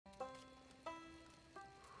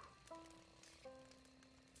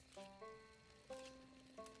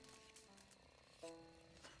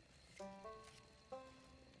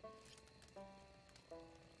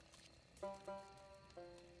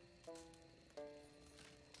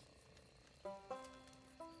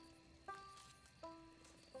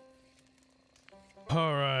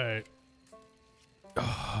All right.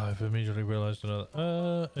 Oh, I've immediately realized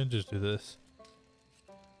another. And just do this.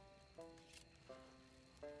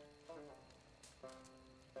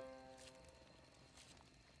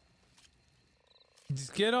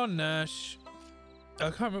 Just get on, Nash.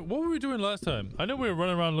 I can't remember. What were we doing last time? I know we were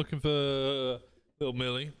running around looking for little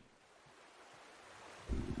Millie.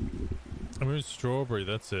 I mean, strawberry.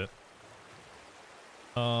 That's it.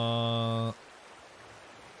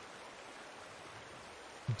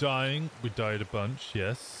 Dying. We died a bunch.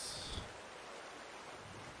 Yes.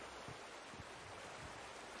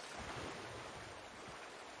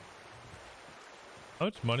 How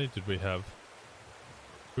much money did we have?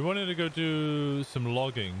 We wanted to go do some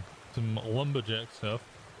logging, some lumberjack stuff.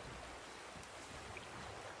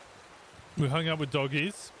 We hung out with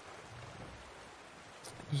doggies.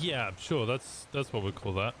 Yeah, sure. That's what we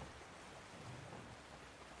call that.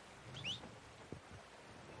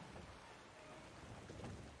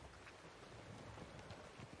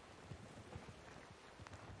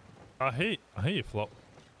 I hate you, Flop.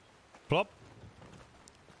 Flop.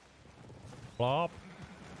 Flop.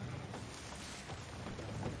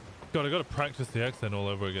 God, I gotta practice the accent all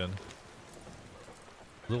over again.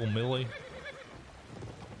 Little Millie.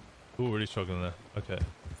 Ooh, really struggling there. Okay.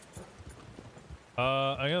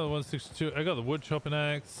 I got the 162. I got the wood chopping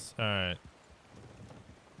axe. Alright.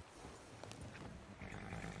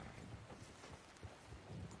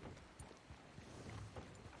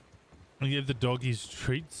 And give the doggies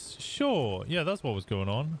treats? Sure. Yeah, that's what was going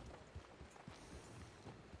on.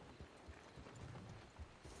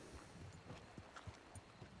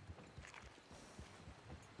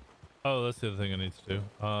 Oh, that's the other thing I need to do.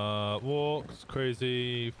 Walks,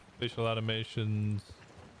 crazy, facial animations,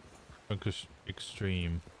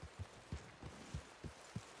 extreme.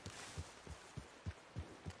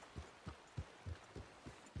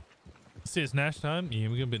 See, it's Nash time? Yeah,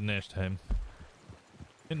 we're gonna be Nash time.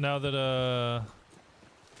 And now that, oh.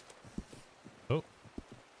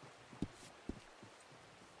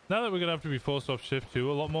 Now that we're gonna have to be forced off shift too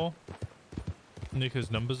a lot more. Because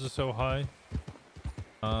numbers are so high.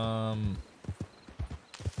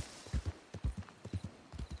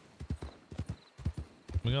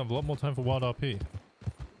 We're gonna have a lot more time for WildRP.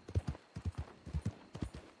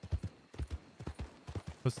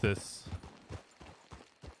 What's this?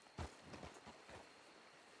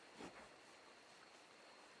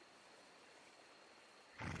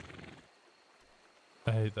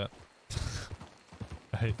 I hate that.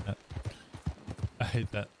 I hate that. I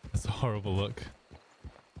hate that. It's a horrible look.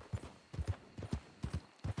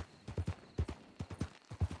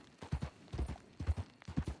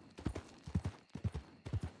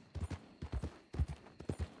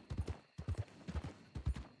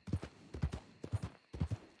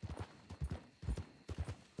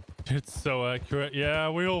 It's so accurate. Yeah,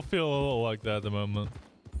 we all feel a little like that at the moment.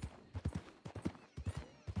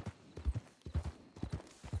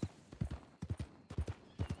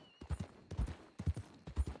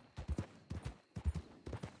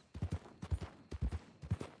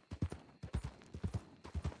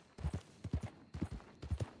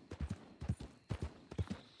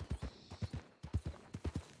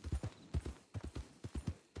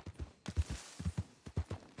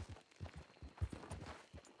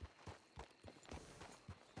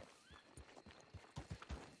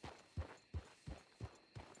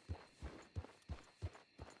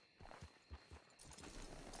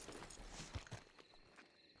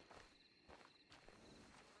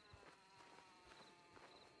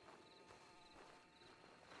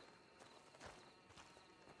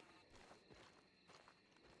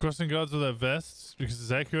 Crossing guards with their vests because it's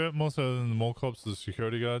accurate more so than the mall cops, the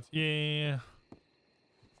security guards. Yeah.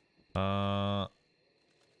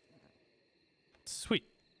 Sweet.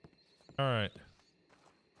 All right.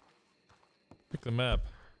 Pick the map.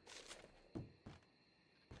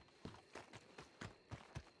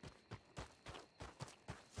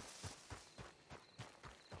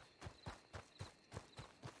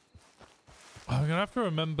 I'm gonna have to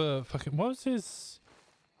remember fucking what was his.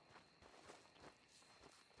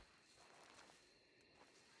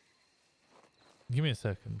 Give me a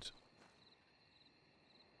second.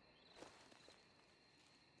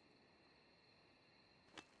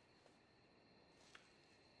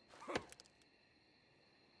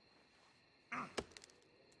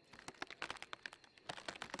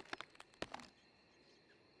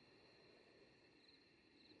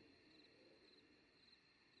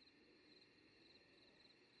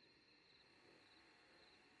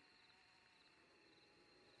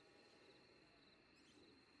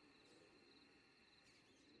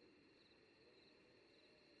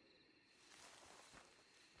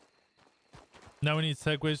 Now we need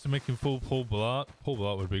segues to make him full Paul Blart. Paul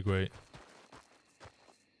Blart would be great.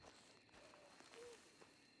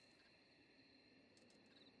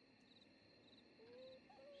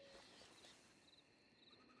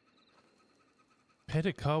 Hit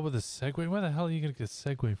a car with a Segway? Where the hell are you going to get a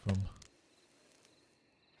Segway from?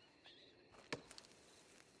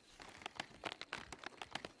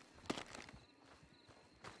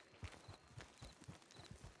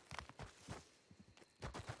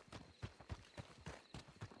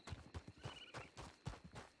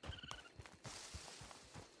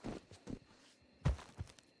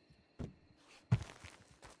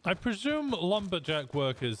 I presume lumberjack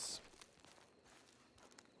work is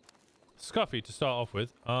scuffy to start off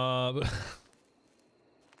with, but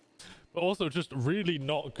also just really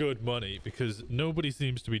not good money because nobody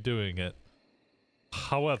seems to be doing it.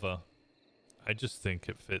 However, I just think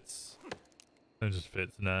it fits. It just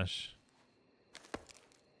fits Nash.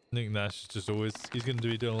 I think Nash is just always, he's going to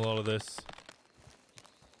be doing a lot of this.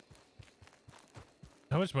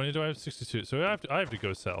 How much money do I have? 62. So I have to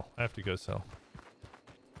go sell. I have to go sell.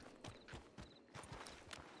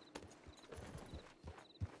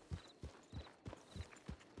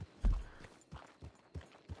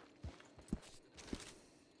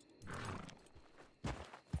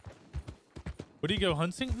 Would he go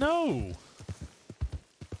hunting? No!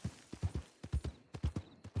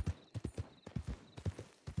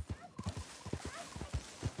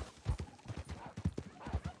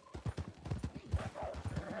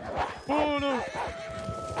 Oh no!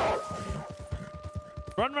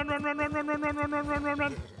 Run, run, run, run, run, run, run, run, run, run, run, run,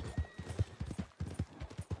 run!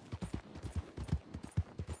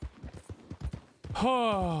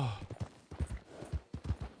 Oh!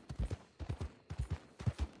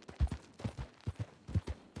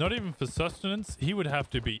 Not even for sustenance, he would have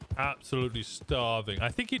to be absolutely starving. I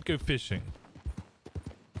think he'd go fishing.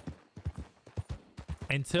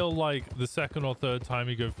 Until like the second or third time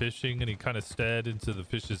he go fishing and he kind of stared into the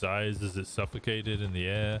fish's eyes as it suffocated in the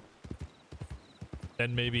air.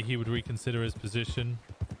 Then maybe he would reconsider his position.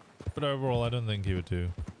 But overall, I don't think he would do.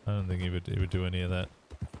 I don't think he would do any of that.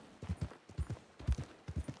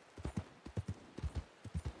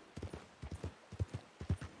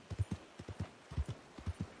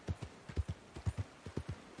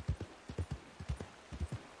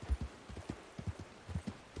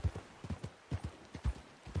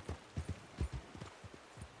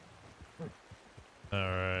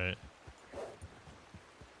 Alright.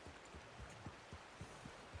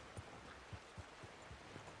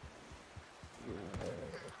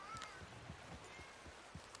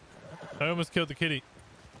 I almost killed the kitty.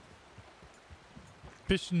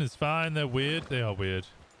 Fishing is fine. They're weird. They are weird.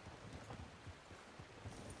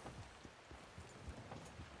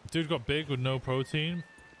 Dude got big with no protein.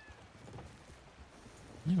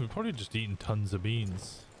 Yeah, we're probably just eating tons of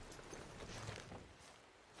beans.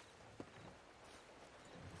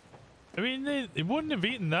 I mean, they wouldn't have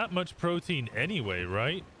eaten that much protein anyway,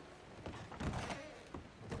 right?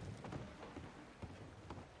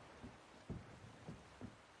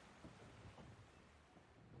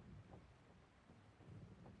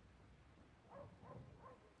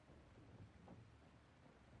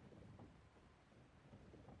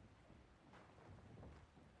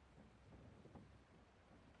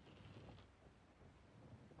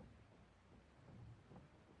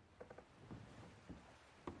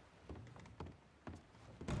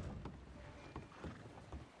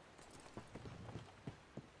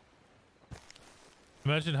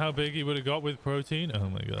 Imagine how big he would have got with protein. Oh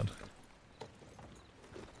my god.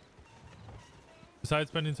 Besides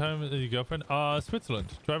spending time with your girlfriend,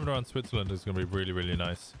 Switzerland. Driving around Switzerland is going to be really, really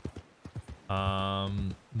nice.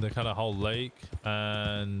 The kind of whole lake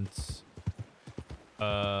and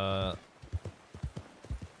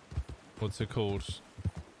what's it called?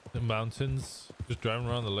 The mountains. Just driving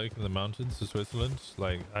around the lake and the mountains of Switzerland.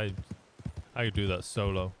 Like I could do that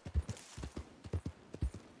solo.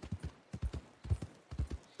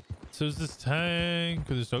 So is this tank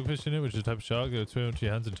with this dogfish in it, which is a type of shark? Go swim into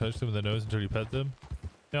your hands and touch them with their nose until you pet them.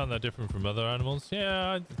 They aren't that different from other animals.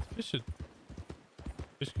 Yeah, fish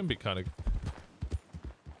can be kind of...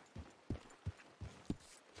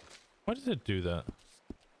 Why does it do that?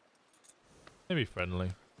 Maybe friendly.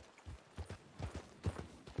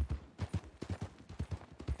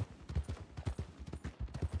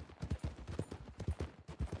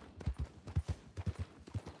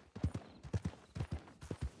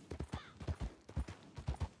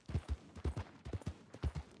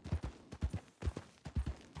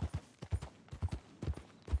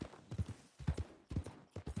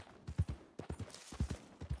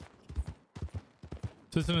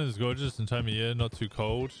 Switzerland is gorgeous in time of year, not too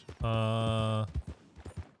cold. Yeah,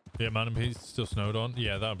 Mountain Peak still snowed on.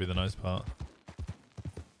 Yeah, that would be the nice part.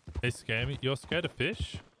 They scare me. You're scared of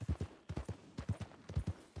fish?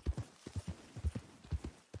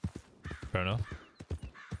 Fair enough.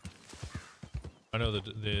 I know that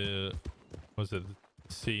the was it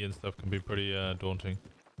the sea and stuff can be pretty daunting.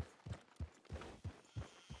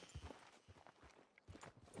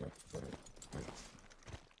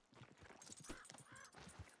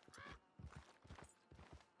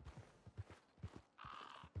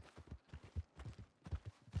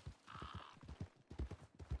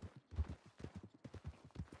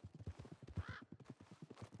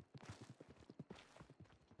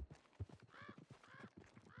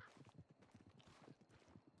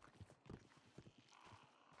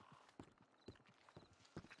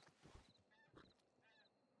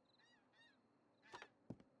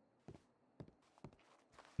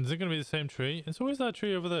 Is it going to be the same tree? It's always that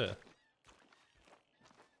tree over there.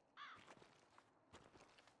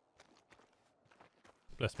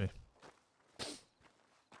 Bless me.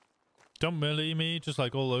 Don't melee me, just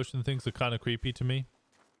like all ocean things are kind of creepy to me.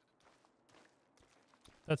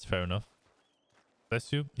 That's fair enough.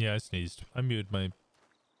 Bless you? Yeah, I sneezed. I muted my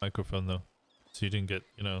microphone though, so you didn't get,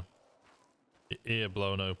 you know, your ear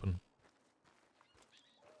blown open.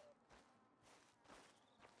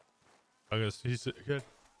 I'm gonna sneeze it again.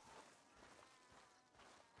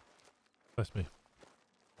 Bless me.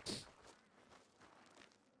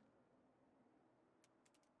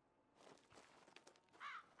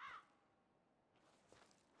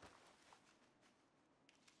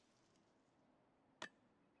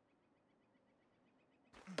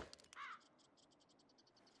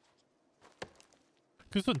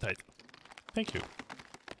 Gesundheit. Thank you.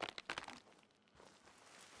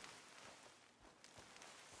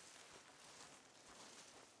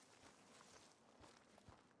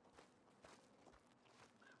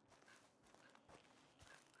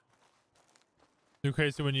 You're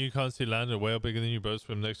crazy when you can't see land and a whale bigger than you both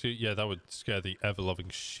swim next to you? Yeah, that would scare the ever-loving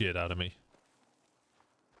shit out of me.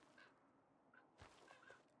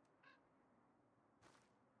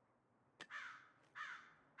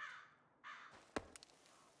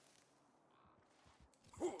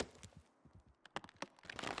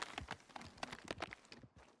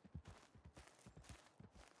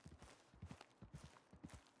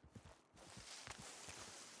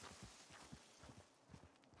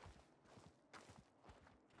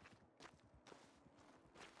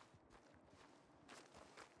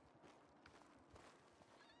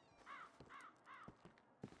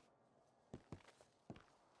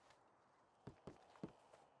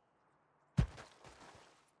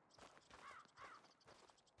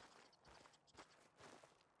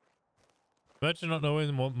 Imagine not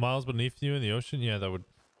knowing what miles beneath you in the ocean. Yeah, that would...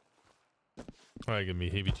 Alright, give me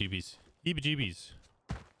heebie-jeebies. Heebie-jeebies.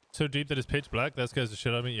 So deep that it's pitch black? That scares the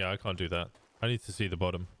shit out of me? Yeah, I can't do that. I need to see the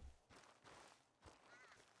bottom.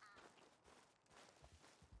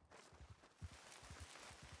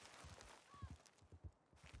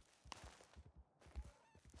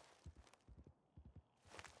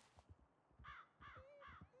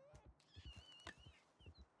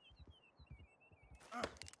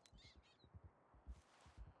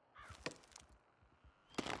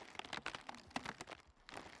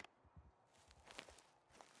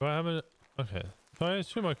 Do I have a... Okay. So I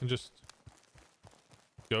assume I can just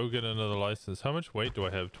go get another license. How much weight do I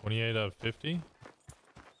have? 28 out of 50?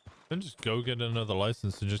 Then just go get another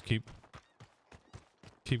license and just keep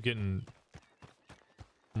getting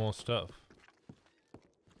more stuff.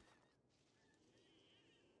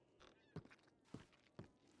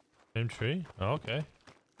 Same tree? Oh, okay.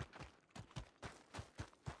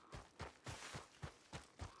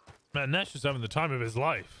 Man, Nash is having the time of his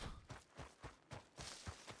life.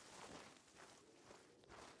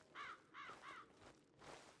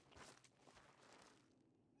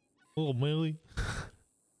 Little Millie.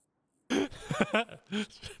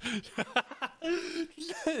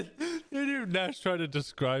 Nash tried to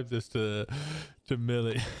describe this to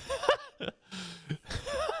Millie.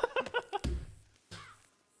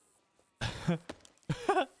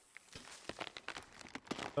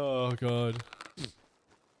 Oh god.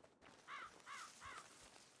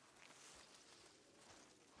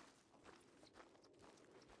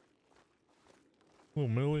 Little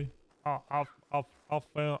Millie. I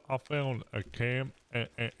found a camp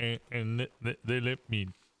and they let me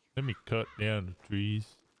cut down the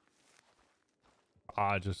trees.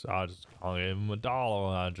 I gave him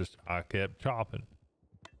 $1. I kept chopping.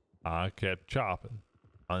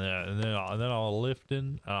 And then I was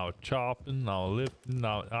lifting, and I was chopping, and I was lifting.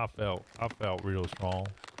 I felt real strong.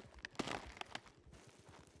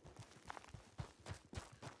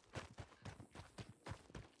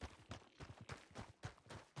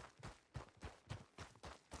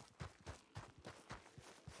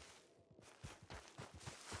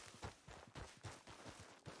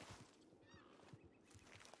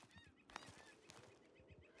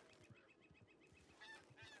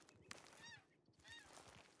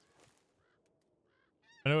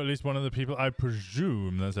 I know at least one of the people. I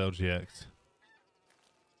presume that's LGX.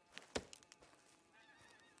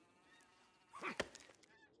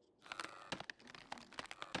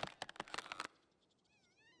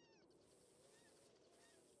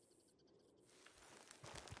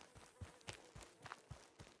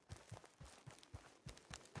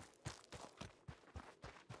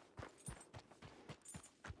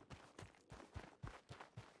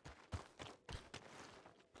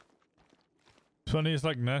 It's funny, it's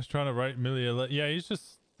like Nash trying to write Millie. Yeah, he's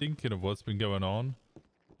just thinking of what's been going on.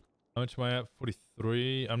 How much am I at?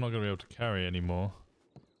 43. I'm not going to be able to carry anymore.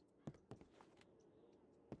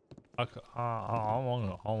 I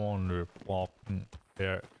want to walk and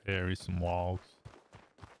carry some logs.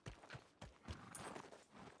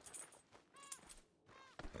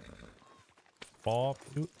 Bob,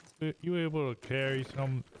 you able to carry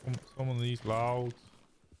some of these logs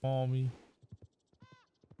for me?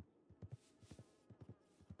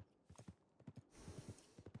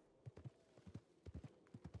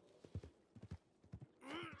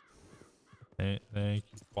 Thank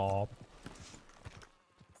you, Bob.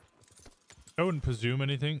 I wouldn't presume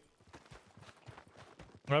anything.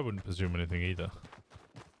 I wouldn't presume anything either.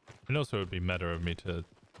 And also it would be meta of me to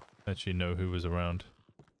actually know who was around.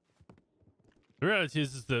 The reality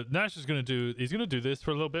is that Nash is going to do... He's going to do this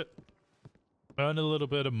for a little bit. Earn a little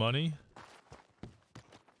bit of money.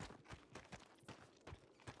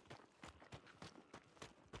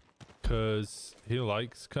 Because he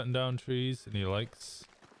likes cutting down trees and he likes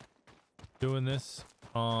doing this.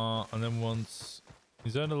 And then once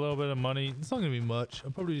he's earned a little bit of money, it's not going to be much. I'll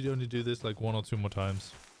probably only do this like 1 or 2 more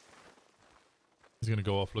times. He's going to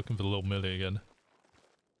go off looking for the little Millie again.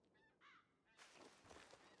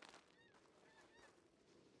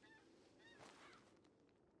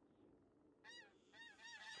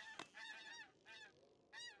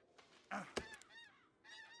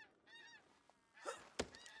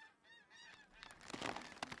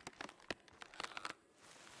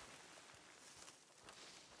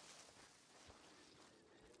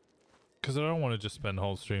 Because I don't want to just spend the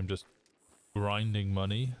whole stream just grinding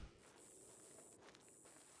money.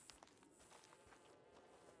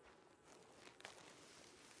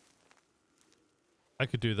 I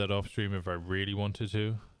could do that off stream if I really wanted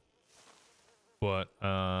to. But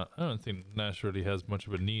I don't think Nash really has much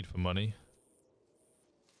of a need for money.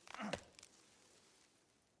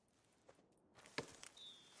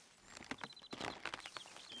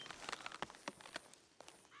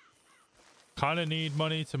 Kind of need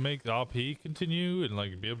money to make the RP continue and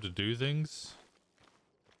like be able to do things.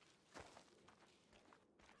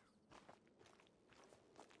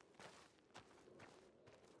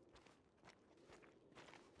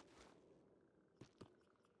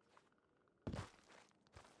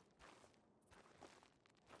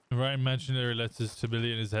 Right, imaginary lets his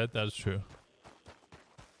stability in his head. That's true.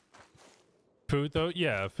 Food though,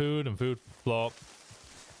 yeah, food and food flop.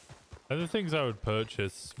 Other things I would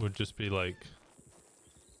purchase would just be like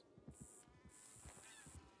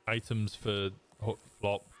items for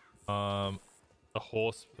flop, a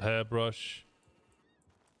horse hairbrush,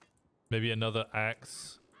 maybe another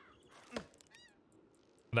axe,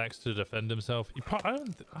 an axe to defend himself. I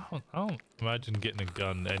don't imagine getting a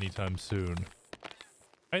gun anytime soon.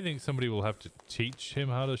 I think somebody will have to teach him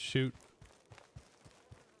how to shoot.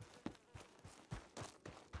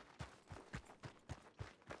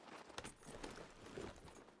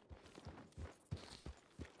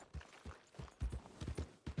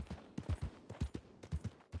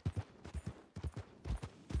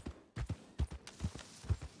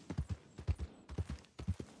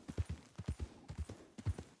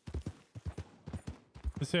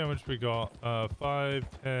 Let's see how much we got. 5,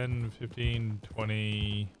 10, 15,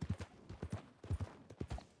 20...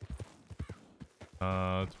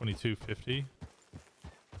 22.50.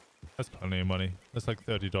 That's plenty of money. That's like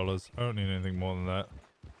 $30. I don't need anything more than that.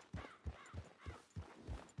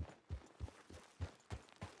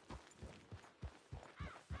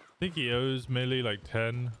 I think he owes Millie like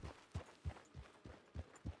 10.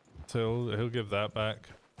 So he'll give that back.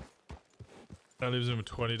 That leaves him with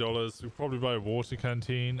 $20. We'll probably buy a water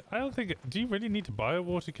canteen. I don't think... Do you really need to buy a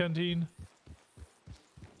water canteen?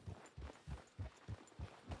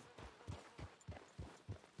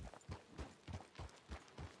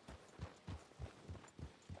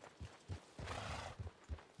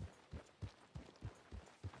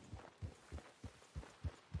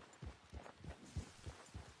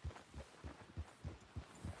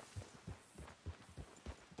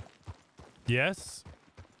 Yes.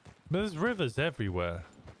 But there's rivers everywhere.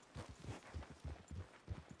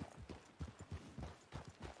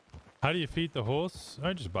 How do you feed the horse?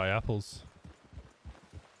 I just buy apples.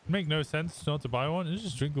 Make no sense not to buy one. You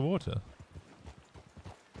just drink the water.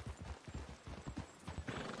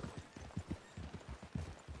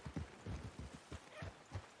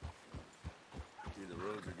 See, the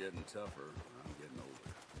roads are getting tougher. I'm getting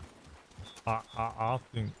older. I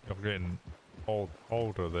think you're getting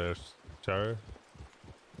older there, sir.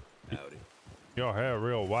 Howdy. Your hair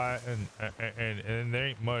real white and there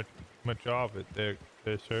ain't much of it there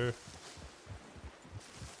sir.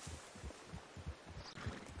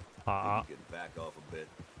 You can back off a bit.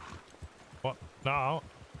 What? No,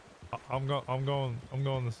 I'm going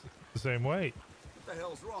the same way. What the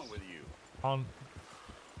hell's wrong with you? On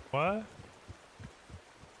what? Well,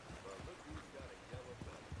 look who's got a yellow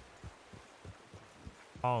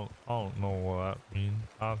belly. I don't know what that means.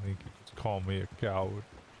 I think you just call me a coward.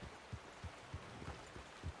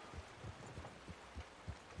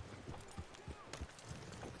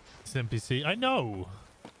 It's NPC. I know.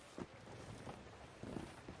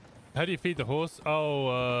 How do you feed the horse?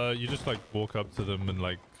 Oh, you just like walk up to them and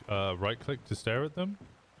like right click to stare at them.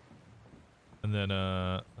 And then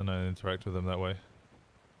I interact with them that way.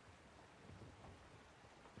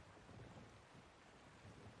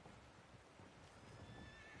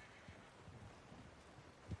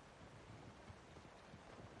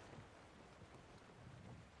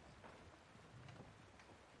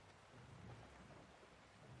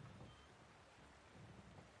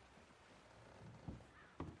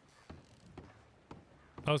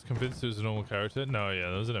 I was convinced it was a normal character. No, yeah,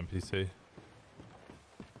 that was an NPC.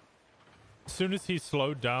 As soon as he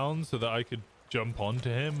slowed down so that I could jump onto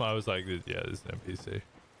him, I was like, yeah, this is an NPC.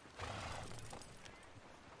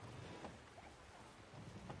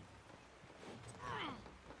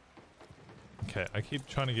 Okay, I keep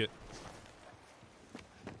trying to get...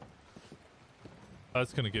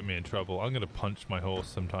 That's going to get me in trouble. I'm going to punch my horse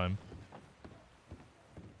sometime.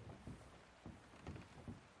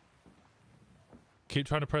 Keep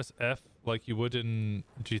trying to press F like you would in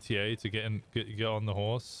GTA to get on the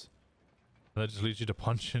horse. And that just leads you to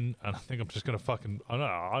punching. And I think I'm just going to fucking... I don't know.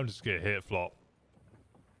 I'm just going to hit flop.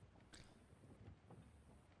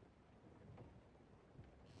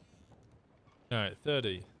 Alright,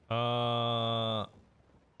 30.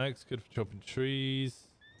 Next, good for chopping trees.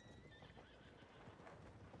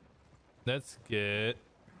 Let's get...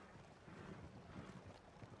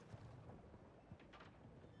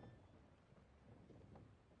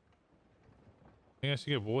 I think I should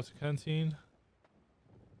get water canteen.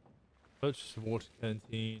 Purchase a water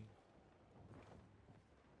canteen.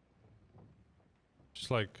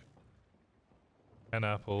 Just like 10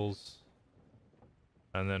 apples.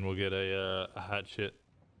 And then we'll get a hatchet.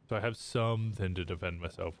 So I have something to defend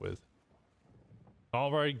myself with.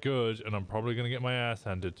 Not very good, and I'm probably going to get my ass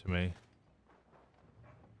handed to me.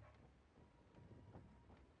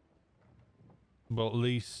 But at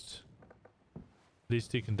least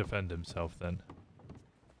he can defend himself then.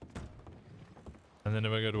 And then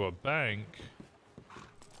if I go to a bank...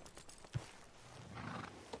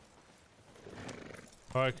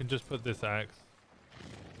 Or I can just put this axe.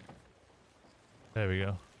 There we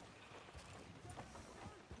go.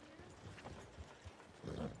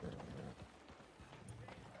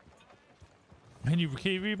 Can you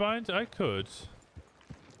key rebind? I could.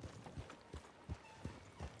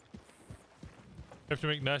 Have to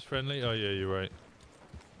make Nash friendly? Oh yeah, you're right.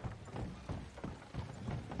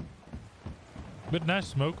 Would Nash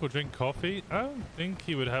smoke or drink coffee? I don't think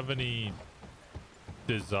he would have any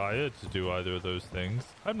desire to do either of those things.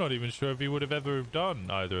 I'm not even sure if he would have ever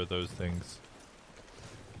done either of those things.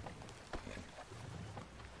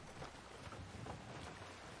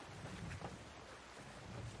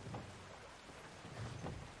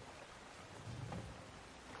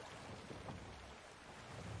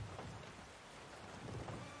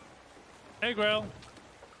 Hey, Grail.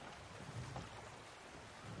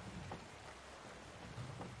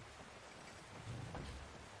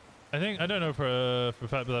 I don't know for a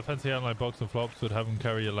fact, but I fancy out like box and flops would have him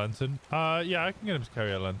carry a lantern. Yeah, I can get him to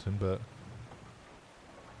carry a lantern, but...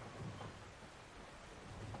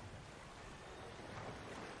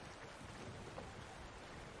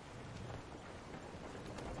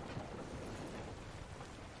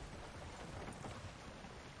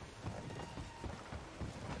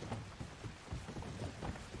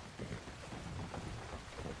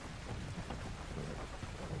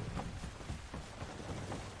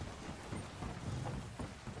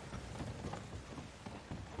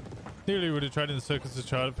 Clearly would have tried in the circus as a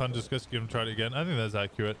child, found disgust, give him tried it again. I think that's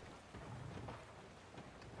accurate.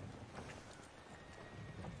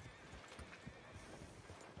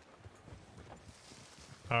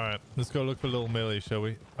 Alright, let's go look for little Millie, shall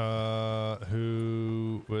we?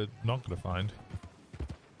 Who we're not gonna find.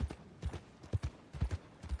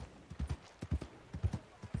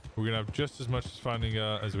 We're gonna have just as much as finding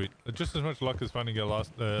just as much luck as finding her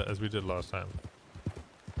last as we did last time.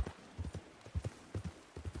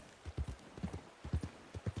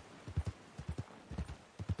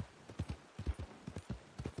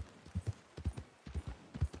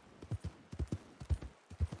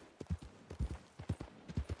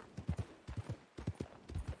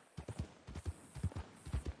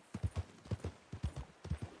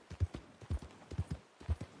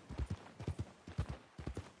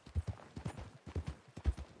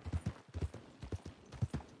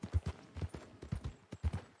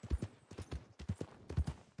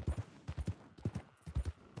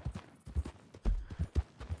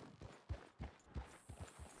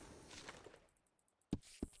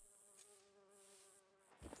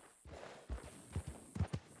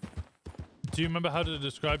 Do you remember how to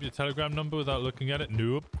describe your Telegram number without looking at it?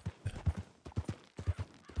 Nope.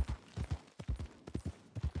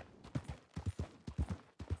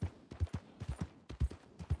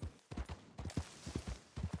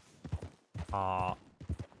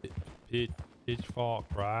 Pitchfork,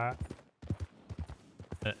 right?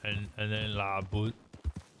 And then like boot.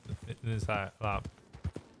 And it's like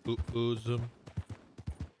bosom.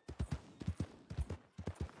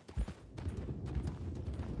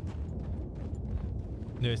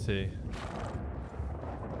 Let's see.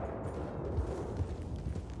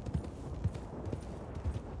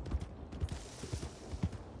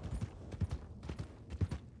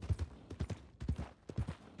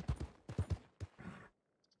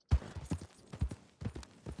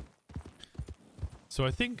 So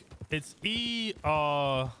I think it's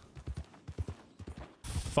ER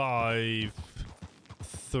 5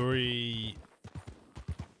 3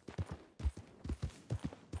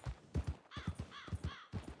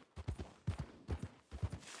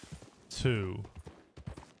 2.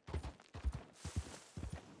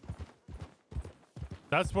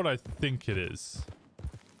 That's what I think it is.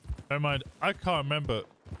 Never mind, I can't remember.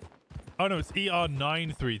 Oh no, it's ER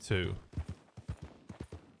 932.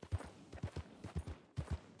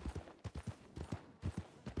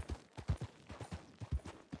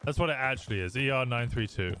 That's what it actually is. ER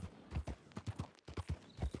 932.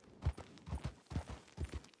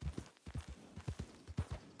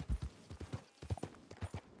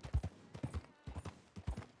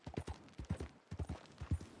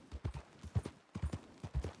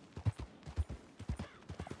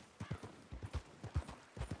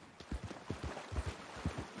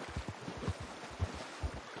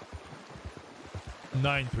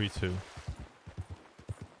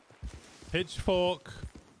 Pitchfork.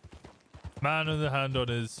 Man with the hand on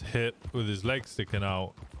his hip with his leg sticking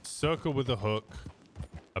out. Circle with a hook.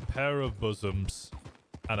 A pair of bosoms.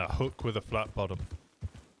 And a hook with a flat bottom.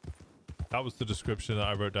 That was the description that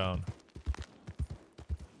I wrote down.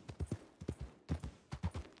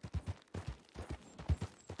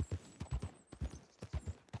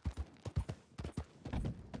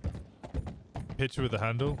 Picture with the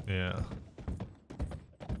handle? Yeah.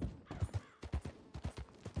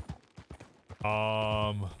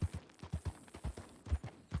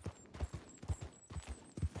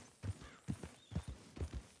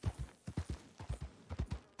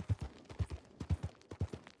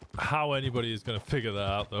 How anybody is going to figure that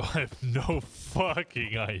out, though, I have no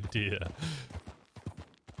fucking idea.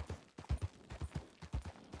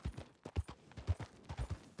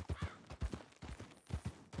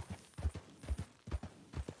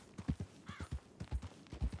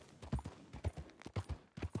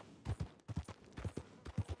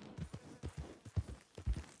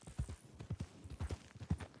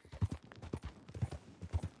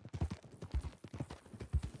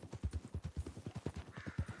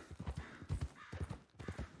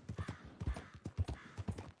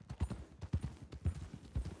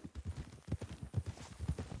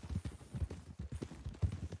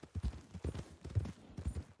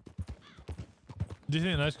 Do you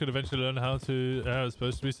think Nash could eventually learn how it's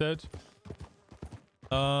supposed to be said?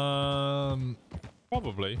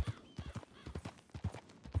 Probably.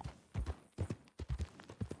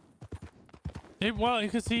 Well,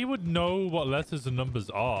 because he would know what letters and numbers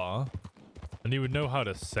are, and he would know how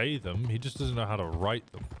to say them. He just doesn't know how to write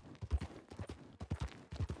them.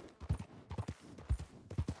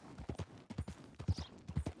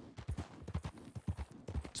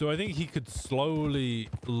 So I think he could slowly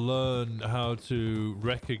learn how to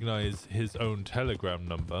recognize his own Telegram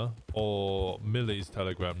number or Millie's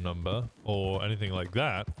Telegram number or anything like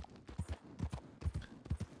that.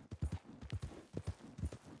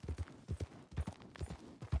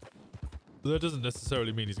 But that doesn't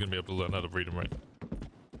necessarily mean he's going to be able to learn how to read and write.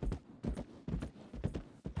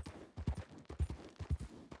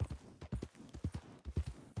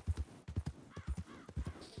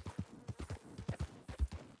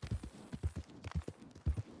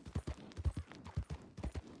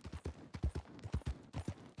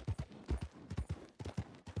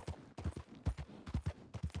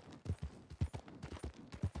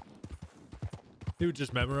 He would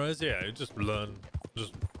just memorize. Yeah, he'd just learn.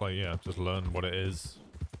 Just like yeah, just learn what it is.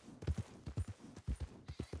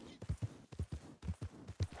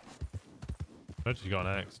 I actually got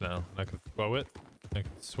an axe now. I can throw it. I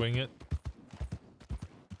can swing it.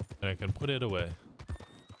 And I can put it away.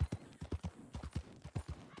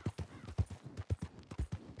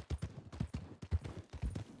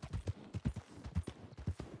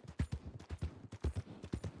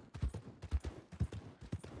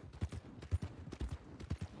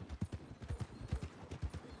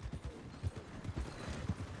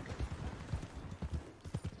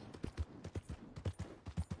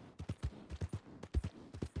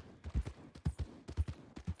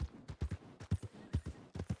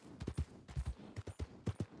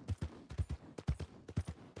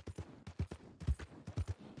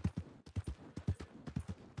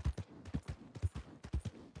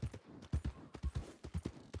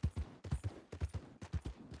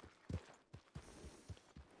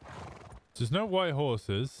 There's no white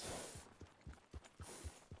horses.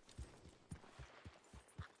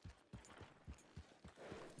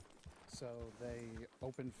 So they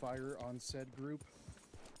opened fire on said group.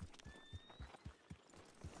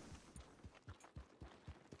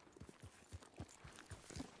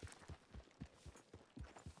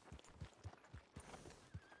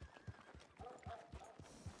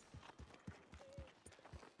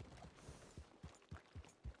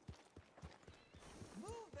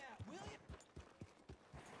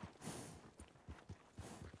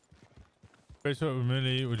 Based on what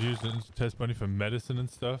Millie would use to test money for medicine and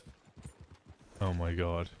stuff. Oh my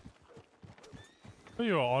god. Oh,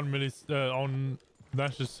 you're on Millie's on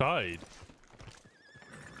Nash's side.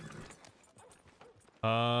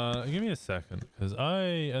 Give me a second, because I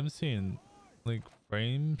am seeing like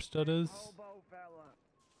frame stutters.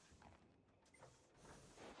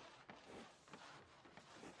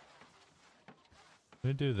 Let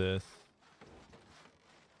me do this.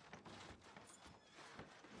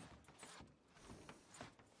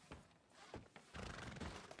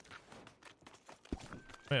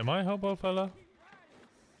 Wait, am I a hobo fella?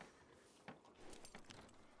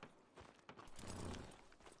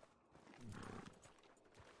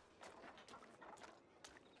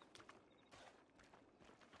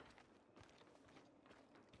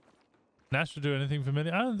 Nash would do anything for me?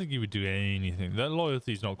 I don't think he would do anything. That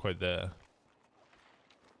loyalty's not quite there.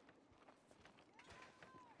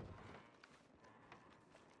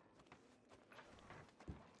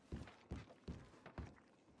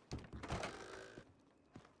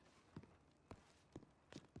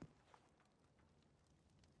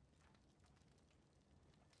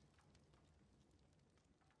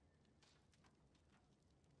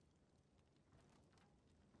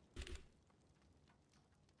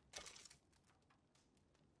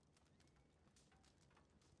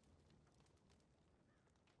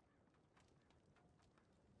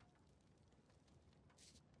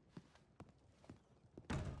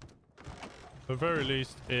 At the very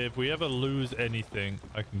least, if we ever lose anything,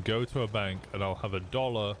 I can go to a bank and I'll have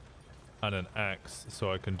 $1 and an axe,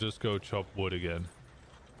 so I can just go chop wood again.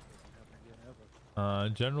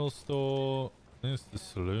 General store. I think it's the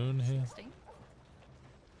saloon here. It's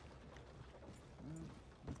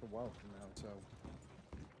a while from now, so.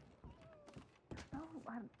 Oh,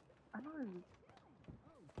 I know.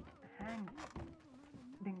 Hank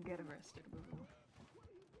didn't get arrested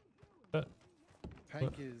before.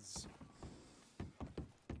 Hank is.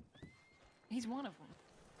 He's one of them.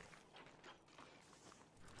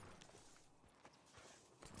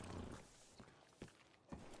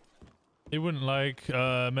 He wouldn't like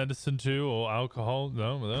medicine too, or alcohol.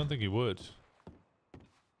 No, I don't think he would.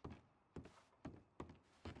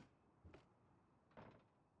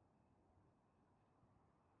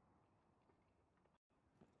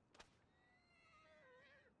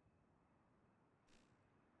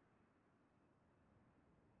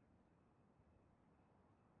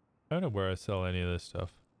 I don't know where I sell any of this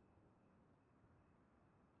stuff.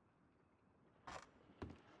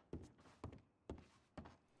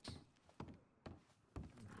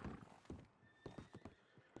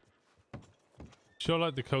 Sure,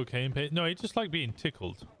 like the cocaine paste. No, he just like being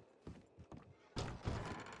tickled.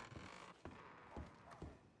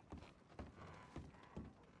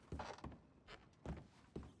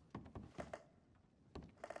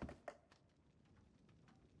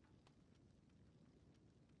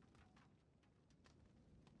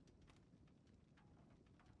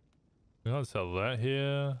 We can't sell that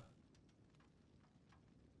here.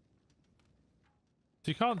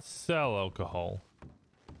 So you can't sell alcohol.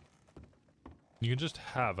 You can just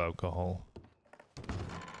have alcohol.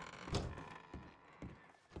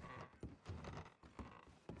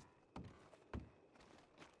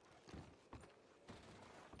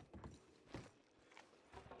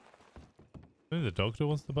 Maybe the doctor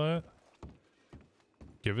wants to buy it.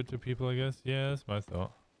 Give it to people, I guess. Yeah, that's my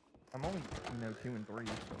thought. I'm only, 2 and 3,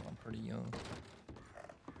 so I'm pretty young.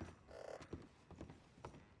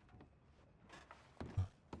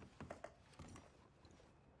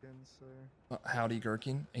 Howdy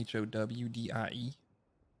Gherkin, Howdie.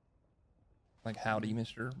 Like howdy,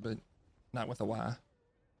 mister, but not with a Y.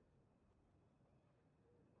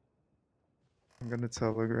 I'm gonna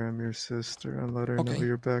telegram your sister and let her know Okay.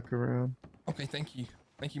 you're back around. Okay, thank you.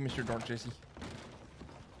 Thank you, Mr. Dark Jesse.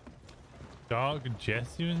 Dark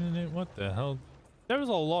Jesse in it? What the hell? There was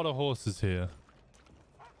a lot of horses here.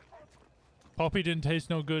 Poppy didn't taste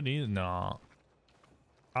no good either. Nah.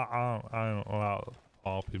 I don't allow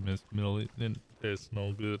Poppy, Miss Millie. Didn't taste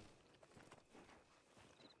no good.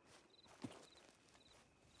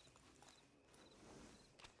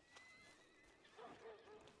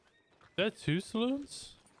 There are 2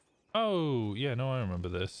 saloons? Oh, yeah, no, I remember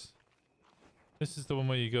this. This is the one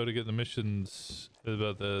where you go to get the missions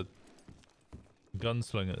about the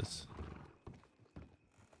gunslingers.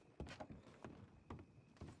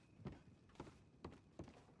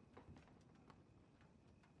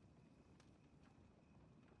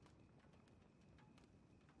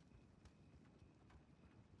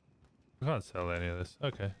 We can't sell any of this.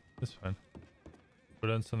 Okay, that's fine.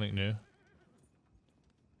 We've done something new.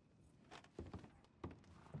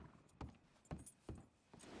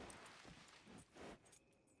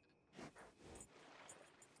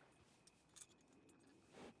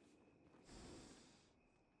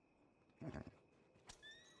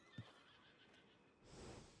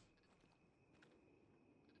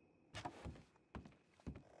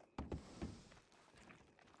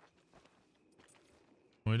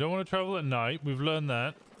 We don't want to travel at night. We've learned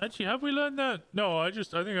that. Actually, have we learned that? No, I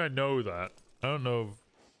think I know that. I don't know.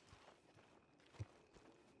 Is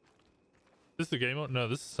this the game? No,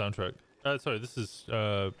 this is the soundtrack. Sorry, this is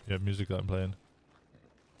yeah, music that I'm playing.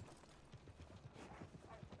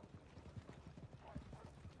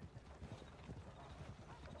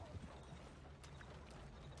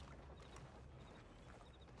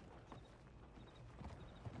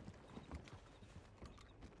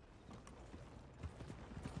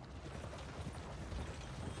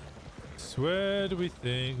 Where do we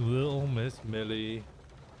think little Miss Millie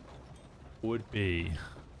would be?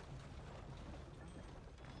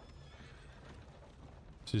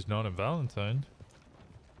 She's not a Valentine.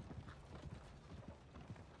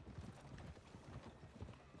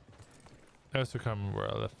 I also can't remember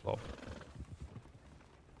where I left off.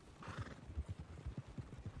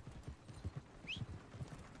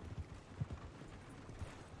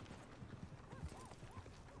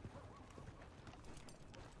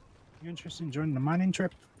 You interested in joining the mining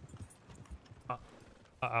trip? What?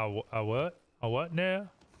 A what now?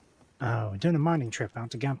 Oh, we're doing a mining trip out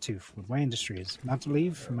to Gaptooth with Way Industries. About to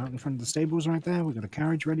leave from out in front of the stables right there. We've got a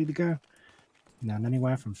carriage ready to go. Now,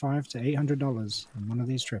 anywhere from $500 to $800 on one of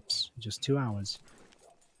these trips. Just 2 hours.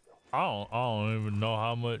 I don't even know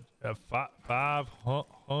how much.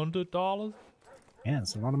 $500? Yeah,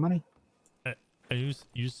 it's a lot of money. And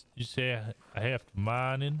you say I have to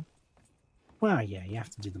mine in? Well, yeah, you have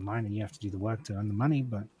to do the mining. You have to do the work to earn the money.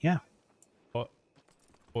 But yeah, What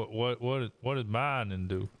does mining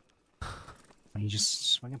do? you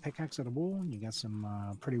just swing a pickaxe at a wall, and you get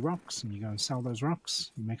some pretty rocks, and you go and sell those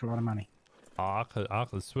rocks. You make a lot of money. Oh, I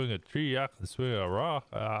could swing a tree. I can swing a rock.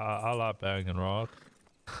 I like banging rocks.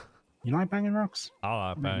 You like banging rocks? I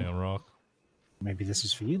like banging rock. Maybe this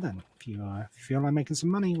is for you then. If you feel like making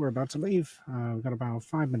some money, we're about to leave. We've got about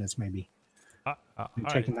 5 minutes maybe. You're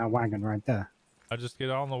taking that wagon right there. I just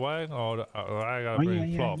get on the wagon, or I gotta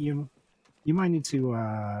bring flop. You might need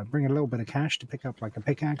to bring a little bit of cash to pick up like a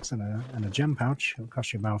pickaxe and a gem pouch. It'll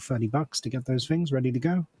cost you about $30 to get those things ready to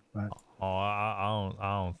go. But I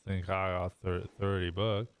don't think I got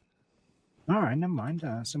 $30. all right, never mind.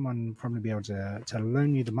 Someone will probably be able to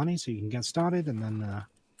loan you the money so you can get started, and then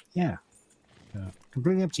yeah,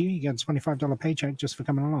 completely up to you. You get a $25 paycheck just for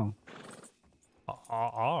coming along.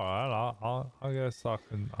 All right, I guess I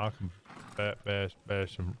can bash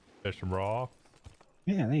some rock.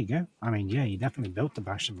 Yeah, there you go. I mean, yeah, you definitely built the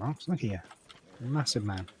Bastion Rocks. Look at you, massive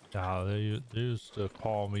man. Nah, they used to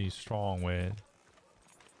call me Strongman.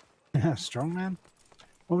 Strong man.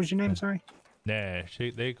 What was your name? Sorry. Nash.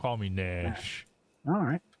 They call me Nash. All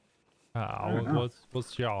right.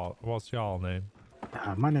 What's y'all name?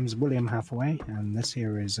 My name is William Hathaway, and this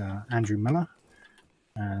here is Andrew Miller.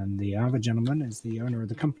 And the other gentleman is the owner of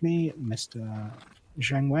the company, Mr.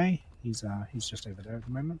 Zheng Wei. He's just over there at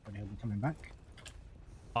the moment, but he'll be coming back.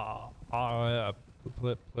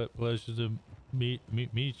 Pleasure to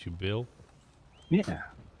meet you, Bill. Yeah.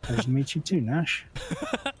 Pleasure to meet you too, Nash.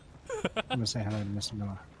 I'm gonna say hello to Mr.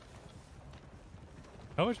 Miller.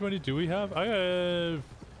 How much money do we have? I have...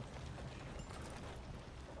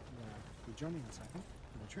 Be joining us, I think,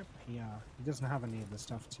 for the trip. He doesn't have any of the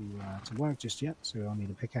stuff to work just yet, so he'll need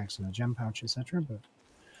a pickaxe and a gem pouch, etc. But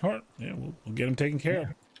All right, yeah, we'll get him taken care of.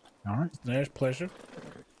 all right. Nash, pleasure.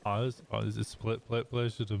 It's a split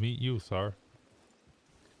pleasure to meet you, sir.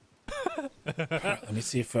 All right, let me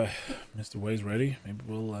see if Mr. Way's ready. Maybe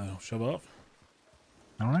we'll shove off.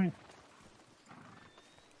 All right.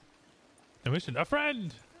 A mission, a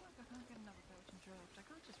friend! I feel like I can't get another Belgian draft. I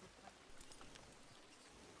can't just reply.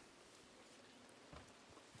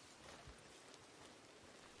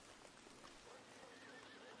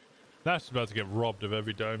 Nash is about to get robbed of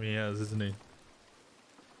every dime he has, isn't he?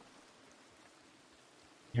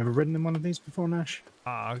 You ever ridden in one of these before, Nash?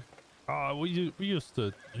 We used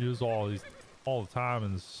to use all these all the time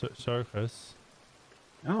in the circus.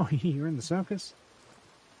 Oh, you're in the circus?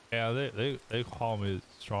 Yeah, they call me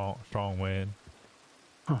strong man.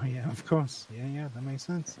 Oh yeah, of course. Yeah, that makes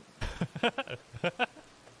sense.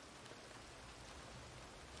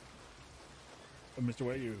 Mr.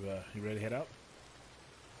 Way, you ready to head out?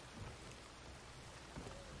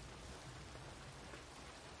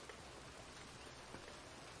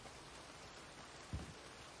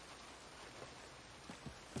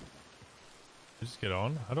 Just get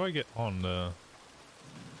on. How do I get on the?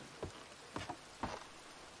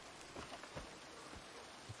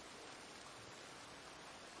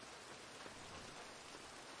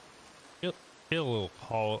 It'll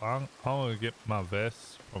call. I'm gonna get my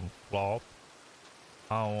vest from Flop.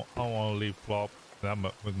 I don't want to leave Flop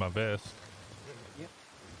with my vest. Yep.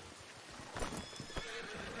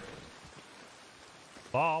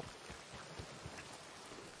 Flop.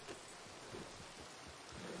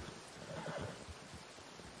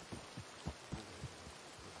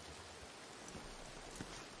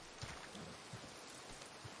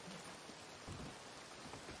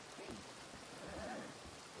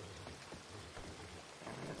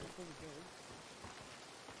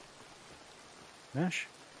 Nash?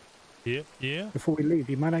 Yeah. Before we leave,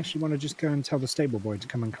 you might actually want to just go and tell the stable boy to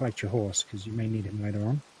come and collect your horse, because you may need him later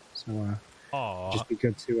on. So, just be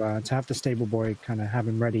good to have the stable boy kind of have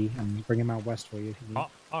him ready and bring him out west for you. If you need.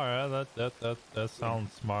 All right. That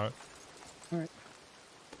sounds smart. All right.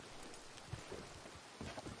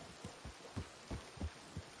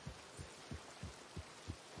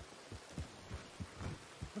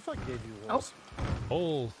 If I gave you horse.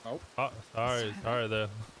 Oh. Sorry there.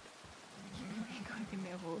 You gotta give me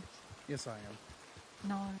a horse. Yes, I am.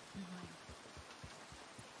 No.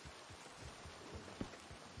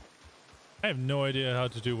 I have no idea how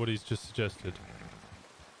to do what he's just suggested.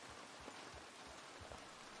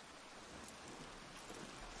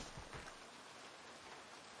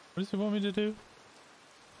 What does he want me to do?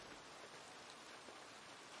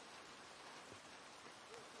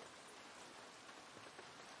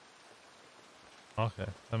 Okay,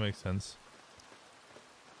 that makes sense.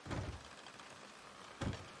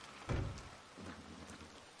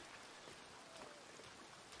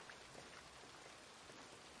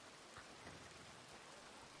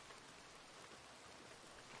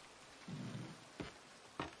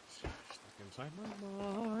 Inside my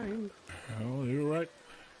mind. Oh, you're right.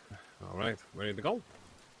 All right, ready to go?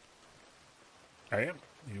 I am.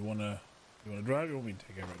 You wanna drive? Or you want me to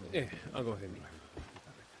take everything? Yeah, I'll go ahead and drive.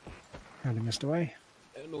 Howdy, Mr. Way.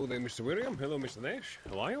 Hello there, Mr. William. Hello, Mr. Nash.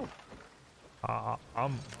 How are you?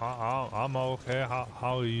 I'm okay.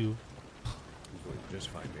 How are you? I'm doing just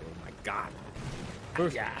fine, man. Oh my God.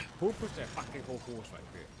 First, who puts that fucking whole horse right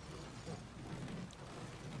there?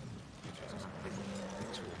 Jesus, big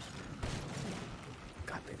horse.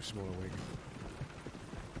 Goddamn smaller wig.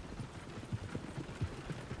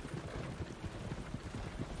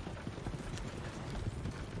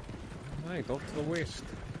 Right, off to the west.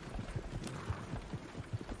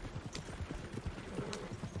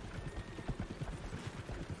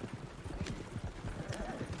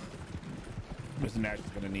 Mr. Nash is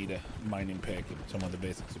going to need a mining pick and some of the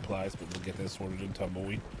basic supplies, but we'll get that sorted in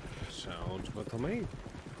Tumbleweed. Sounds good to me.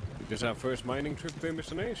 This is our first mining trip there,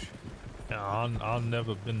 Mr. Nash. Yeah, I've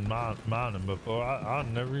never been mining before. I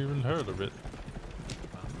never even heard of it.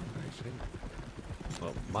 I see.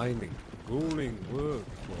 Well, mining, grueling work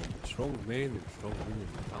for strong men and strong women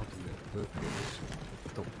out in the workplace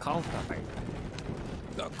to cultivate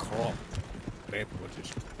the crop, that which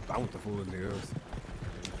is bountiful in the earth.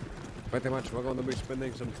 Pretty much we're going to be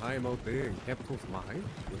spending some time out there in Capitol's Mine,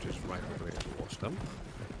 which is right over there towards them.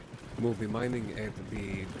 We'll be mining at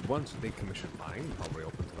the once decommissioned mine, probably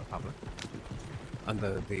open to the public,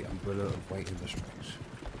 under the umbrella of Way Industries.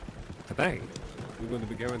 Today, you're going to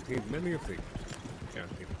be guaranteed many of these.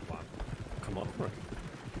 Guaranteed what? Commodity.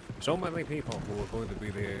 So many people who are going to be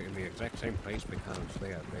there in the exact same place because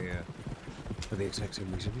they are there for the exact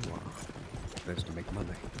same reason you are. That's to make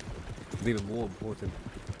money. And even more important,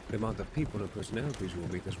 the amount of people and personalities you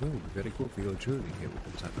will meet as well will be very good for your journey here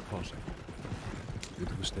inside the crossing.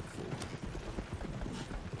 Beautiful step forward.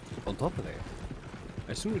 On top of that,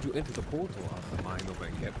 as soon as you enter the portal of the mine over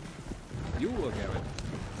here, you will guarantee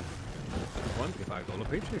a $25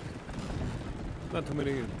 paycheck. Not too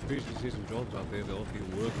many businesses and jobs out there that offer you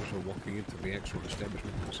work as you're walking into the actual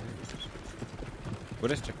establishment themselves. But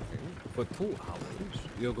let's check again. For 2 hours,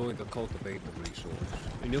 you're going to cultivate the resource,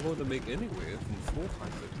 and you're going to make anywhere from $400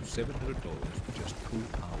 to $700 for just 2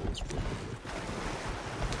 hours worth of work.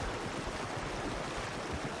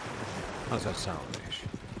 How's that sound, Nash?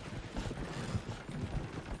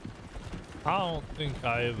 I don't think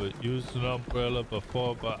I ever used an umbrella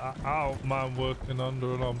before, but I don't mind working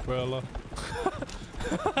under an umbrella.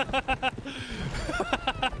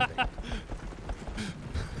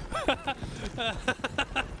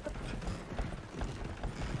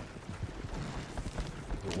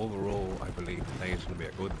 So overall, I believe today is going to be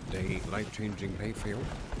a good day, life-changing day for you.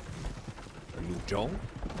 A new job,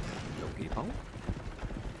 new people.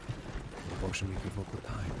 Unfortunately, for a good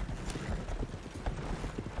time.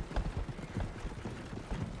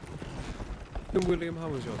 And William, how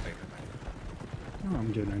was your day today? Oh,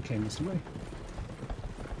 I'm doing okay, Mr. Lee.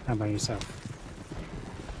 How about yourself?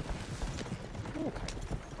 Okay.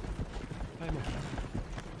 Very much so.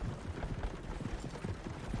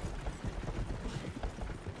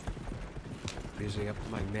 Busy up to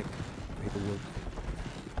my neck, paperwork.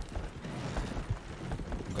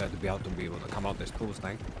 I'm glad to be out and be able to come out this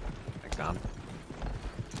Tuesday. Thank God.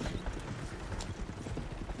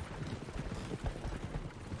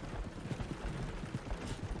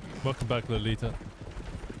 Welcome back, Lolita.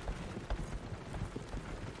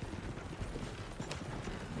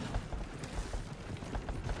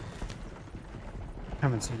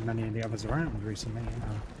 Haven't seen many of the others around recently.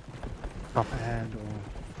 Copperhead or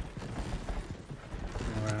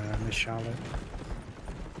Miss Charlotte.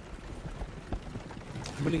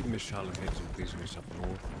 I believe Miss Charlotte had some business up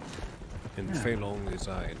north. And Fei Long is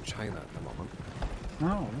in China at the moment.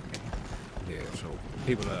 Oh, okay. Yeah, so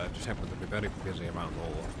people just happen to be very busy around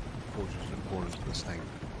all portions and corners of the state.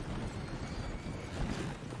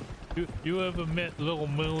 You ever met Little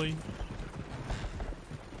Millie?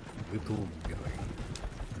 Little Millie.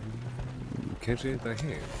 Can't say that I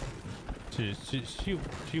have.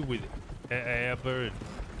 She with Amber and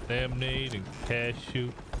lemonade and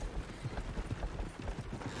cashew.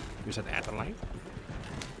 You said Adelaide?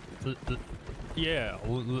 Yeah,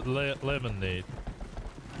 lemonade.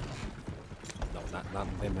 No, not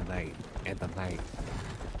lemonade. Adelaide.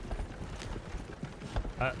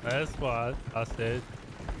 That's what I said.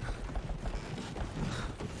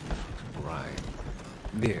 Right.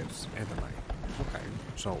 Yes, Adelaide. Okay.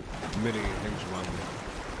 So, many things around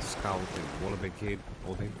the Scout and Wallaby Kid,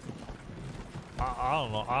 all they. I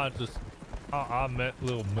don't know. I met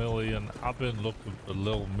Little Millie and I've been looking for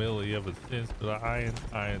Little Millie ever since, but I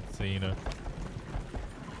ain't seen her.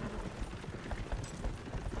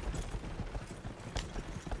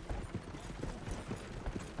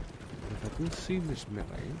 If I do see Miss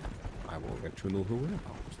Millie, I will let you know her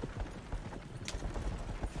whereabouts.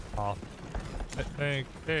 Oh, thank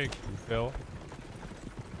you, Phil.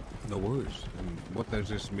 No worries. And what does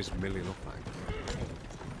this Miss Millie look like?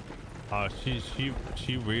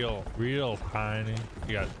 She real tiny.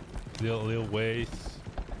 She got little waist,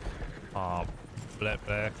 black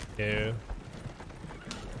hair.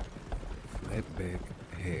 Flat back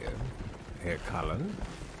hair color.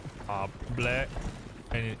 Black,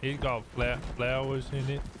 and it got flowers in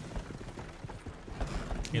it.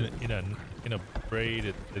 In a braid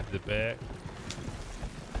at the back.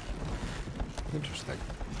 Interesting.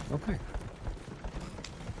 Okay.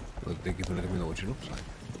 Well, thank you for letting me know what she looks like.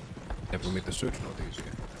 Never made the search not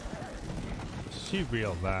easier. She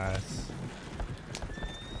real nice.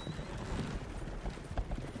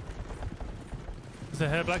 Is her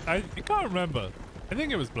hair black? I can't remember. I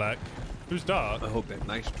think it was black. It was dark. I hope that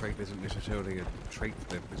nice trait isn't necessarily a trait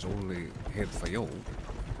that is only had for you,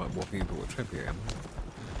 but walking into a trip here.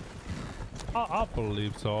 I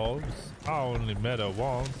believe so. I only met her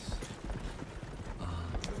once.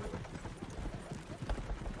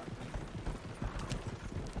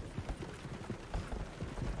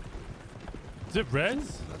 Is it red?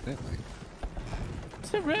 Not that way.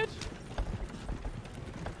 Is it red?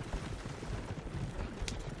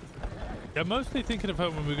 Yeah, I'm mostly thinking of her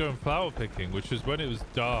when we were going flower picking, which was when it was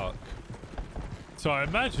dark. So I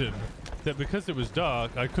imagine that because it was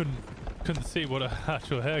dark, I couldn't see what her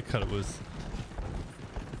actual haircut was.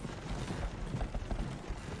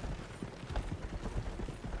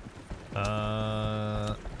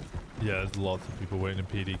 Yeah, there's lots of people waiting in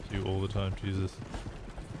PDQ all the time. Jesus.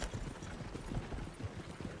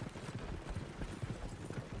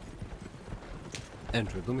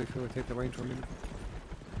 Andrew, do me a favor, take the range for a minute.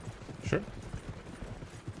 Sure.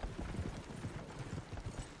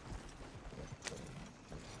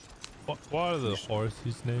 What are the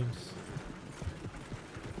horses' names?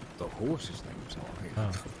 The horse's names are here.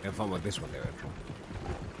 Oh. Have fun with this one there, Andrew.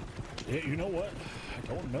 Yeah, you know what? I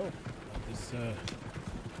don't know.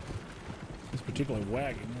 This particular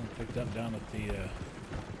wagon I picked up down at the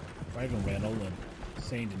wagon rental in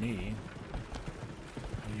Saint Denis.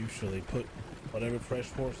 I usually put whatever fresh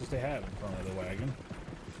horses they have in front of the wagon.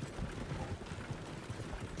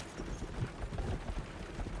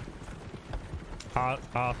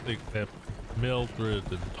 I think they're Mildred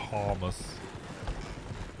and Thomas.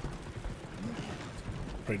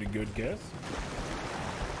 Pretty good guess.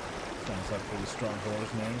 Sounds like pretty strong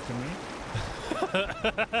horse name to me.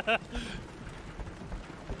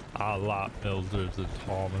 I like Mildred and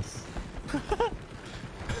Thomas.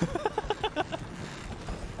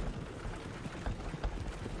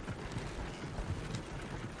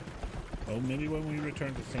 Well, maybe when we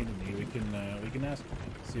return to Saint Denis, we can ask them,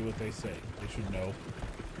 see what they say. They should know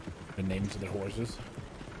the names of the horses.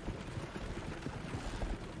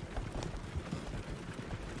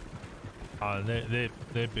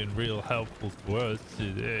 They've been real helpful to us.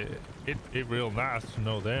 It's real nice to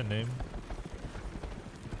know their name.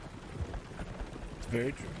 It's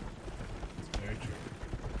very true. It's very true.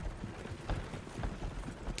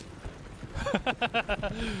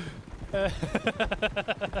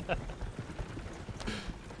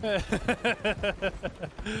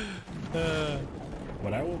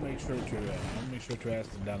 But I will make sure to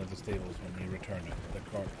ask them down at the stables when we return it, the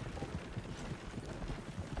cart.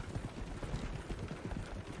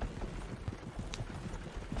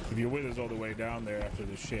 If you're with us all the way down there after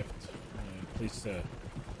the shift, please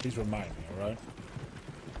remind me, all right?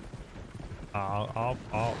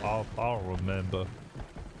 I'll remember.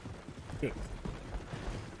 Good.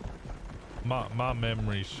 My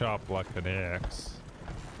memory's sharp like an axe.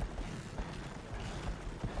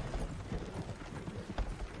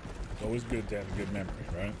 It's always good to have a good memory,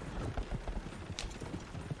 right?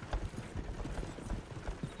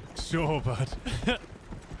 Sure, but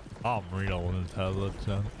I'm real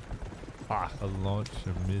intelligent. I can launch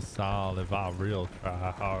a missile if I real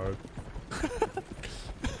try hard.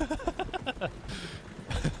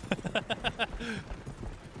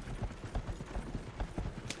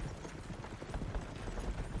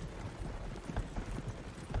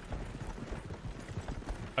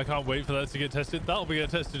 I can't wait for that to get tested. That'll be get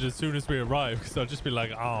tested as soon as we arrive, because I'll just be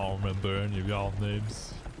like, I don't remember any of y'all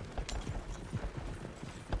names.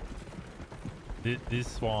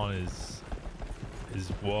 This one is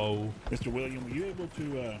whoa. Mr. William, were you able to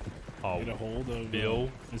get a hold of Bill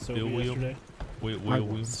yesterday? I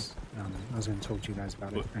was going to talk to you guys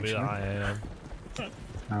about it, actually.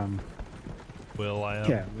 Will I am.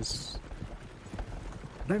 Yeah, it was...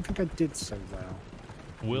 I don't think I did so well.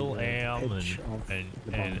 Will am and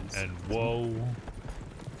whoa.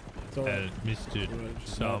 And Mr.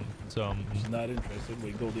 She's not interested.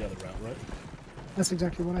 We go the other route, right? That's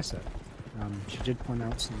exactly what I said. She did point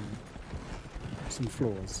out some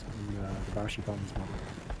flaws in the Bashi Bonds model,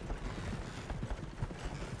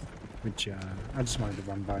 which I just wanted to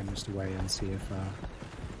run by Mr. Way and see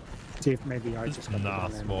if maybe I just got the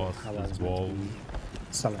wrong end of how I was going to be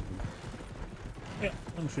selling them. Yeah,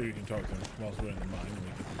 I'm sure you can talk to her whilst we're in the mine and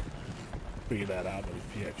we can figure that out. But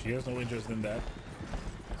if she has no interest in that,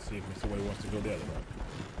 let's see if Mr. Way wants to go the other route.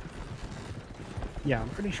 Yeah, I'm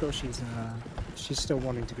pretty sure she's still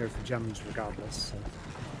wanting to go for gems regardless. So.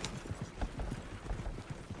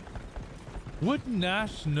 Would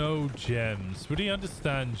Nash know gems? Would he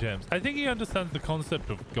understand gems? I think he understands the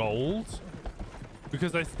concept of gold,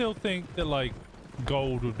 because I still think that like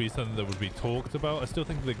gold would be something that would be talked about. I still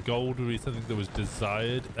think that gold would be something that was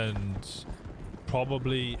desired and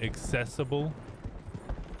probably accessible,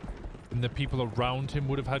 and the people around him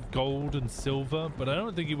would have had gold and silver, but I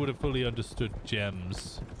don't think he would have fully understood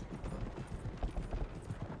gems.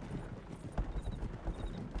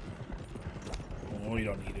 Oh, you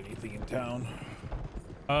don't need anything in town.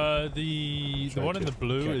 The one in the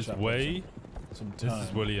blue is Way. Some time. This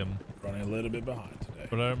is William. Running a little bit behind today.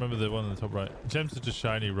 But I remember the one on the top right. Gems are just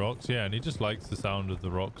shiny rocks, yeah, and he just likes the sound of the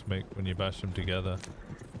rocks make when you bash them together.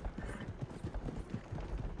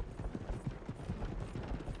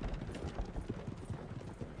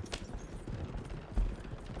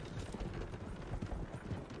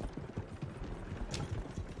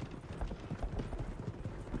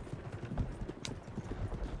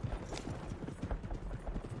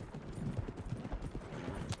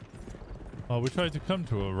 Oh, we tried to come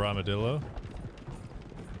to a armadillo.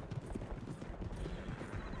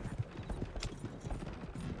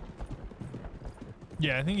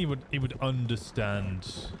 Yeah, I think he would understand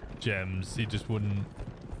gems. He just wouldn't.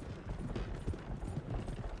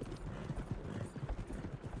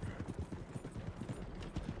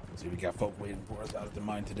 See, we got folk waiting for us out at the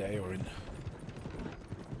mine today, or in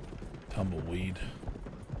Tumbleweed.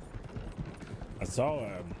 I saw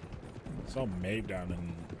Maeve down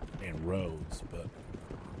in Rhodes, but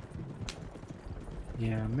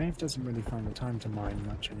Yeah, Maeve doesn't really find the time to mine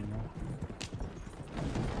much anymore.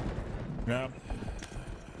 yeah,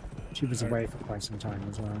 She was away for quite some time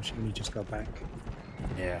as well. She only just got back.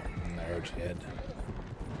 yeah, and I heard she had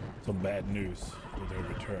some bad news with her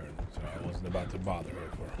return, so I wasn't about to bother her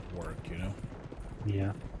for work, you know.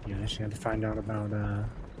 Yeah, she had to find out about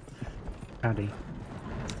Paddy.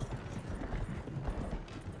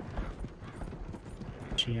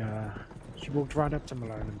 She walked right up to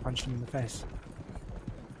Malone and punched him in the face.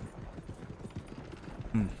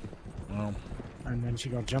 Well, And then she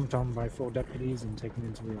got jumped on by 4 deputies and taken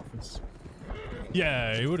into the office.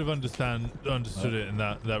 Yeah, he would have understood it in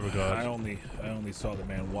that regard. I only saw the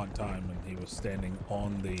man one time, and he was standing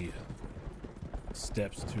on the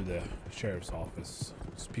steps to the sheriff's office,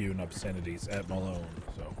 spewing obscenities at Malone.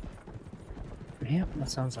 So, Yep, that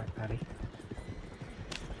sounds like Paddy.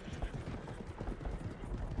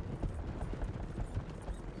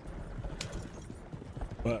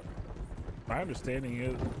 but my understanding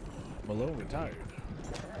is Malone retired.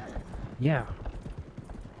 Yeah.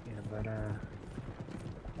 Yeah, but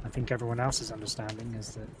I think everyone else's understanding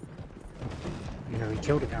is that, he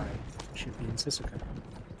killed a guy who should be in Sissoko.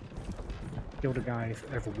 Killed a guy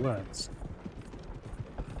over words.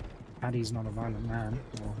 Paddy's not a violent man,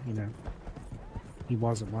 or, he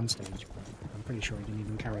was at one stage, but I'm pretty sure he didn't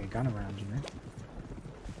even carry a gun around,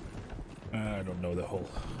 I don't know the whole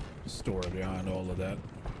story behind all of that.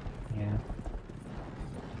 Yeah.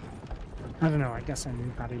 I don't know, I guess I knew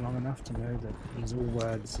Paddy long enough to know that he's all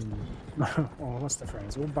words and... or what's the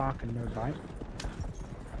phrase? All bark and no bite.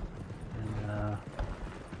 And,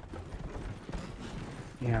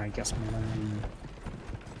 yeah, I guess Malone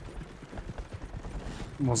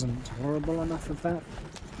wasn't horrible enough of that.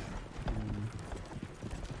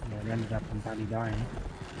 It ended up in Paddy dying.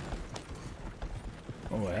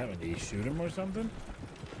 Oh, what happened? Did he shoot him or something?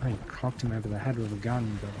 I clocked him over the head with a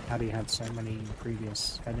gun, but Paddy had so many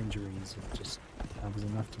previous head injuries, that was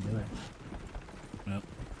enough to do it. Well,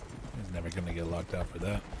 he's never gonna get locked out for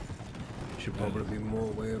that. Should probably be more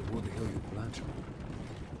aware of who the hell you plant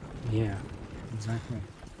on. Yeah, exactly.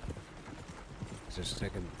 It's a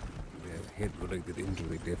second head-related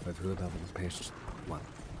injury death I've heard of in the past,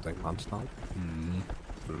 3 months now?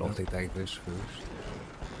 A lot of divers first.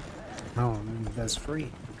 Oh, and there's 3,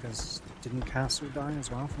 because didn't Castle die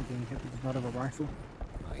as well from being hit with the butt of a rifle?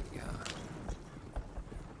 Yeah.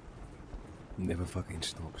 Never fucking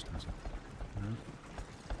stops, does it?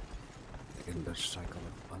 No. In the cycle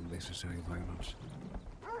of unnecessary violence.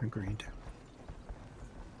 Agreed.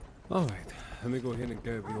 Alright, let me go ahead and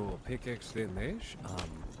grab your pickaxe there, Nash.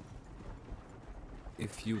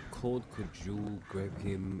 If you could you grab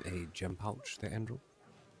him a gem pouch there, Andrew?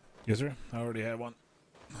 Yes, sir. I already had one.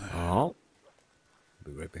 Oh.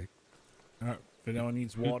 Be right back. Alright, if anyone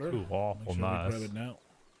needs water, Too awful make sure nice. we grab it now.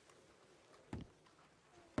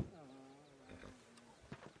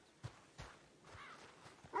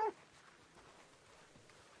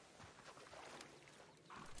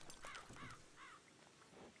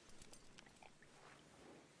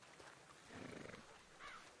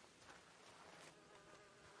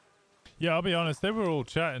 Yeah, I'll be honest. They were all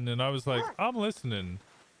chatting, and I was like, I'm listening.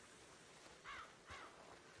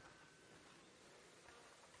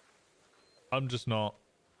 I'm just not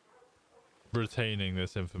retaining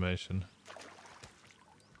this information.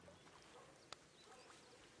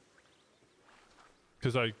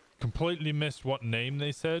 Because I completely missed what name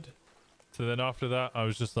they said. So then after that, I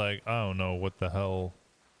was just like, I don't know what the hell.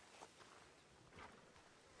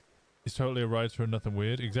 He's totally a writer and nothing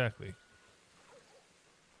weird. Exactly.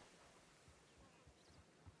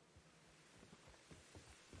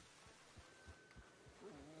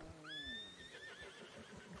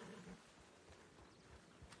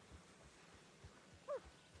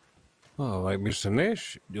 Alright, Mr.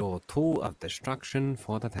 Nash, your tool of destruction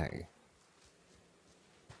for the day.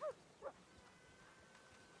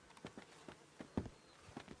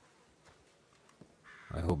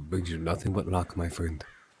 I hope it brings you nothing but luck, my friend.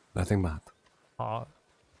 Nothing bad.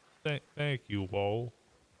 Thank you, Wall.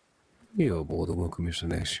 You're more than welcome, Mr.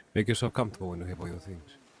 Nash. Make yourself comfortable when you have all your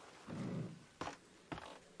things.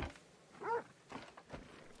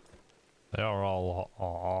 They are all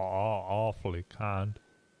awfully kind.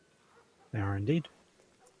 They are indeed.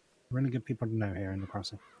 Really good people to know here in the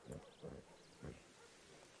crossing.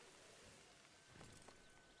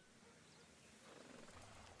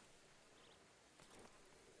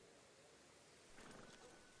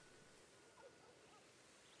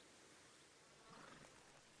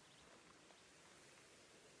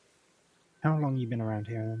 How long you been around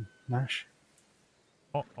here, Nash?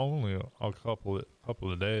 Only a couple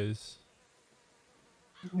of days.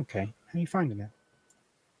 Okay. How are you finding it?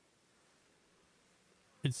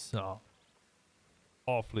 It's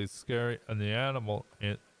awfully scary, and the animal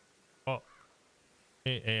ain't as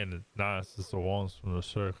nice as the ones from the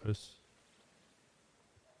circus.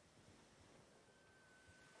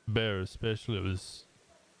 Bear especially was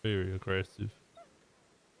very aggressive.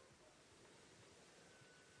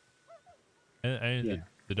 And Yeah.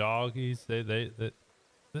 the doggies,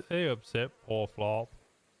 they upset poor Flop.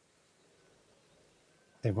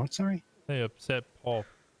 They what, sorry? They upset poor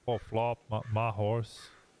Flop, my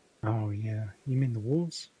horse. Oh, yeah. You mean the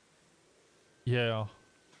wolves? Yeah.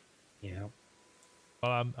 Yeah.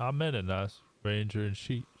 Well, I met a nice ranger, and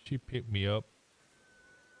she picked me up.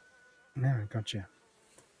 No, gotcha.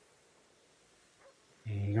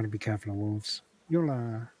 Yeah, you gotta be careful of wolves. You'll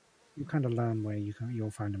kind of learn where you'll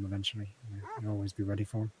find them eventually. You'll always be ready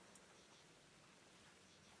for them.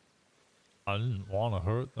 I didn't want to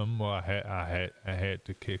hurt them. Well, I had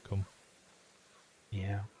to kick them.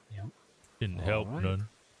 Yeah, yeah. Didn't help none.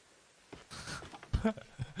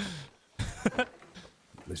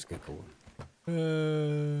 Let's get going.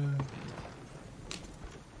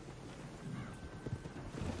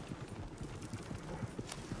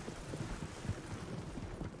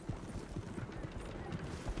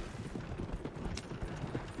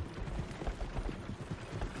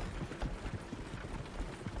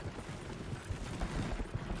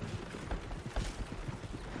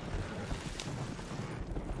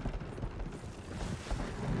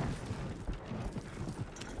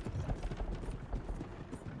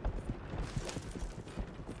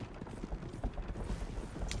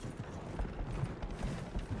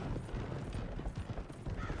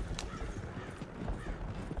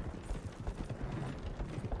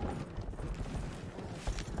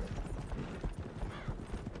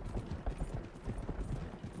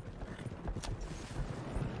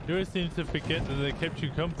 You always seem to forget that they kept you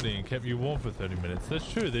company and kept you warm for 30 minutes.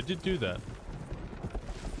 That's true, they did do that.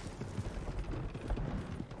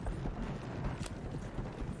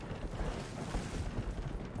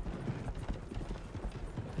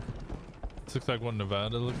 This looks like what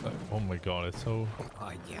Nevada looks like. Oh my god, it's so...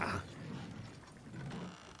 Oh, yeah.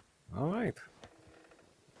 All right.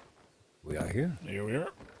 We are here. Here we are.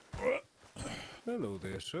 Hello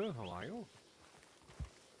there, sir. How are you?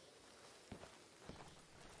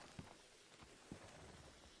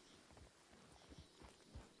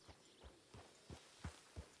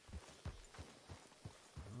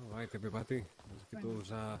 All right, everybody. Let's get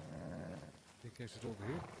those big cases over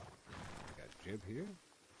here. We got Jeb here.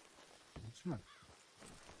 Excellent.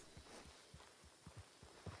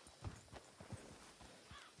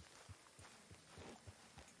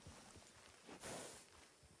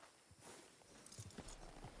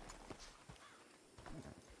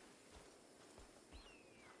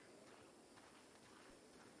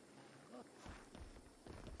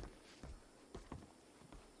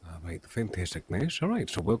 Right, fantastic, Nash. All right,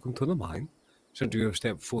 so welcome to the mine. Since you have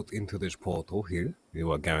stepped foot into this portal here, you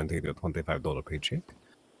are guaranteed a $25 paycheck.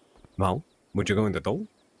 Now, would you go in the door?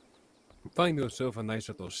 Find yourself a nice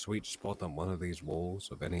little sweet spot on one of these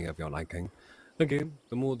walls of any of your liking. Again,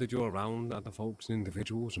 the more that you're around other folks and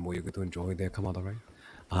individuals, the more you get to enjoy their camaraderie.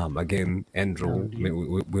 Again, Andrew,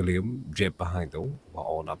 William, Jeb behind you, we're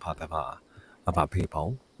all a part of our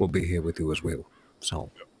people, will be here with you as well. So,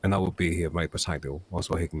 and I will be here right beside you,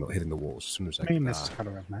 also hitting the walls as soon as I Me and Mrs.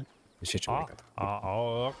 Cutter have met. situated.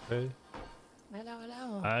 Oh, okay. Hello,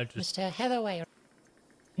 hello. I just... Mr. Heatherway.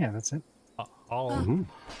 Yeah, that's it.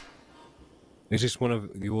 Is this one of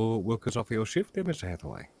your workers off your shift there, Mr.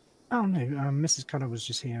 Hathaway? Oh no, Mrs. Cutter was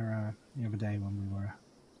just here the other day when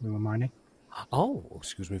we were mining. Oh,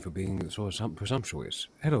 excuse me for being so presumptuous.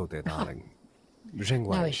 Hello there, darling. Zheng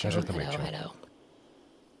Wei, No issue. pleasure to meet you. Hello.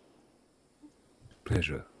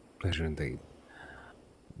 Pleasure indeed.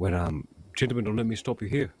 Well, gentlemen, don't let me stop you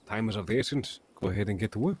here. Time is of the essence. Go ahead and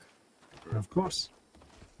get to work. Of course.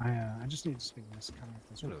 I just need to speak to Mrs. Cutter.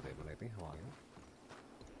 Hello there, my lady. How are you?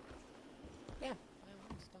 Yeah.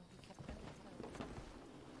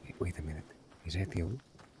 Hey, wait a minute. Is that you?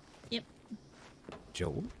 Yep.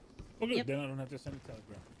 Joel? Well, good. Yep. Then I don't have to send a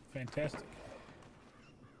telegram. Fantastic.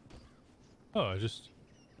 Oh, I just...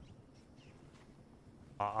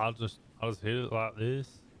 I'll just hit it like this.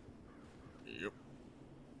 Yep.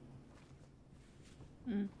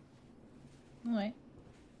 Hmm. Alright.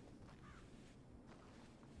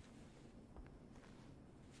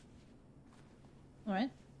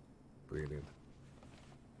 Alright. Brilliant.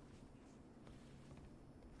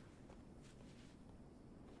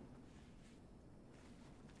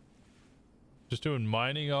 Just doing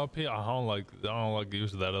mining RP. I don't like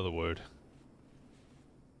using that other word.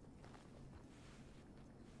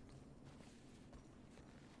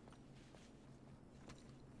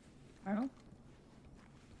 Oh.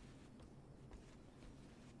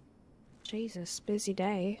 Jesus, busy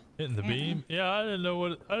day. Hitting the beam? Yeah, I don't know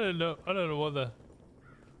what the.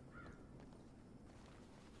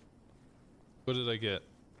 What did I get?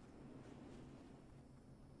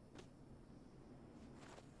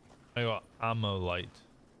 I got ammo light.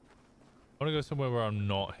 I want to go somewhere where I'm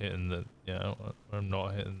not hitting the. Yeah, where I'm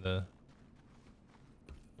not hitting the.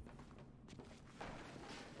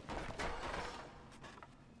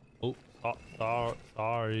 Oh,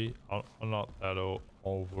 sorry. I'm not that over.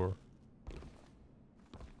 Oh,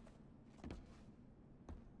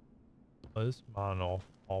 this mine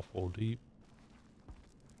awful deep.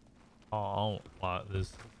 Oh, I don't like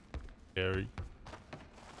this. Scary.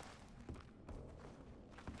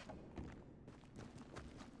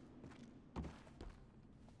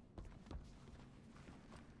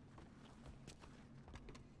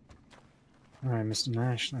 Alright, Mr.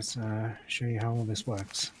 Nash, let's show you how all this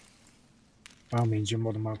works. By all means, you're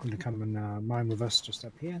more than welcome to come and mine with us just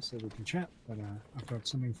up here so we can chat, but I've got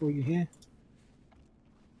something for you here.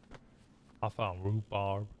 I found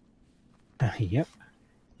rhubarb. Yep.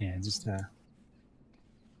 Yeah, just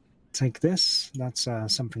take this. That's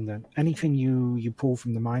something that anything you pull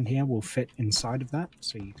from the mine here will fit inside of that,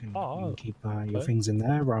 so you can keep your things in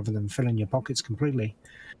there rather than filling your pockets completely.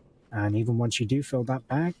 And even once you do fill that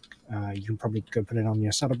bag, you can probably go put it on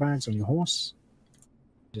your saddlebags on your horse.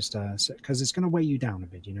 Just because it's going to weigh you down a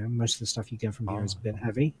bit, you know. Most of the stuff you get from here is a bit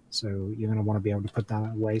heavy, so you're going to want to be able to put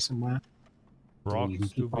that away somewhere. So you can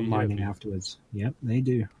keep on mining afterwards. Yep, they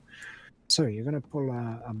do. So you're going to pull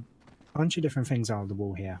a bunch of different things out of the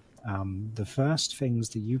wall here. The first things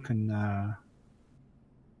that you can,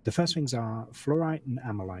 the first things are fluorite and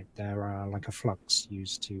amylite. They're like a flux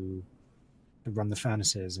used to run the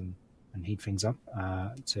furnaces and heat things up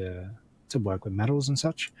to work with metals and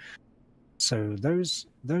such. So those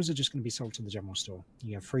are just going to be sold to the general store.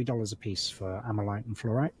 You have $3 a piece for amylite and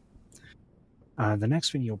fluorite. The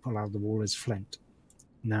next thing you'll pull out of the wall is flint.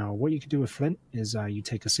 Now, what you can do with flint is you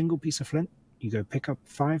take a single piece of flint, you go pick up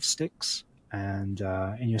 5 sticks, and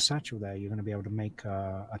in your satchel there, you're going to be able to make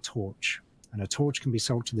a torch. And a torch can be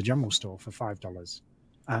sold to the general store for $5.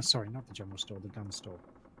 Sorry, not the general store, the gun store.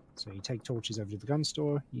 So you take torches over to the gun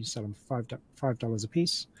store, you sell them for $5 a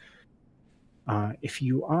piece. If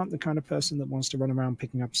you aren't the kind of person that wants to run around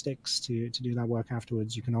picking up sticks to do that work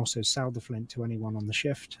afterwards, you can also sell the flint to anyone on the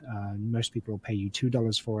shift. Most people will pay you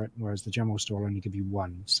 $2 for it, whereas the general store will only give you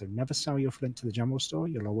 $1. So never sell your flint to the general store.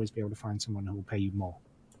 You'll always be able to find someone who will pay you more.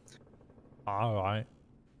 All right.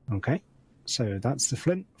 Okay. So that's the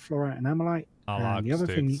flint, fluorite, and amylite. And the other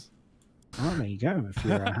thing. Oh, there you go. If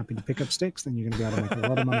you're happy to pick up sticks, then you're going to be able to make a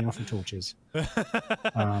lot of money off of torches.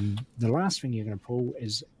 The last thing you're going to pull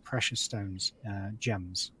is precious stones,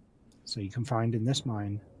 gems. So you can find in this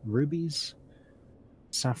mine rubies,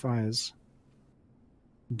 sapphires,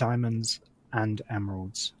 diamonds, and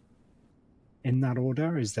emeralds. In that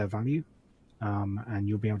order is their value, and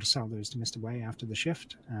you'll be able to sell those to Mr. Way after the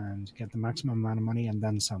shift and get the maximum amount of money and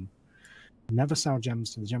then some. Never sell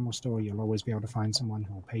gems to the general store. You'll always be able to find someone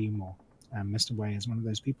who will pay you more. And Mr. Way is one of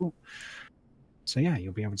those people. So yeah,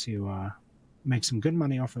 you'll be able to make some good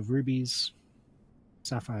money off of rubies,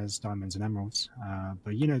 sapphires, diamonds, and emeralds.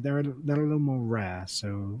 But you know, they're a little more rare.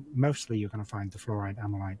 So mostly you're going to find the fluorite,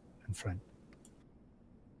 amylite, and flint.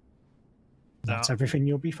 That's everything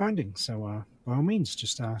you'll be finding. So by all means,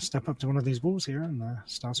 just step up to one of these walls here and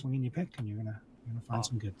start swinging your pick, and you're gonna find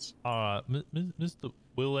some goods. All right, Mr.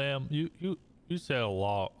 William, you said a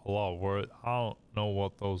lot of words. I don't know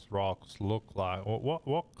what those rocks look like.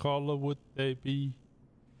 What color would they be?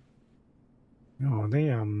 Oh,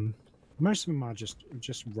 they most of them are just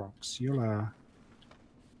rocks. You'll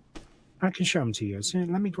I can show them to you. So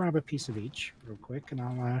let me grab a piece of each real quick, and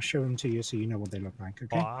I'll show them to you so you know what they look like.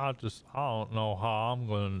 Okay? Well, I don't know how I'm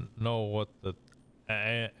gonna know what the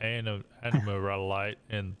animalite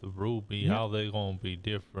and the ruby, how they gonna be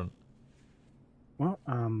different. Well,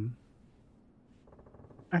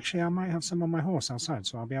 actually, I might have some on my horse outside,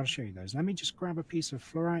 so I'll be able to show you those. Let me just grab a piece of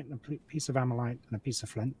fluorite and a piece of amylite and a piece of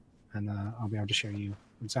flint, and I'll be able to show you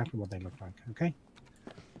exactly what they look like. Okay?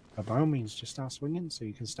 But by all means, just start swinging so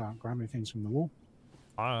you can start grabbing things from the wall.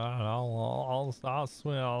 I'll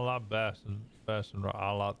swing a lot faster.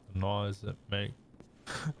 I like the noise it make.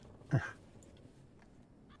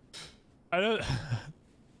 I don't.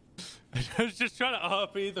 I was just trying to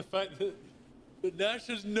RP the fact that Nash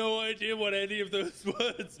has no idea what any of those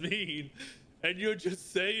words mean, and you're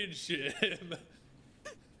just saying shit.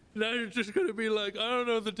 Now you're just gonna be like, I don't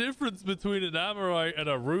know the difference between an Amorite and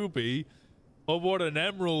a ruby, or what an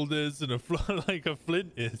emerald is and like a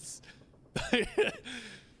flint is.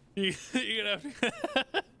 You're gonna have to.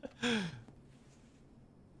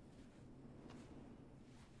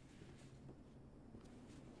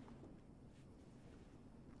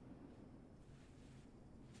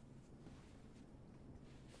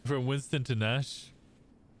 From Winston to Nash.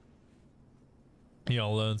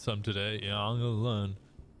 Y'all learn some today. Yeah, I'm gonna learn.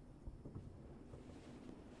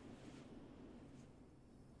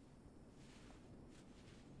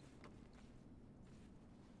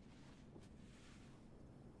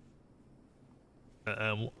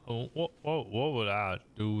 And what would I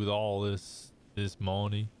do with all this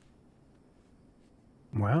money?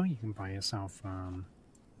 Well, you can buy yourself some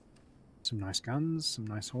nice guns, some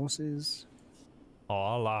nice horses. Oh,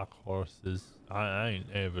 I like horses. I ain't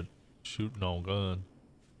ever shoot no gun.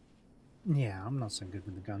 Yeah, I'm not so good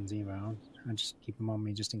with the guns either. I just keep them on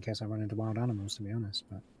me just in case I run into wild animals, to be honest.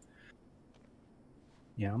 But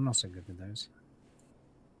yeah, I'm not so good with those.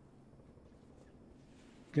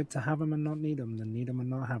 Good to have them and not need them, than need them and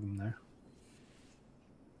not have them, though.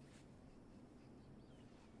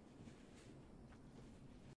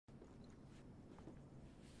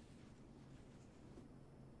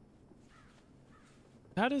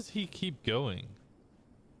 How does he keep going?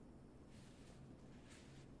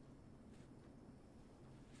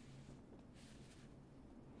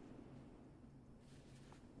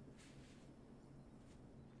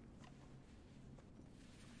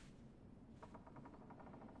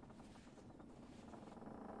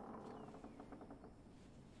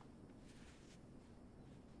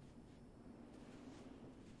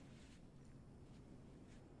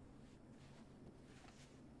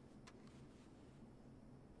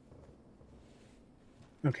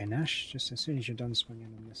 Okay, Nash, just as soon as you're done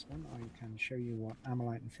swinging on this one, I can show you what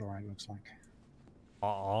amylite and fluorite looks like.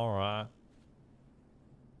 All right.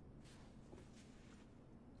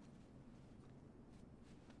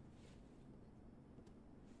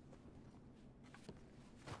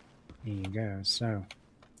 Here you go. So,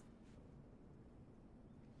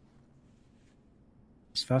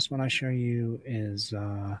 this first one I show you is,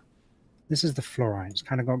 this is the fluorite. It's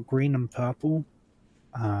kind of got green and purple,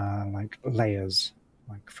 like layers,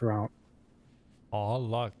 like throughout. Oh, I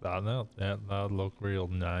like that. That look real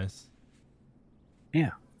nice. Yeah,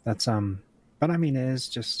 that's, but I mean, it is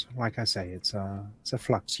just, like I say, it's a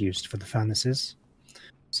flux used for the furnaces.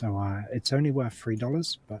 So, it's only worth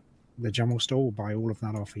 $3, but the general store will buy all of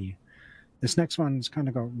that off of you. This next one's kind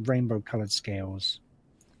of got rainbow colored scales.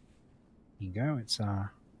 Here you go. It's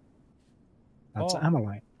that's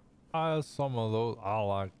amylite. Some of those I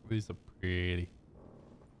like. These are pretty.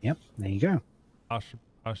 Yep, there you go. I should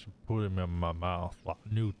put them in my mouth like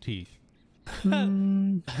new teeth.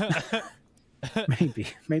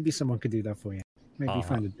 Maybe someone could do that for you. Maybe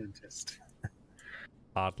find a dentist.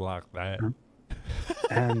 I'd like that.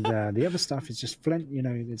 And the other stuff is just flint. You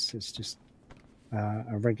know, it's just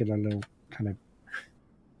a regular little kind of.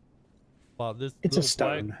 Well, this it's a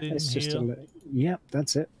stone. It's just here. Yep,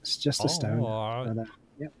 that's it. It's just a stone. Right. But,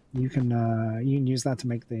 yep, you can use that to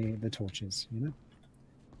make the torches. You know.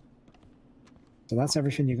 So that's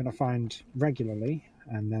everything you're going to find regularly,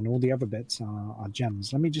 and then all the other bits are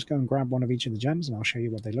gems. Let me just go and grab one of each of the gems, and I'll show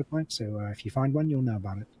you what they look like. So if you find one, you'll know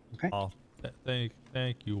about it. Okay? Oh,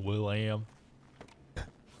 thank you, William.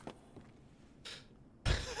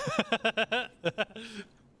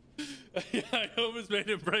 Yeah, I almost made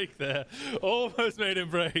him break there. Almost made him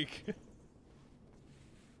break.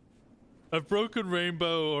 I've broken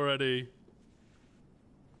Rainbow already.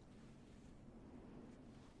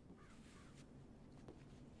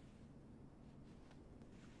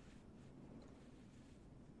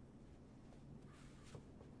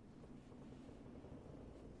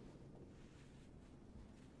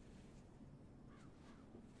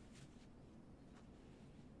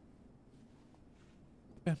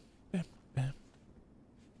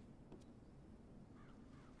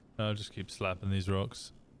 I'll just keep slapping these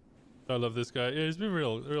rocks. I love this guy. Yeah, he's been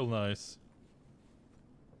real nice.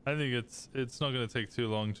 I think it's not gonna take too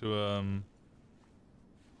long to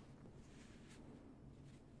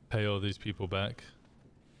pay all these people back.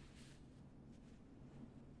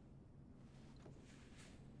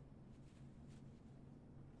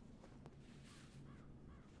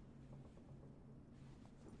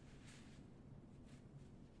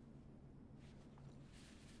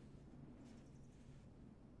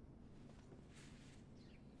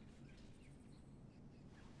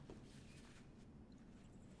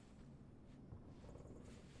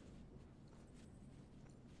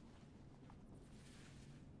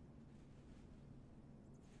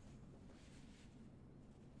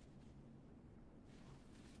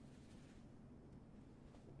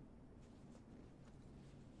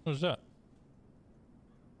 What was that?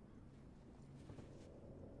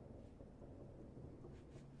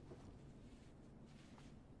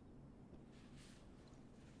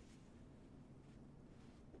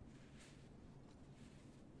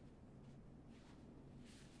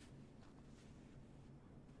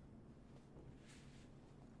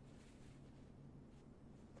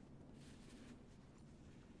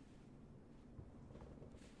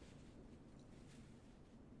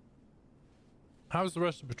 How's the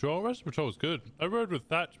rest of the patrol? The rest of the patrol was good. I rode with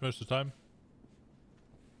Thatch most of the time.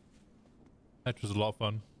 Thatch was a lot of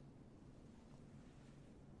fun.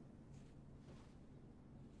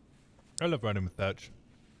 I love riding with Thatch.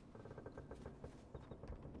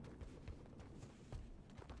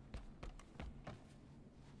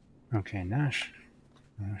 Okay, Nash.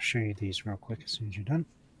 I'll show you these real quick as soon as you're done.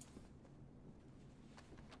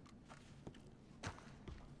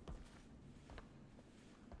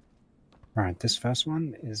 Alright, this first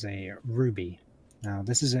one is a ruby. Now,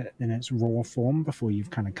 this is it in its raw form before you've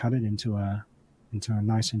kind of cut it into a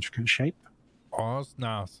nice intricate shape. Oh, that's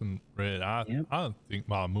nice and red. I think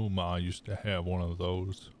my Mooma used to have one of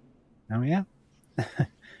those. Oh, yeah?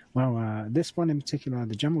 Well, this one in particular,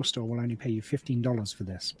 the general store will only pay you $15 for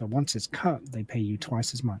this, but once it's cut, they pay you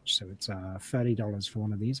twice as much. So it's $30 for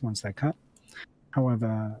one of these once they're cut.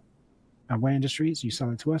 However, at Way Industries, you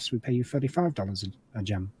sell it to us, we pay you $35 a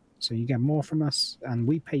gem. So you get more from us, and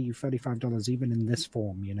we pay you $35 even in this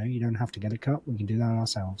form. You know, you don't have to get a cut; we can do that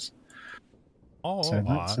ourselves. Oh, so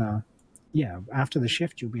that's yeah. After the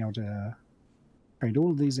shift, you'll be able to trade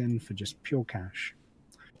all of these in for just pure cash.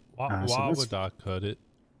 Why would I cut it?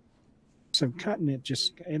 So cutting it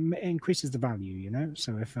just it increases the value, you know.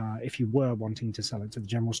 So if you were wanting to sell it to the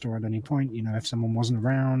general store at any point, you know, if someone wasn't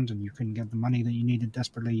around and you couldn't get the money that you needed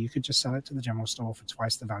desperately, you could just sell it to the general store for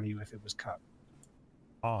twice the value if it was cut.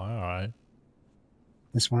 Oh, all right.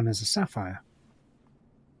 This one is a sapphire.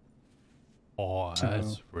 Oh,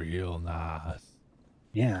 that's real nice.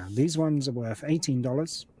 Yeah, these ones are worth $18,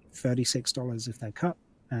 $36 if they're cut,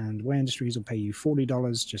 and Way Industries will pay you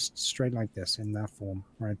 $40 just straight like this in that form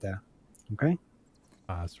right there. Okay?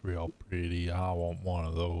 That's real pretty. I want one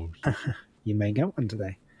of those. You may get one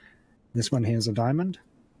today. This one here is a diamond.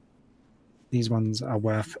 These ones are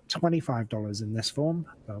worth $25 in this form,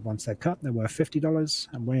 but once they're cut, they're worth $50,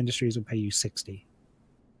 and Way Industries will pay you $60.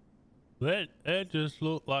 That just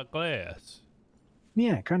look like glass.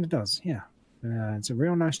 Yeah, it kind of does, yeah. It's a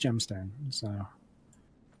real nice gemstone. So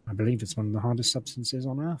I believe it's one of the hardest substances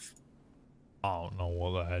on Earth. I don't know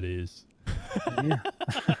what that is. Yeah.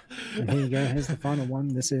 And here you go. Here's the final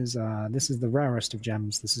one. This is the rarest of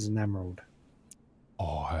gems. This is an emerald.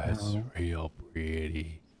 Oh, that's real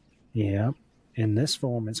pretty. Yeah. In this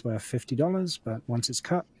form, it's worth $50, but once it's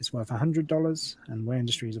cut, it's worth $100, and Way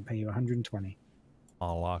Industries will pay you $120.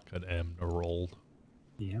 I like an emerald.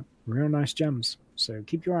 Yeah, real nice gems. So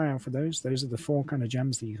keep your eye out for those. Those are the 4 kind of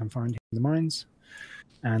gems that you can find in the mines,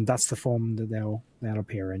 and that's the form that they'll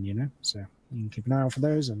appear in. You know, so you can keep an eye out for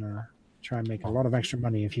those and try and make a lot of extra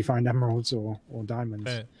money if you find emeralds or diamonds.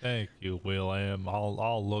 Thank you, William.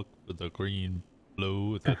 I'll look for the green,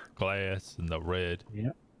 blue, the glass, and the red.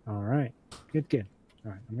 Yeah. All right. Good.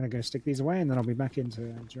 All right. I'm gonna go stick these away, and then I'll be back in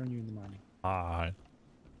to join you in the mining. All right.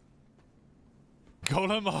 Got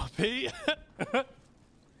him, RP.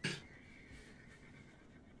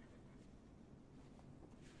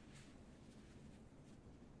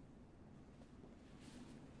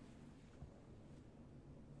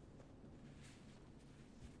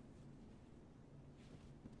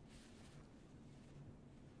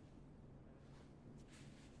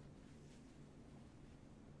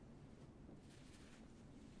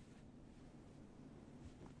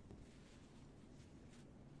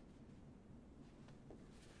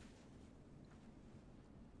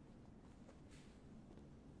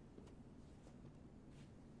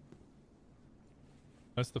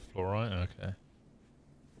 That's the fluorite? Okay.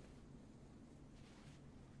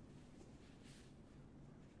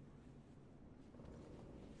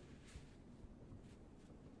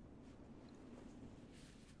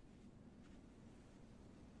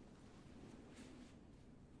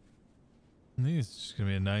 I think it's just gonna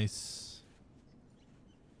be a nice...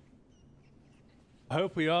 I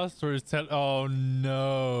hope we asked for his oh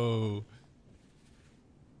no!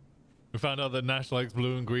 We found out that Nash likes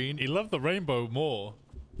blue and green. He loved the rainbow more.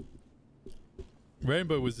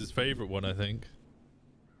 Rainbow was his favorite one, I think.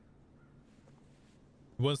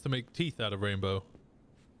 He wants to make teeth out of rainbow.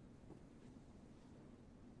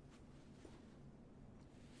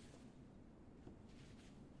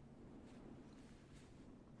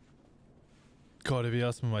 God, if he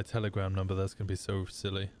asks me my Telegram number, that's gonna be so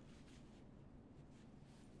silly.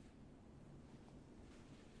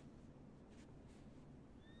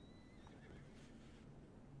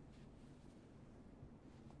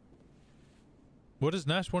 What does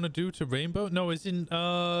Nash want to do to Rainbow? No, it's in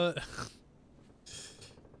God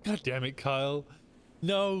damn it, Kyle.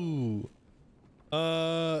 No.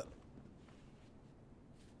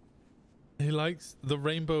 He likes the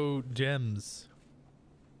rainbow gems.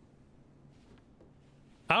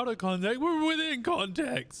 Out of context? We're within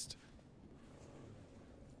context.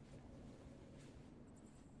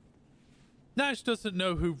 Nash doesn't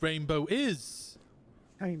know who Rainbow is.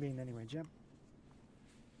 How you been anyway, Jeb?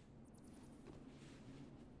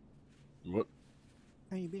 What?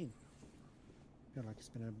 How you been? Feel like it's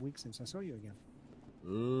been a week since I saw you again.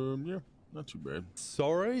 Yeah, not too bad.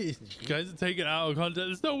 Sorry, you guys are taking it out of context.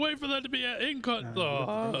 There's no way for that to be in context.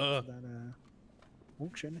 That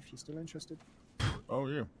auction, if you're still interested. Oh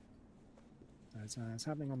yeah. It's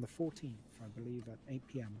happening on the 14th, I believe, at 8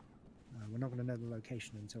 p.m. We're not going to know the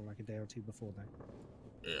location until like a day or two before that.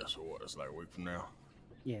 Yeah, so what? It's like a week from now.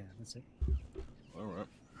 Yeah, that's it. All right.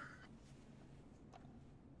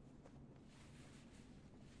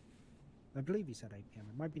 I believe he said 8 p.m.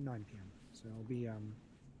 It might be 9 p.m. So it'll be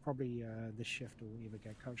probably this shift will either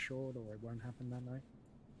get cut short or it won't happen that night.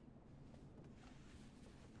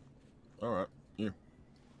 All right. Yeah.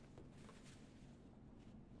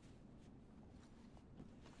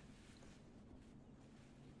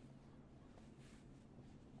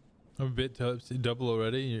 I'm a bit double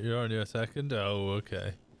already. You're on your second? Oh,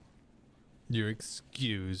 okay. You're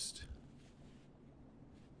excused.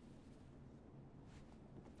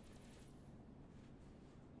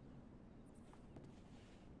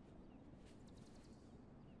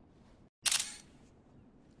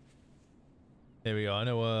 There we go. I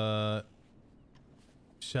know,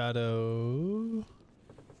 Shadow.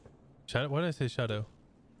 Why did I say Shadow?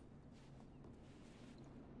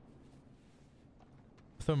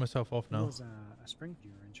 Throw myself off now. It was a spring you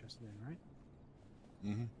were interested in, right?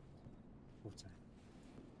 Mm-hmm. Auto.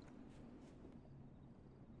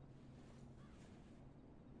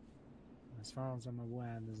 As far as I'm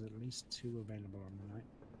aware, there's at least 2 available on the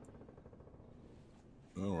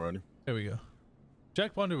night. Alrighty. There we go.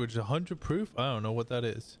 Jack Bonder, which is 100 proof? I don't know what that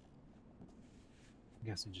is. I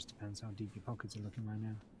guess it just depends how deep your pockets are looking right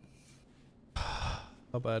now.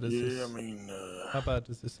 How bad is this? Yeah, I mean, how bad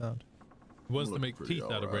does this sound? He wants to make teeth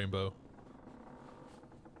out of right. Rainbow.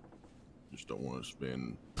 Just don't want to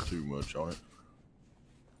spend too much on it.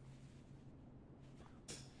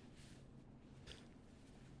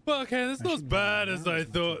 Well, okay, that's not as bad as I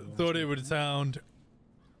thought it would sound.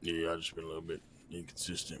 Yeah, I just been a little bit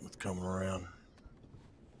inconsistent with coming around.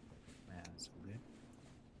 Yeah, that's all good.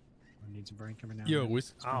 I need to break every now and You're a then,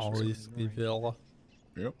 whiskey especially fella.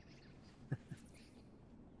 Yep.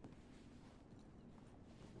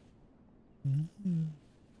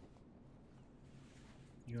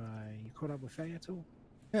 You caught up with Faye at all?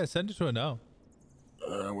 Yeah, send it to her now.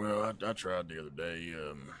 Well, I tried the other day.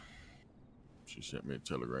 She sent me a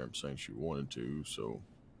telegram saying she wanted to, so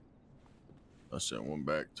I sent one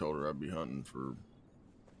back, told her I'd be hunting for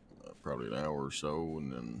probably an hour or so,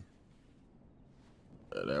 and then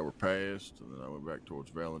that hour passed, and then I went back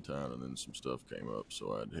towards Valentine, and then some stuff came up,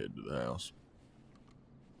 so I'd head to the house.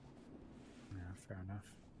 Yeah, fair enough.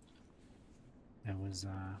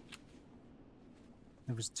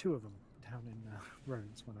 There was 2 of them down in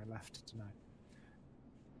Rhodes when I left tonight.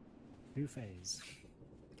 2 Fays.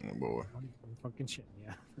 Oh boy. I'm fucking shitting,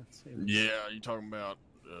 yeah. Yeah, you talking about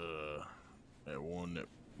that one that?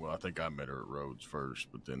 Well, I think I met her at Rhodes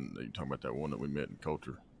first, but then you talking about that one that we met in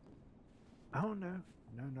Coulter? Oh no!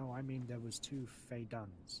 I mean, there was 2 Fey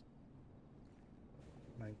Duns.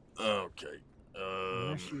 Like, okay.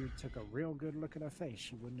 unless you took a real good look at her face,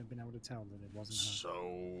 you wouldn't have been able to tell that it wasn't her.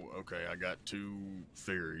 So, okay, I got 2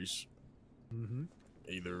 theories. Mm-hmm.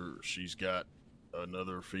 Either she's got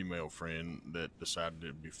another female friend that decided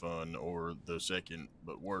it'd be fun, or the second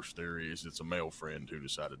but worst theory is it's a male friend who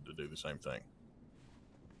decided to do the same thing.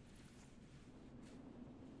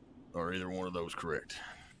 Or either one of those correct?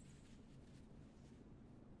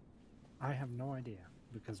 I have no idea,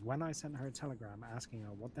 because when I sent her a telegram asking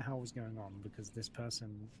her what the hell was going on, because this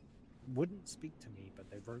person wouldn't speak to me, but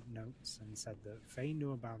they wrote notes and said that Faye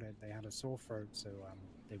knew about it. They had a sore throat, so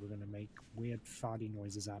they were going to make weird farty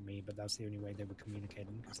noises at me, but that's the only way they were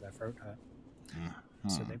communicating, because their throat hurt.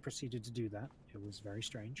 So they proceeded to do that. It was very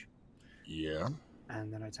strange. Yeah.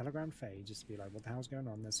 And then I telegrammed Faye just to be like, what the hell's going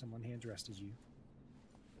on? There's someone here dressed as you.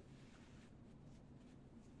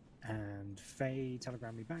 And Faye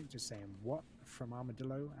telegrammed me back just saying, what, from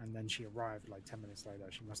Armadillo? And then she arrived like 10 minutes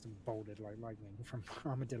later. She must have bolted like lightning from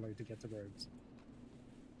Armadillo to get to Rhodes.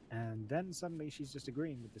 And then suddenly she's just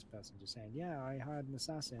agreeing with this person, just saying, yeah, I hired an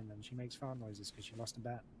assassin, and she makes fart noises because she lost a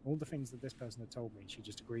bet. All the things that this person had told me, she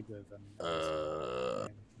just agreed with.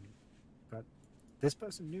 But this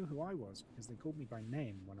person knew who I was because they called me by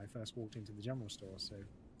name when I first walked into the general store, so...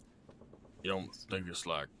 You don't think it's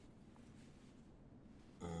like...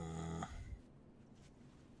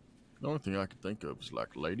 the only thing I could think of is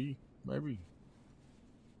like lady, maybe?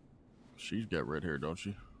 She's got red hair, don't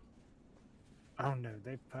she? Oh no,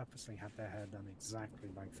 they purposely had their hair done exactly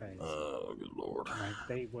like Faye's. Oh, good lord. Like,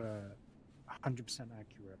 they were 100%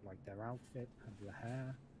 accurate. Like, their outfit and the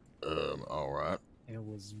hair. Alright. It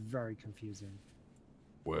was very confusing.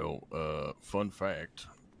 Well, fun fact.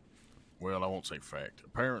 Well, I won't say fact.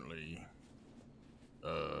 Apparently,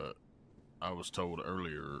 I was told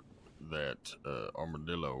earlier that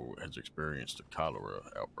Armadillo has experienced a cholera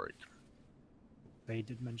outbreak. They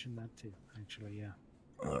did mention that too, actually, yeah.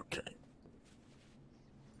 Okay.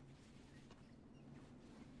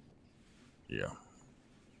 Yeah.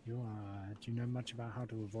 Do you know much about how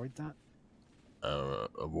to avoid that?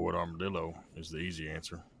 Avoid Armadillo is the easy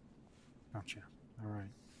answer. Gotcha. All right.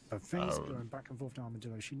 But Faye's going back and forth to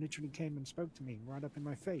Armadillo. She literally came and spoke to me right up in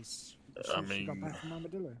my face. She got back from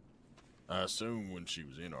Armadillo. I assume when she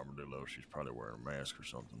was in Armadillo, she's probably wearing a mask or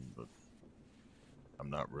something, but I'm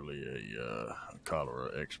not really a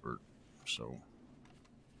cholera expert, so...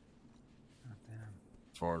 Oh, damn.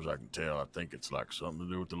 As far as I can tell, I think it's like something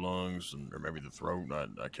to do with the lungs or maybe the throat.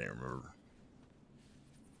 I can't remember.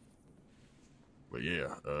 But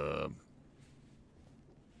yeah,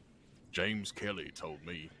 James Kelly told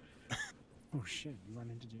me. Oh shit! You run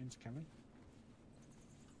into James Kelly?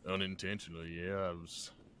 Unintentionally, yeah.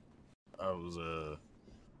 I was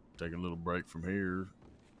taking a little break from here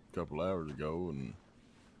a couple hours ago, and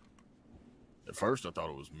at first I thought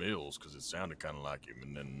it was Mills because it sounded kind of like him,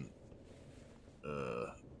 and then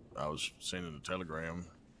I was sending a telegram,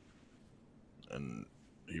 and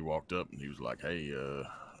he walked up and he was like, "Hey,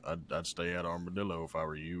 I'd stay at Armadillo if I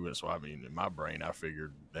were you." And so, I mean, in my brain, I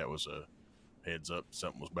figured that was a heads up,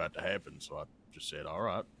 something was about to happen. So I just said, "All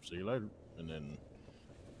right, see you later." And then,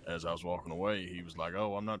 as I was walking away, he was like,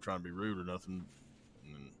 "Oh, I'm not trying to be rude or nothing."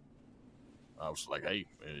 And then I was like, "Hey,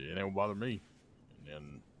 it ain't bother me." And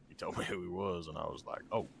then he told me who he was, and I was like,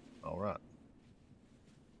 "Oh, all right."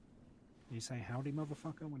 Did you say howdy,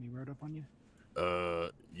 motherfucker, when he rode up on you?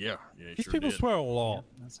 Yeah. These sure people did. swear a lot. Yep,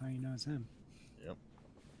 that's how you know it's him. Yep.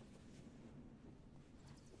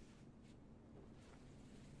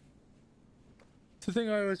 The thing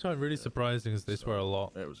I always find really surprising is they swear a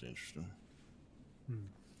lot. That was interesting.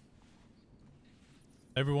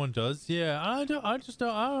 Everyone does. Yeah, I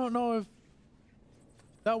don't know if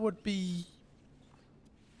that would be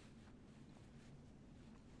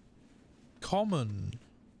common.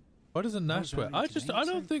 Why doesn't Nash swear? I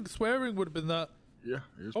don't think swearing would have been that. Yeah,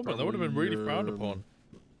 it was that would have been really frowned upon.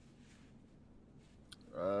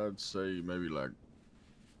 I'd say maybe like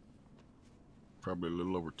probably a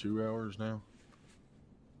little over 2 hours now.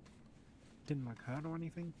 Didn't like hurt or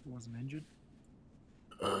anything? Wasn't injured?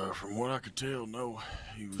 From what I could tell, no.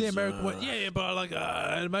 He was, the American one, yeah, but like,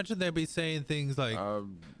 I imagine they'd be saying things like, I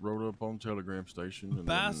rode up on Telegram Station. And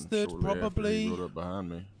bastard, then probably. he rode up behind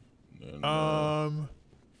me. And,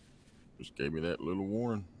 just gave me that little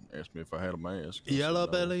warning. Asked me if I had a mask. Yellow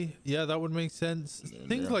belly. Yeah, that would make sense.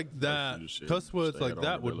 Things like that, cuss words like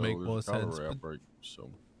that would make more sense. Outbreak,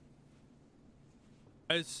 so.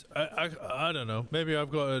 I don't know. Maybe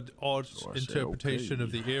I've got an odd interpretation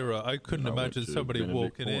of the era. I couldn't imagine somebody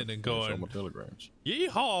walking in and going,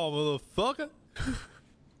 "Yeehaw, motherfucker!"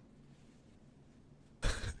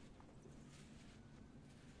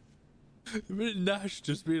 Nash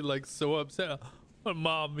just being like so upset.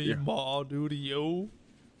 Mommy, ma, duty, yo.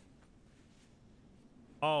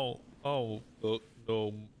 Oh, look,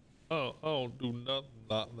 no. Oh, I don't do nothing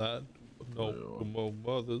like that. No, to my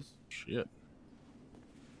mothers. Shit.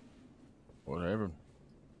 Whatever.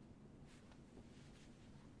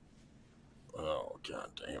 Oh, god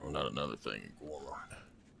damn, not another thing going on.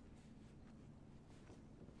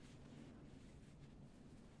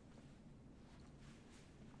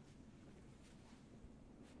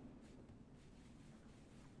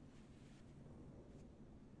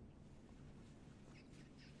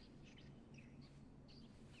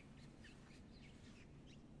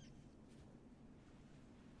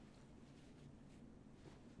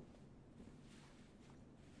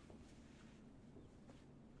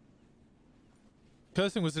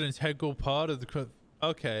 Cursing was an integral part of the.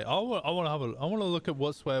 Okay, I want to look at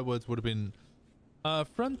what swear words would have been.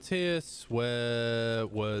 Frontier swear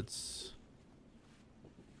words.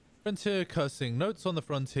 Frontier cussing. Notes on the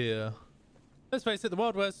frontier. Let's face it, the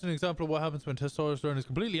Wild West is an example of what happens when testosterone is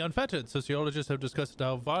completely unfettered. Sociologists have discussed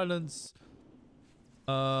how violence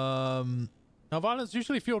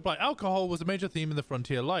usually fueled by alcohol was a major theme in the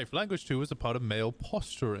frontier life. Language, too, was a part of male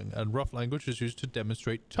posturing, and rough language was used to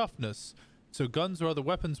demonstrate toughness. So guns or other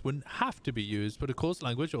weapons wouldn't have to be used, but of course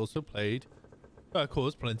language also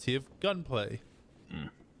caused plenty of gunplay.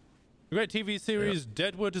 The great TV series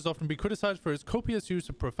Deadwood has often been criticized for its copious use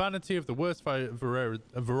of profanity of the worst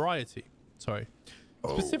variety.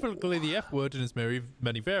 Specifically the F word and its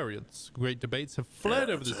many variants. Great debates have fled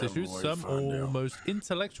over this issue, some almost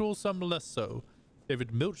intellectual, some less so.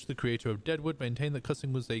 David Milch, the creator of Deadwood, maintained that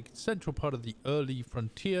cussing was a central part of the early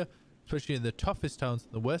frontier, especially in the toughest towns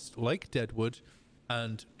in the West, like Deadwood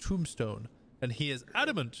and Tombstone. And he is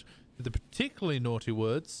adamant that the particularly naughty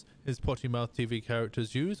words his potty mouth TV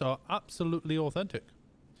characters use are absolutely authentic.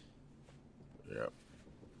 Yep.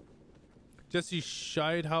 Jesse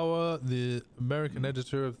Scheidhauer, the American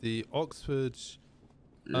editor of the Oxford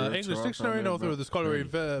English Dictionary and author of the scholarly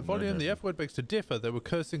volume, the F word begs to differ. There were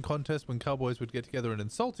cursing contests when cowboys would get together and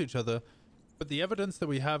insult each other, but the evidence that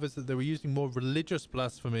we have is that they were using more religious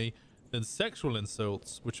blasphemy than sexual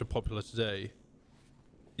insults, which are popular today.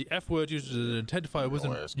 The F word used as an identifier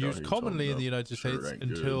wasn't used commonly in the United States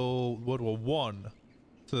until World War I.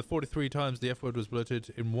 So the 43 times the F word was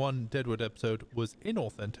blurted in one Deadwood episode was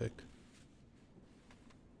inauthentic.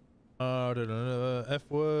 I don't know. F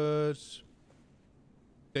word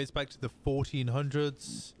dates back to the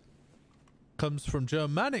 1400s. Comes from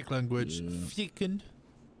Germanic language. Ficken,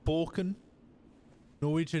 Borken,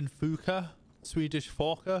 Norwegian Fuka, Swedish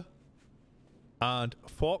Forka, and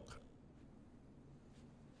Fork.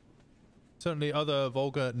 Certainly other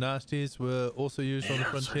vulgar nasties were also used on the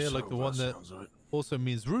frontier, like the one that also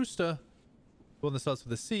means rooster, the one that starts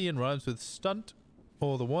with a C and rhymes with stunt,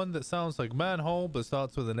 or the one that sounds like manhole but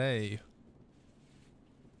starts with an A.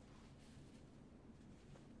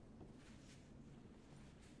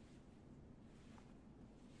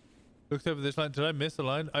 Looked over this line. Did I miss a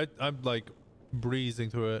line? I'm like breezing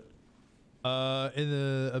through it. In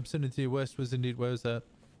the obscenity west was indeed, where was that?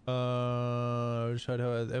 Tried how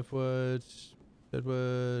F word,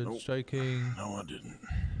 Deadwood, striking. No, I didn't.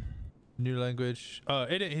 New language.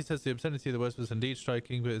 In it he says the obscenity of the west was indeed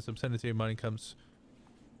striking, but its obscenity of mine comes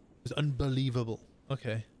is unbelievable.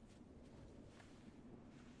 Okay.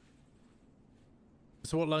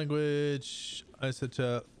 So what language? I said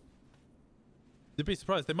to... You'd be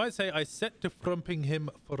surprised. They might say, I set to frumping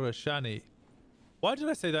him for a shanny. Why did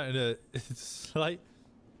I say that in a slight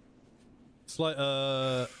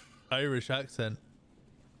Irish accent?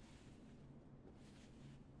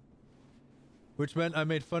 Which meant I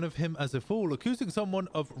made fun of him as a fool. Accusing someone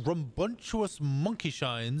of rambunctious monkey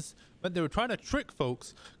shines meant they were trying to trick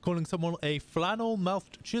folks. Calling someone a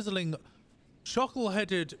flannel-mouthed, chiseling,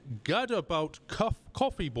 chuckle-headed, gadabout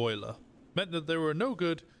coffee boiler meant that they were no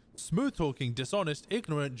good, smooth-talking, dishonest,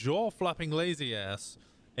 ignorant, jaw-flapping lazy ass.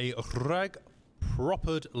 A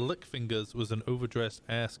rag-propered lick-fingers was an overdressed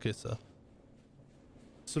ass-kisser.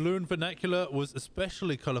 Saloon vernacular was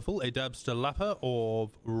especially colourful. A dabster lapper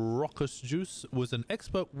of raucous juice was an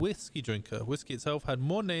expert whiskey drinker. Whiskey itself had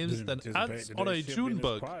more names than ants on a June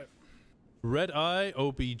bug. Red Eye,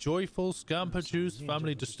 OB Joyful, Scamper Juice,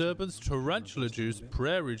 Family Disturbance, Tarantula Juice,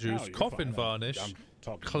 Prairie Juice, Coffin Varnish,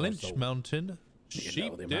 Clinch Mountain,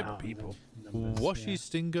 Sheep Dip, Washy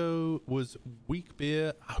Stingo was weak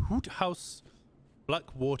beer, Hoot House,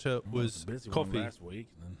 Blackwater was coffee. Last week,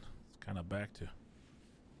 and then it's kind of back to...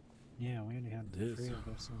 Yeah, we only had 3 of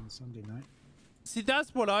us on Sunday night. See,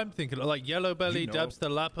 that's what I'm thinking. Like Yellow Belly, Dabster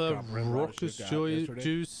Lapper, Raucous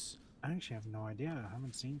Juice. I actually have no idea. I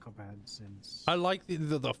haven't seen Copperhead since... I like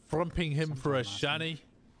the frumping him for a shanny.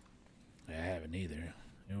 I haven't either.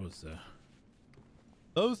 It was...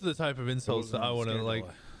 Those are the type of insults that I want to like...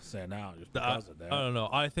 Say now, just because of that. I don't know.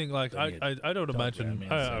 I think like I don't imagine.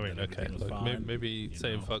 I mean, okay, look, maybe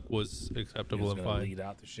saying fuck was acceptable and fine. Lead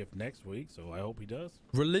out the shift next week, so I hope he does.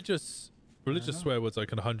 Religious swear words I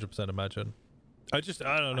can 100% imagine. I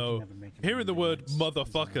don't know. Hearing the word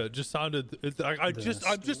motherfucker just sounded. I'm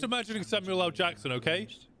just imagining Samuel L. Jackson. Okay.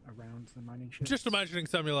 Around the mining shift. Just imagining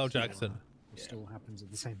Samuel L. Jackson. It still happens at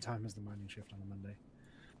the same time as the mining shift on a Monday.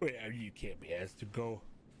 Well, you can't be asked to go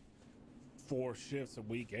 4 shifts a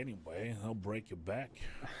week anyway. They'll break your back.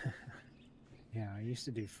 Yeah, I used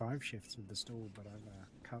to do 5 shifts with the stall, but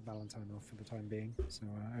I've cut Valentine off for the time being, so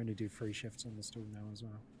I only do 3 shifts on the stall now as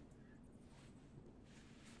well.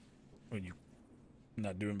 When you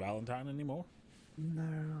not doing Valentine anymore? No,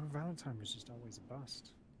 Valentine was just always a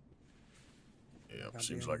bust. Yeah,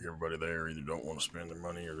 seems like everybody there either don't want to spend their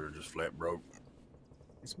money or they're just flat broke.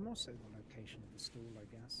 It's more so the location of the stool, I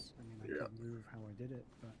guess. I mean, I Yeah. could move how I did it,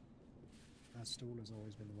 but that stool has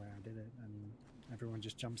always been the way I did it, and everyone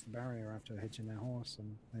just jumps the barrier after hitching their horse,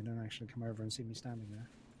 and they don't actually come over and see me standing there.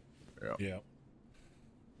 Yeah.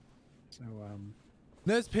 So,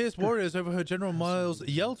 Nez Pierce warriors overheard General Miles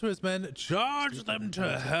yell to his men, "Charge them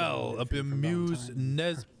to hell!" A bemused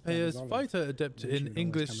Nez Pierce fighter adept in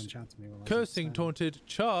English, cursing, taunted,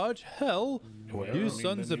 "Charge hell! Well, I You mean,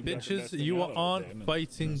 sons then of you got the best bitches, thing you out of it aren't then, and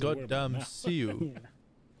fighting so we're about goddamn now." Sioux."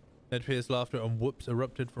 Ned Pierce's laughter and whoops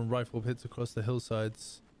erupted from rifle pits across the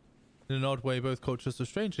hillsides. In an odd way, both cultures were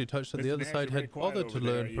strangely touched that the Mr. other Nash, side you're very had quiet bothered to over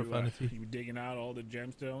there. learn You, profanity. You digging out all the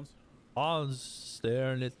gemstones? I was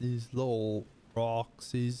staring at these little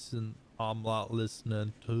Roxies and I'm like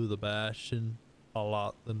listening to the bashing. I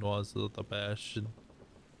like the noise of the bashing.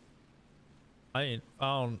 I ain't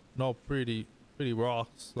found no pretty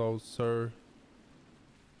rocks though, sir.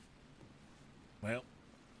 Well,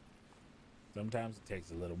 sometimes it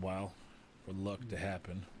takes a little while for luck to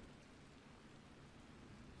happen.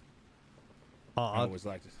 I always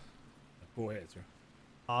like to. Go ahead, sir.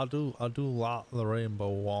 I do like the rainbow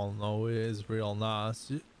one though. It is real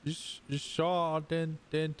nice. You sure our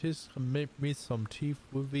dentist can make me some teeth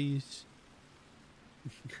with these?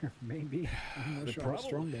 maybe. I'm not sure how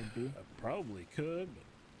strong they'd be. I probably could, but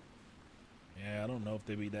yeah, I don't know if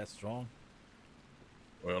they'd be that strong.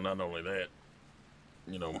 Well, not only that,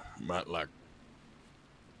 you know, might not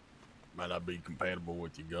be compatible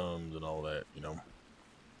with your gums and all that, you know.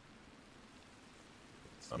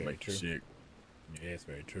 That very makes you true. sick. Yeah, it's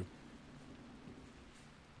very true.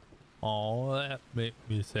 Oh, that make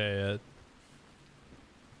me sad.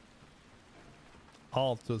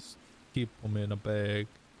 I'll just keep them in a bag.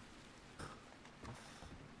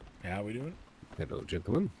 How we doing? Hello,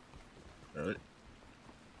 gentlemen. All right.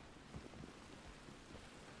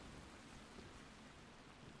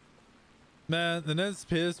 Man, the Nez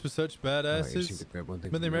Pierce were such badasses.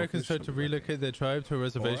 When the Americans tried to relocate their tribe to a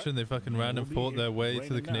reservation, they fucking ran and fought their way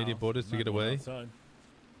to the Canadian borders to get away.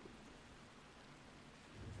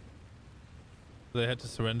 They had to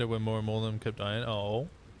surrender when more and more of them kept dying. Oh.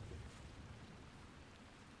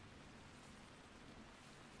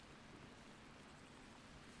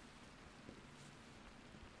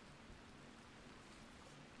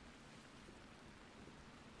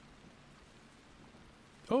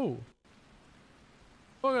 Oh.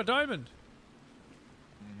 Oh, I got a diamond.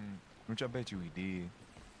 Which I bet you he did.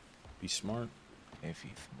 Be smart. If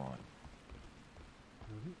he's smart.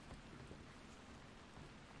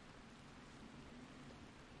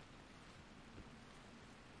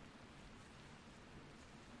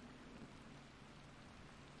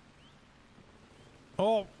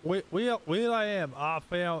 Oh, where I am. I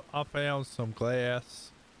found some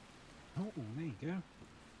glass. Oh, there you go.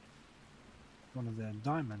 One of the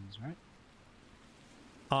diamonds, right?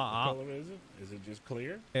 What color is it? Is it just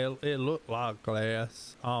clear? It looked like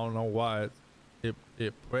glass. I don't know why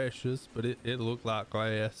it precious, but it looked like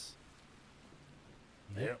glass.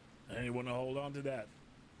 Yep. And you want to hold on to that.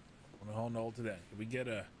 Want to hold on to that. Can we get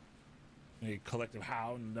a collective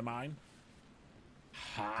how in the mine?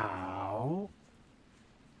 How?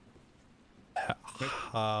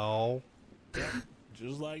 How? Yep.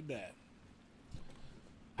 Just like that.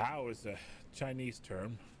 How is a Chinese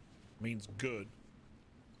term. Means good.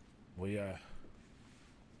 We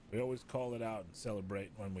always call it out and celebrate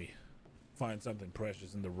when we find something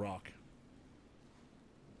precious in the rock.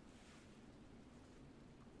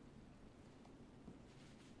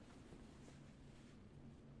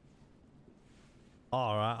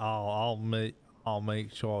 All right, I'll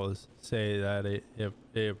make sure to say that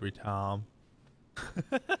every time.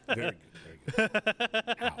 Very good, very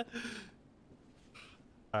good.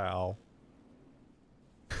 Ow.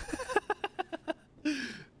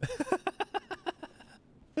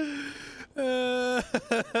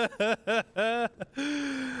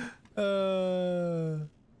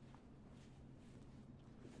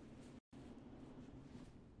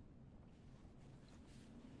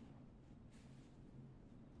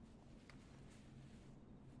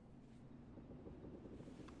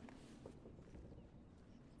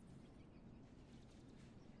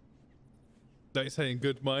 Nice saying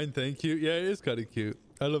good mind, thank you. Yeah, it is kind of cute.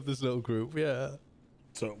 I love this little group. Yeah.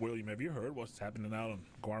 So, William, have you heard what's happening out on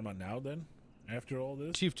Guarma now then? After all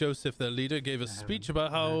this? Chief Joseph, their leader, gave a speech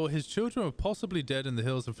about how his children were possibly dead in the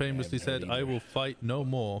hills and famously said, "I will fight no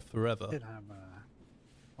more forever." I did have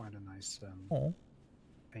quite a nice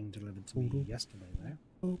thing delivered to me yesterday,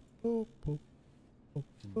 though. A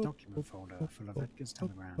document folder full of Edgar's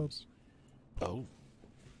telegrams. Oh.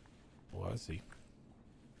 Oh, I see.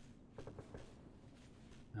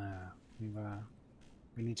 We've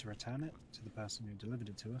we need to return it to the person who delivered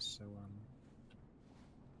it to us. So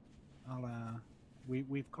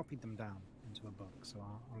we've copied them down into a book. So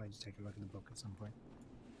I'll let you take a look at the book at some point.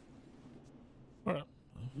 All right.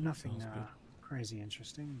 Nothing crazy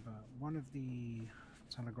interesting, but one of the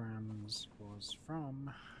telegrams was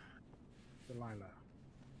from Delilah.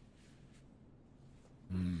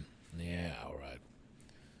 Yeah, all right.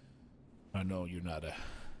 I know you're not a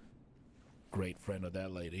great friend of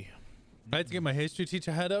that lady. I had to get my history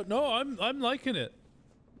teacher hat out. No, I'm liking it.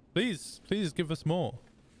 Please give us more.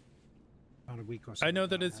 About a week or so I know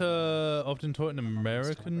that ago, it's often taught in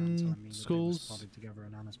American schools. Spotted together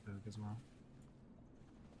in Annisburg as well.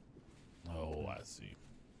 Oh, I see.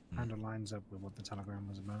 Kind of lines up with what the telegram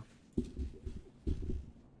was about.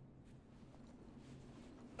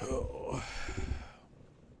 Oh.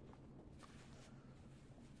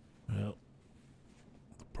 Well,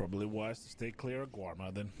 probably wise to stay clear of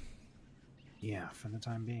Guarma then. Yeah, for the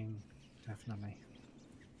time being, definitely.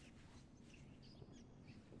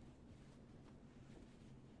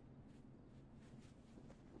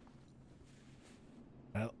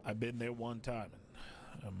 Well, I've been there one time,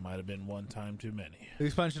 and it might have been one time too many. The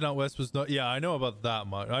expansion out west was not. Yeah, I know about that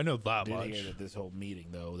much. I know that Did much. hear that this whole meeting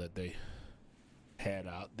though that they had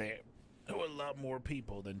out there were a lot more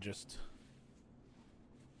people than just,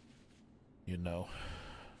 you know,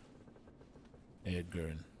 Edgar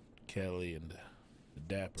and Kelly and the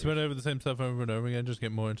Dapper. It's been over the same stuff over and over again. Just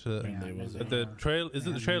get more into it. And there was The trail. Is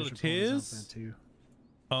it the Trail of Tears?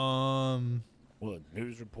 Well,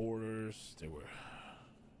 news reporters. There were,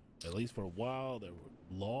 at least for a while, there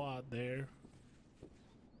were law out there.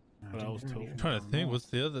 But I was told. I'm trying to think. What's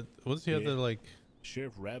the other? What's the other like?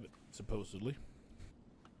 Sheriff Rabbit, supposedly.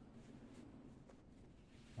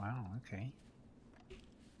 Wow. Okay.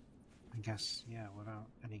 I guess yeah. Without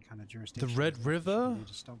any kind of jurisdiction. The Red River.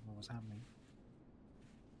 To stop what was happening.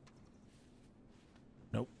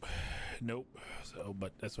 Nope. So,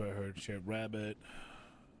 but that's what I heard. Sheriff Rabbit.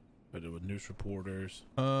 But it was news reporters.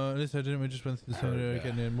 At least I didn't. We just went through the scenario,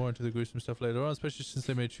 getting in more into the gruesome stuff later on, especially since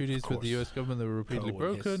they made treaties with the U.S. government that were repeatedly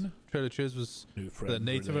broken. Trail of Tears was the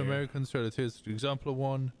Native Americans. Trail of Tears is an example of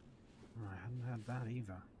one. Oh, I hadn't had that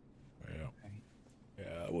either. Yeah. Okay.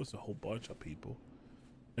 Yeah, it was a whole bunch of people.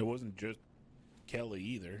 It wasn't just Kelly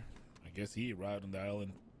either. I guess he arrived on the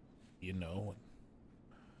island, you know,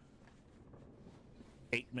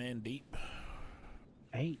 8 men deep.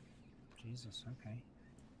 8? Jesus, okay.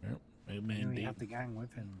 Yep, 8 I men knew he deep. had the gang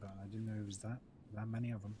with him, but I didn't know it was that many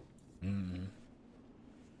of them. Mm-hmm.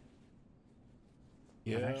 I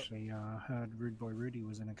Yeah. actually heard Rude Boy Rudy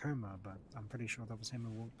was in a coma, but I'm pretty sure that was him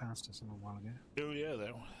who walked past us a little while ago. Oh yeah,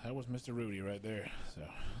 that was Mr. Rudy right there. So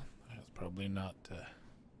that's probably not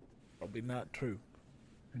true.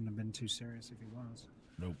 Couldn't have been too serious if he was.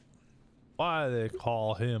 Nope. Why they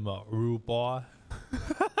call him a rude boy?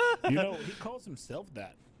 You know, he calls himself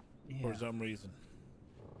that for Yeah. some reason.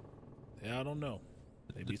 Yeah, I don't know.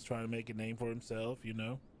 Maybe he's trying to make a name for himself, you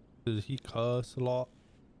know? Does he cuss a lot?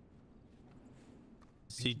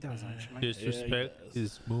 Does he does, actually. disrespect Yeah, he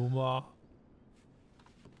does. his muma?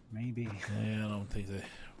 Maybe. Yeah, I don't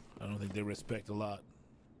think they respect a lot,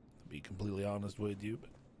 to be completely honest with you. But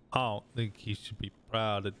I don't think he should be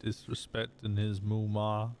proud of disrespecting his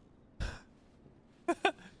muma.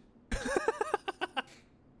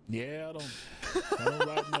 yeah, I don't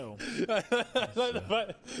right know.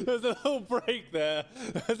 There's a little break there.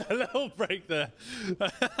 There's a little break there.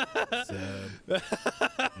 It's a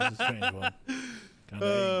strange one. Kind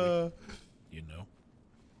of angry, you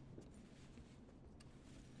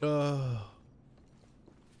know.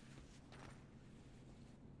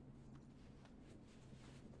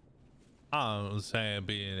 I'm saying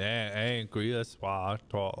being angry. That's why I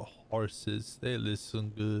thought horses, they listen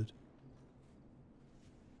good.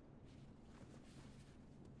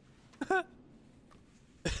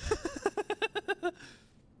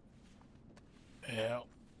 Yeah.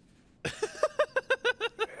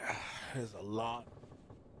 There's a lot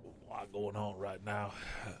going on right now.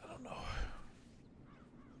 I don't know.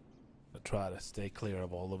 I try to stay clear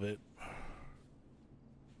of all of it.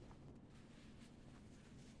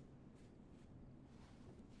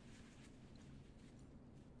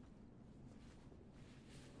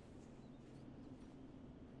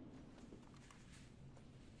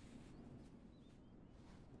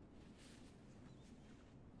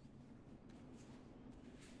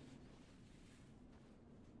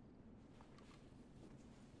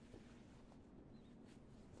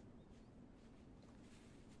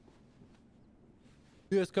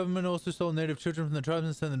 The U.S. government also stole native children from the tribes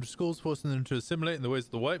and sent them to schools, forcing them to assimilate in the ways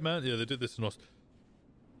of the white man. Yeah, they did this in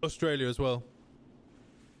Australia as well.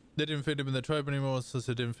 They didn't fit him in the tribe anymore, so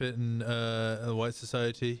they didn't fit in a white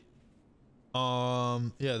society.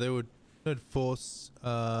 Yeah, they'd force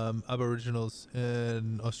Aboriginals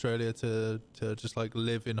in Australia to just like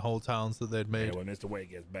live in whole towns that they'd made. Yeah, when Mr. Wade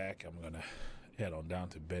gets back, I'm gonna head on down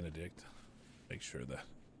to Benedict. Make sure that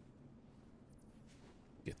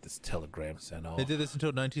get this telegram sent off. They did this until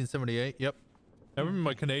 1978. Yep. I remember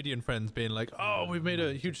my Canadian friends being like, "Oh, we've made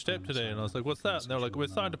a huge step today," and I was like, "What's that?" And they're like, "We're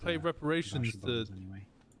starting to pay reparations to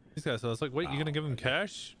these guys." So I was like, "Wait, you're gonna give them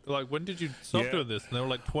cash? Like, when did you stop doing this?" And they were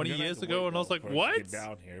like, 20 years ago, and I was like, "What?" Get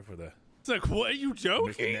down here for the. It's like, what are you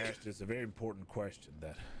joking? Mr. Nash, it's a very important question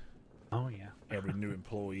that. Oh yeah. Every new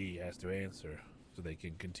employee has to answer so they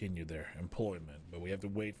can continue their employment, but we have to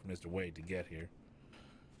wait for Mr. Wade to get here.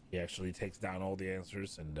 He actually takes down all the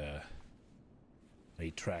answers and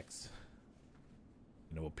he tracks,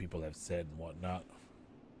 you know, what people have said and whatnot.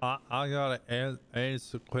 I gotta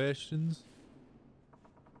answer questions.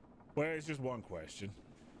 Well, it's just one question.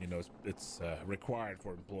 You know, it's required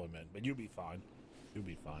for employment, but you'll be fine. You'll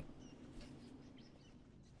be fine.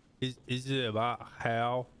 Is it about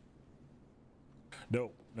how?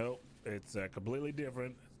 No, it's completely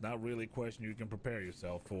different. It's not really a question you can prepare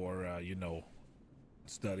yourself for. You know,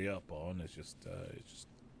 study up on. It's just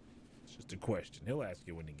a question. He'll ask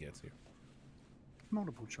you when he gets here.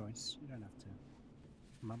 Multiple choice. You don't have to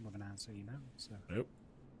come up with an answer, you know. So. Nope.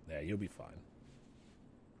 Yeah, you'll be fine.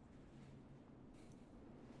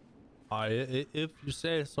 If you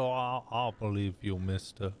say so, I'll believe you,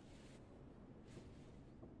 mister.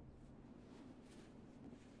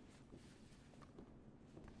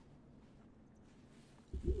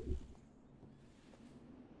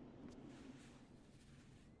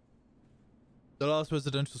 The last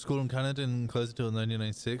residential school in Canada didn't close until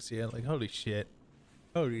 1996. Yeah, like holy shit.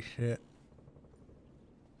 Holy shit.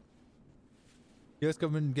 US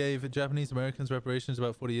government gave Japanese Americans reparations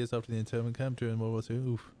about 40 years after the internment camp during World War II.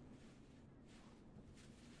 Oof.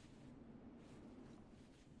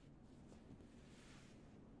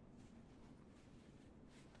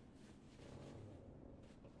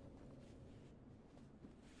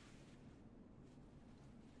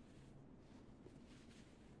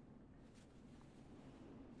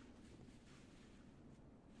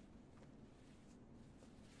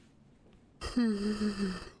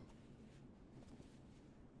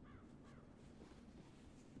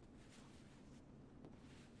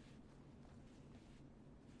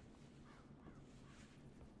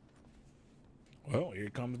 Well, here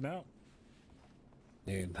it comes now.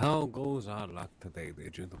 And how goes our luck today, dear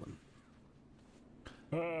gentlemen?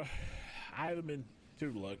 I haven't been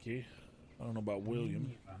too lucky. I don't know about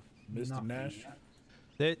William. Mr. Nash.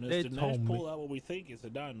 They Mr. Nash told me. pulled out what we think is a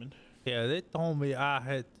diamond. Yeah, they told me I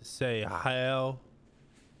had to say how.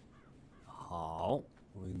 How?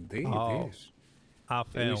 Indeed, Oh, yes. I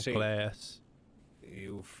Did you found say- glass.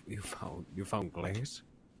 You found glass?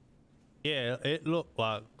 Yeah, it looked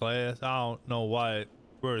like glass. I don't know why it's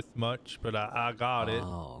worth much, but I got it.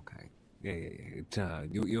 Oh, okay. Yeah. It,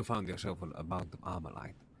 you found yourself an amount of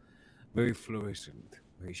armorite. Very fluorescent,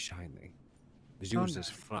 very shiny. It's used as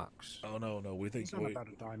flux. Oh, no. We think It's not about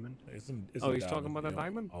a diamond. It's Oh, a he's talking diamond, about a yeah.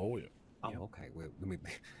 diamond? Oh, yeah. Oh, okay. Well, I mean,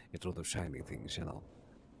 it's all those shiny things, you know.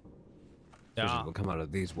 Yeah. It will come out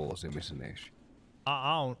of these walls, Mr. Nash.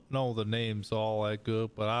 I don't know the names all that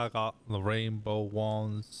good, but I got the rainbow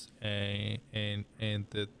ones and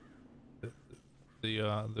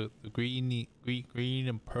the green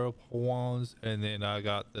and purple ones, and then I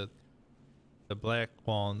got the black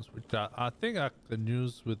ones, which I think I can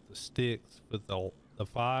use with the sticks with the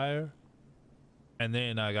fire. And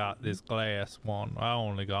then I got this glass one. I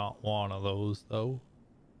only got one of those though.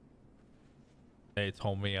 They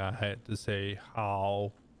told me I had to say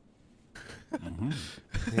how.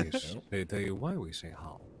 Yes. They tell you why we say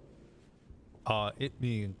how. It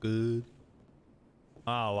being good.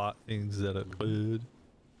 I like things that are good.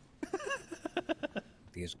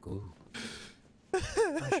 It is good.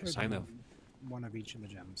 I showed Sign him up. one of each of the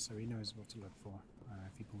gems, so he knows what to look for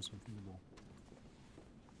if he pulls one from the wall.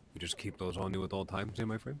 You just keep those on you at all times, eh,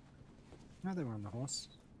 my friend? No, they were on the horse.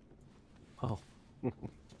 Oh.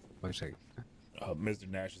 I see. Mr.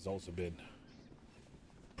 Nash has also been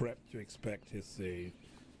prepped to expect his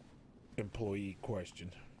employee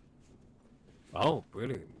question. Oh,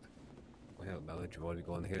 brilliant. Well, now that you've already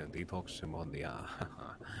gone ahead and detoxed him on the on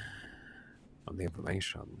the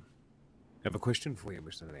information, I have a question for you,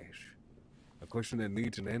 Mr. Nash. A question that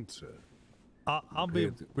needs an answer. I'll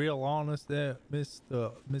be real honest there,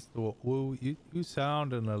 Mr. Wu. You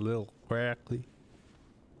sounding a little crackly.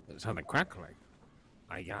 It sounded crackly.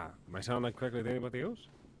 Am I sounding like crackly to anybody else?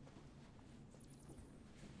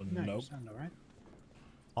 No, you Nope. sound alright.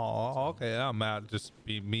 Oh, okay. That might just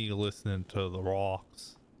be me listening to the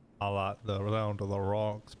rocks. I like the sound of the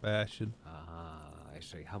rocks bashing. Ah, I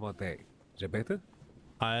see. How about that? Is that better?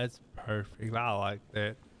 That's perfect. I like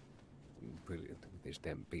that. Brilliant. These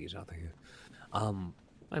damn bees out here.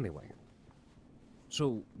 Anyway.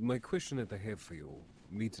 So, my question that I have for you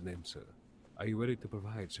needs an answer. Are you ready to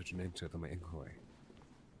provide such an answer to my inquiry?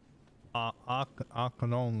 I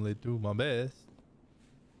can only do my best.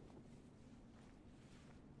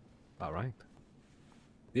 All right.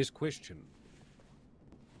 This question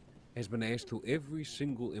has been asked to every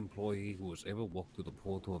single employee who has ever walked through the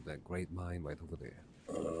portal of that great mine right over there.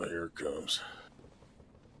 Oh, here it comes.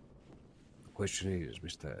 The question is,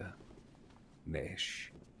 Mr.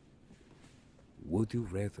 Nash, would you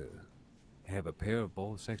rather have a pair of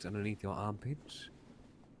ball sacks underneath your armpits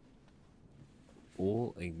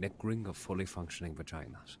or a neck ring of fully functioning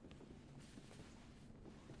vaginas?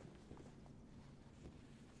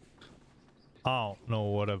 I don't know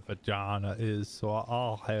what a vagina is, so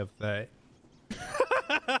I'll have that.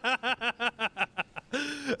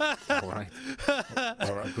 All right.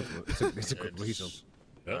 All right. It's a good reason.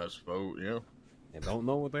 I suppose, yeah. You don't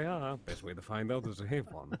know what they are. Best way to find out is to have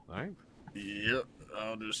one, right? Yep.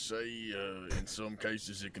 I'll just say, in some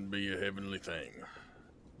cases, it can be a heavenly thing.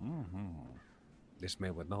 Mm-hmm. This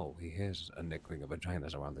man would know. He has a neck ring of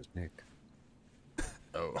vaginas around his neck.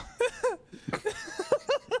 Oh.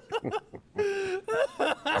 Well,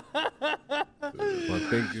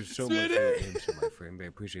 thank you so much for your answer, my friend. I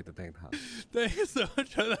appreciate the time. Thank you so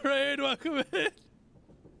much for the raid. Welcome in.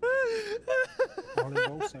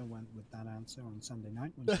 Olive also went with that answer on Sunday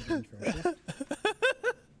night when she went for a shift.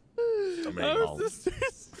 I mean, I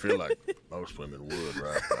feel like most women would,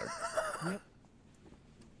 right? Like,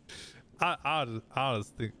 I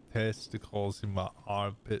just think testicles in my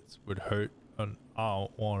armpits would hurt, and I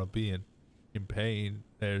don't want to be in pain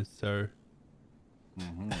there, sir.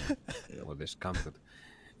 Mm-hmm. Or discomfort.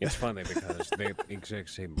 It's funny because the exact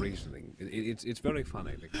same reasoning. It's very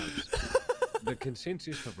funny because the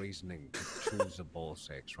consensus for reasoning to choose a ball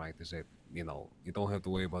sex, right, is that, you know, you don't have to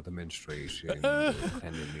worry about the menstruation, the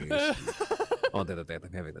cleanliness, and all that of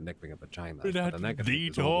having the neck ring of vagina. But the negative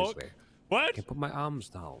is obviously, what? I can put my arms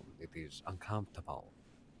down. It is uncomfortable.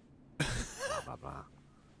 Blah, blah, blah.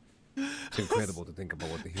 It's incredible to think about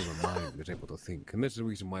what the human mind is able to think. And that's the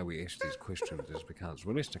reason why we ask these questions, is because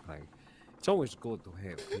realistically, it's always good to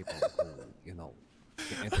have people who, you know,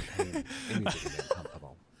 can entertain anything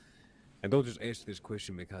uncomfortable. And don't just ask this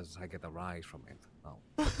question because I get a rise from it. No.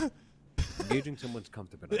 Gauging someone's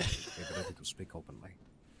comfortability, the ability to speak openly,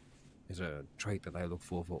 is a trait that I look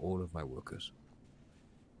for all of my workers.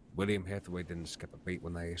 William Hathaway didn't skip a beat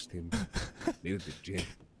when I asked him. Neither did Jim.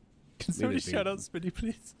 Can somebody shout out Spinny,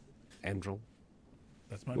 please? Andrew.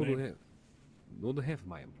 That's my name. Nor the half of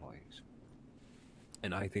my employees.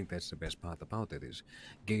 And I think that's the best part about it, is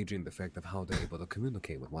gauging the fact of how they're able to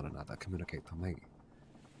communicate with one another, communicate to me,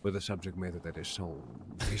 with a subject matter that is so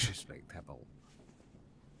viciously taboo.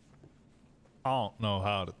 I don't know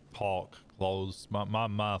how to talk closed. My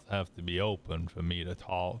mouth have to be open for me to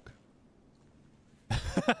talk.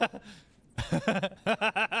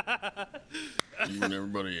 you and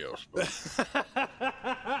everybody else, but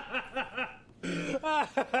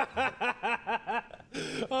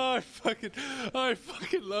I fucking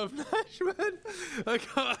love Nash, man. I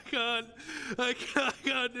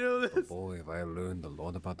can't do this. Oh boy, have I learned a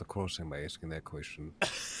lot about the crossing by asking that question.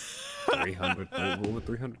 300, over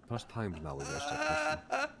 300 plus times now we've asked that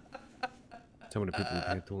question. So many people we've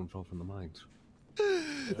had to and fro from the mines.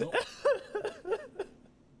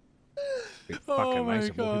 Be fucking nice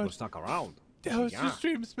if more people stuck around. That was your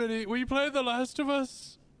stream, Spinny. Will you play The Last of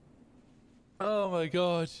Us? Oh my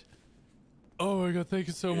god. Oh my god, thank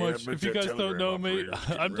you so much. If you guys don't know me,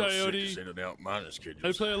 I'm Coyote.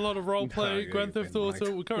 I play a lot of roleplay, Grand Theft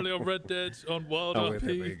Auto. We're currently on Red Dead, on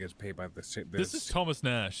WildRP. Gets paid by the This is Thomas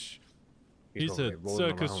Nash. He's a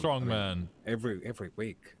circus strongman. Every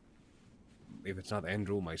week. If it's not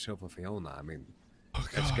Andrew, myself, or Fiona, I mean,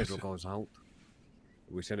 that schedule goes out.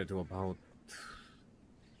 We send it to about...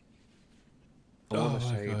 I want to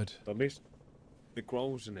say, at least it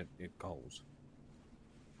grows and it goes.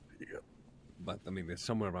 Yeah. But, I mean, there's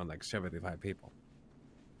somewhere around like 75 people.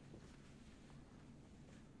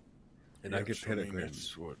 And I get telegrams.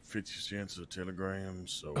 That's what, 50 cents a telegram,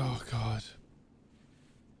 so... Oh, God.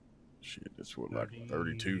 Shit, that's what, like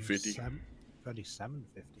 32.50? 37.50.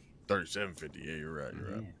 37.50, yeah, you're right,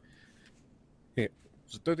 you're right. Yeah,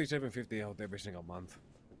 so 37.50 out every single month.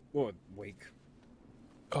 Or week.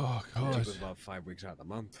 Oh, God. It's about 5 weeks out of the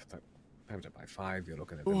month. Times it by 5, you're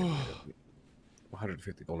looking at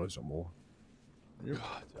 $150 or more.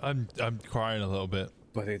 I'm crying a little bit.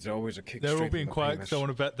 But it's always a kick. They're all straight being from the quiet because I penis.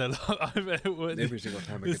 want to bet that I bet it would. Every single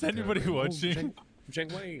time. Is anybody watching?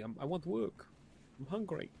 Zheng Wei, I want to work. I'm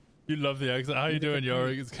hungry. You love the accent. How you doing,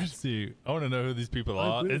 Yorick? It's good to see you. I want to know who these people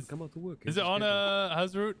are. Come out to work. Is it on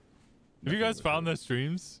Hazroot? Have you guys found their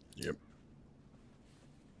streams? Yep.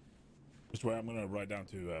 Just wait, I'm gonna write down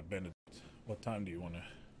to Benedict. What time do you want to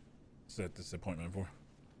set this appointment for?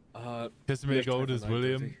 Kiss me gold is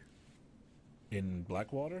William. In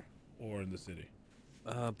Blackwater or in the city?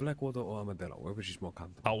 Blackwater or Armadillo, wherever she's more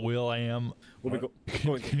comfortable. William. We'll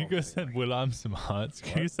be Can you go send William some hearts?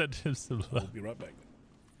 Can you send him some love? We'll be right back.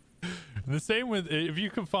 The same with, if you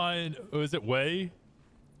can find, is it Wei?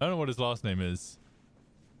 I don't know what his last name is.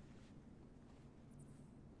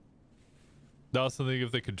 That was something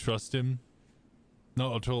if they could trust him.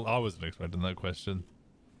 Not at all. I wasn't expecting that question.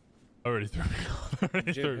 Already threw me off.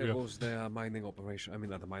 Already threw me JP off. was their mining operation. I mean,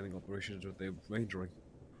 not the mining operations, but the rangering.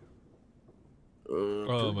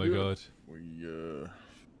 Oh my god. We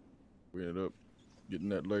ended up getting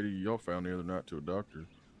that lady y'all found the other night to a doctor.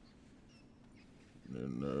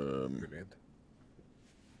 And Brilliant.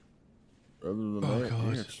 other than Oh, that,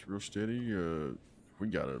 God. yeah, it's real steady. We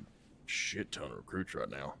got a shit ton of recruits right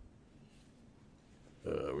now.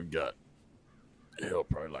 We got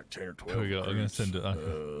probably like 10 or 12. Here we go. I'm gonna recruits. send it.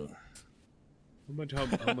 Okay.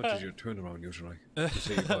 How much is your turnaround usually? You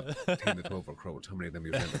say you got 10 to 12 recruits. How many of them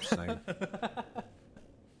you end up staying?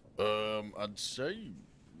 I'd say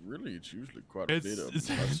really it's usually quite a bit of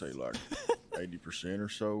them. I'd say like 80% or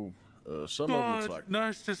so. Some of it's like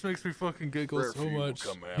Nash just makes me fucking giggle rare so few will much.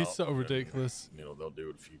 come He's out so and, ridiculous. they'll do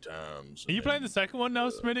it a few times. Are you playing the second one now,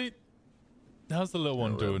 Smitty? How's the little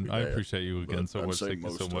one that'll doing? be I bad. appreciate you again But so I'd much. say Thank you so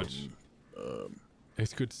most of much. them,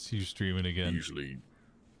 It's good to see you streaming again. usually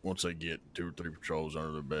once they get 2 or 3 patrols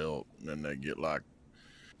under their belt, then they get like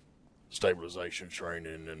stabilization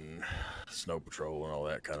training and snow patrol and all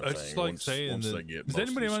that kind of I thing. just like once, saying once that- they get does most of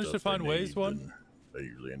anybody the manage to stuff they find Waze need, one? then they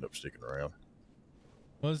usually end up sticking around.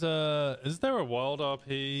 Was is there a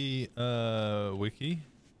WildRP wiki?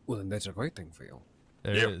 Well, then that's a great thing for you.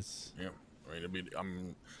 There is. Yeah, I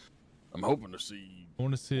mean, I'm hoping to see. I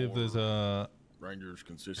want to see if there's a Rangers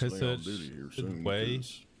consistently on duty here soon. Way.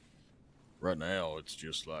 'Cause right now, it's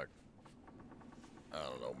just like I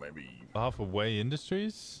don't know, maybe half of Way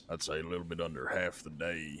Industries. I'd say a little bit under half the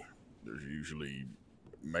day. There's usually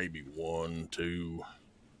maybe 1, 2,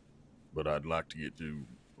 but I'd like to get to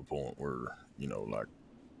a point where like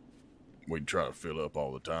we'd try to fill up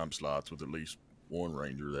all the time slots with at least one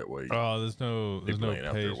ranger. That way, Oh, there's no people ain't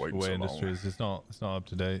out there page for waiting Way so long. Industries. It's not up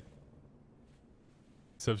to date.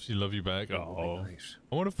 Except she love you back. Oh, Nice.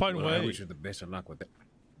 I want to find Well, I Way. wish you the best of luck with it.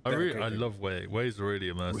 I love Way. Way's really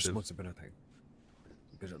immersive. Responsibility.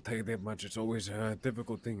 Because I'll tell you that much, it's always a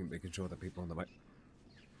difficult thing making sure that people on the right.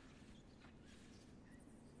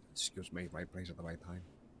 Excuse me, right place at the right time.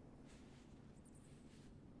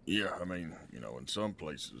 Yeah, I mean, in some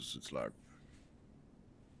places it's like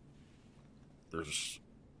there's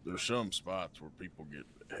some spots where people get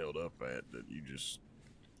held up at that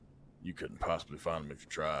you couldn't possibly find them if you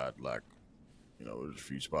tried. Like, there's a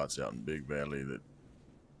few spots out in Big Valley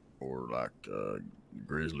or like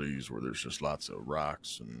Grizzlies where there's just lots of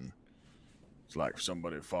rocks, and it's like if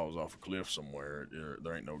somebody falls off a cliff somewhere,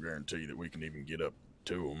 there ain't no guarantee that we can even get up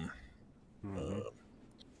to them.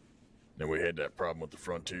 Then we had that problem with the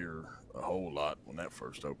frontier a whole lot when that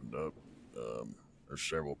first opened up. There's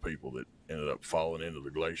several people that ended up falling into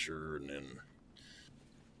the glacier, and then,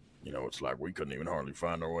 it's like we couldn't even hardly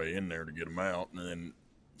find our way in there to get them out. And then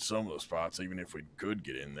some of the spots, even if we could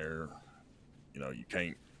get in there, you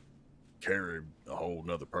can't carry a whole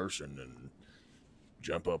nother person and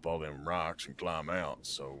jump up all them rocks and climb out.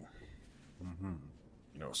 So,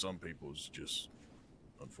 some people's just,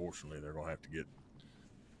 unfortunately, they're going to have to get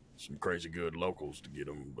some crazy good locals to get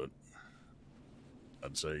them, but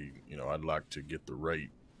I'd say, I'd like to get the rate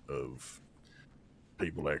of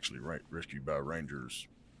people actually rescued by rangers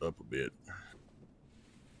up a bit.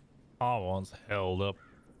 I once held up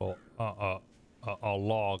a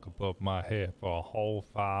log above my head for a whole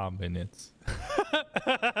 5 minutes.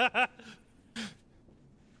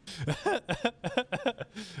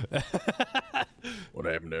 What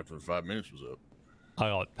happened after the 5 minutes was up? I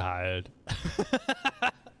got tired.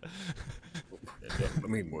 I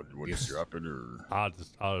mean, what you drop it, or I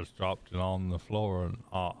just dropped it on the floor, and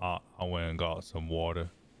I went and got some water.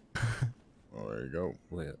 Oh, there you go.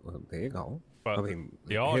 Well, there you go. But I mean,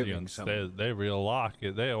 the having audience, some- they really like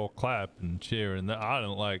it. They all clap and cheer, and I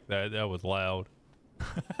didn't like that. That was loud.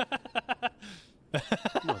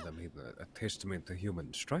 Well, I mean, testament to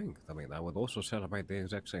human strength. I mean, I would also celebrate the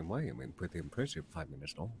exact same way. I mean, pretty impressive 5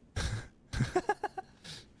 minutes long.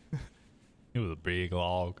 It was a big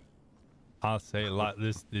log. I say it like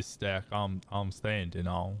this stack I'm standing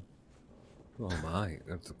on. Oh my,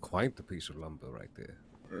 that's quite a piece of lumber right there.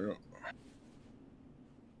 Yeah.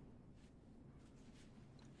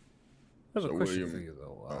 There's a So question William- for you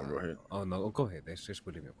though. Oh, go ahead. Oh no, go ahead. That's just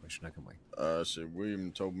William your question. I can wait. I said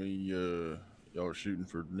William told me y'all are shooting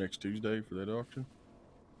for next Tuesday for that auction.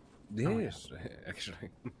 Yes, actually,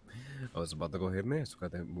 I was about to go ahead and ask,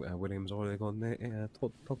 but William's already gone there and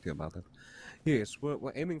talk to you about it. Yes,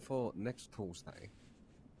 we're aiming for next Tuesday.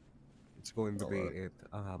 It's going to be at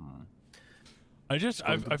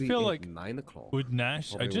I feel like 9 o'clock. with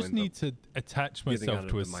Nash, I Probably just end need up to attach getting myself out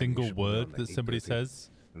to of a the single minutiae word around that somebody 8:30. says.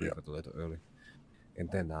 Leave it a little early, and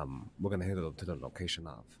then we're gonna head up to the location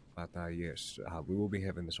of. But yes, we will be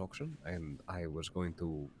having this auction, and I was going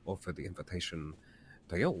to offer the invitation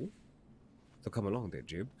to you to come along there,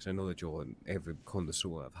 Jib, because I know that you're an avid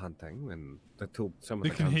connoisseur of hunting, and that took some of They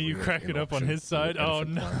the can guns hear you we had cracking in up on auction his side.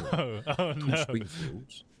 from the Oh Elephant no! Gun Oh to no!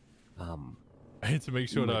 Springfields. I need to make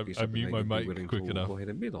sure might that be I something mute that my you'd be mic willing quick to enough. Go ahead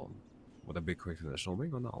and bid on. Would that be quicker than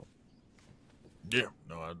assuming or no? Yeah.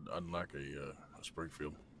 No, I'd like a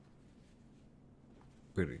Springfield.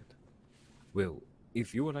 Brilliant. Well,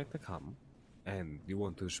 if you would like to come, and you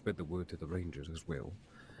want to spread the word to the Rangers as well,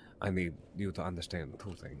 I need you to understand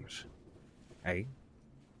two things. A,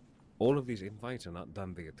 all of these invites are not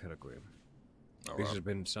done via Telegram. This has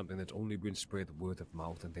been something that's only been spread word of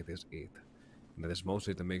mouth, and that is it. And that is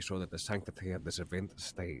mostly to make sure that the sanctity of this event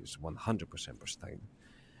stays 100% pristine.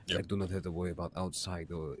 Yep. I do not have to worry about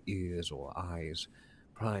outside or ears or eyes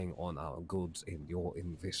prying on our goods and your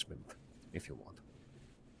investment, if you want.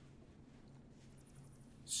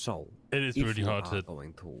 So, It is if really you hard are to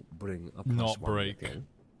going to bring a not +1 break. with you,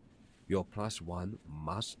 your +1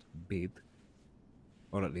 must bid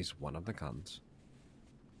on at least one of the guns.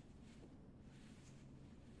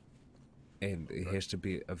 And it has to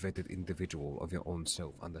be a vetted individual of your own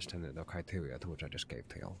self, understanding the criteria to which I just gave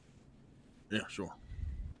to you. Yeah, sure.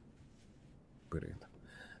 Brilliant.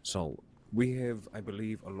 So, we have, I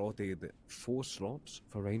believe, allotted 4 slots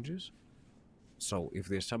for Rangers. So, if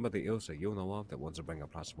there's somebody else that you know of that wants to bring a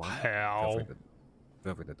 +1,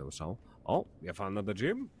 feel free to do so. Oh, you found another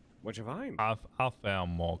gym? What'd you find? I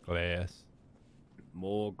found more glass.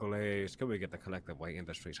 More glass. Can we get the collective weight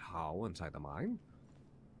industries how inside the mine?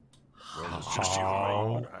 Well, it's just you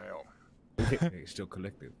and me. How? It's still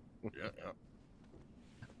collective. Yeah.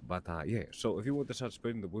 But yeah, so if you want to start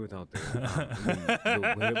spreading the word out there,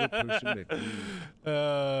 whoever person that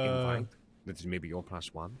you invite, that is maybe your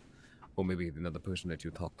 +1, or maybe another person that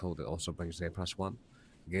you talk to that also brings their +1.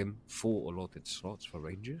 Again, 4 allotted slots for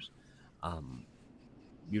Rangers.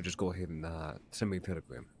 You just go ahead and send me a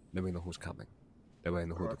telegram. Let me know who's coming. That way I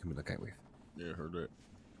know who to communicate with. Yeah, heard that.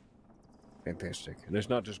 Fantastic. And it's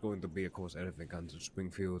not just going to be, of course, elephant guns and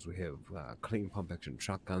Springfields. We have clean pump action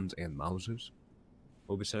shotguns and Mausers.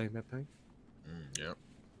 We'll be selling that thing. Yep.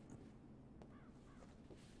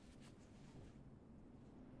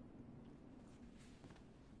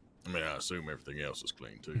 I mean, I assume everything else is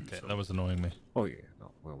clean too. Okay, so. that was annoying me. Oh yeah,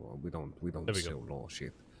 no, well, we don't There we sell go. law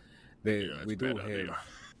shit. Yeah, that's We a do bad idea.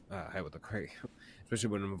 have the crate, especially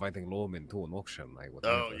when I'm inviting lawmen to an auction.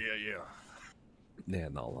 Oh yeah. Yeah,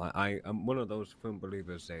 no, I'm one of those firm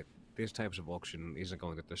believers that this types of auction isn't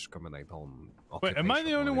going to discriminate on. Wait, am I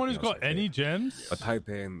the occupation or only one who's anything else got like any that. gems? A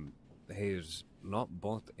Taipan has not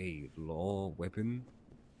bought a law weapon,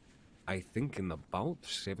 I think, in about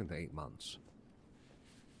 7 to 8 months.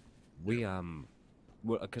 We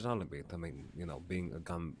well, because I'll admit, I mean, you know, being a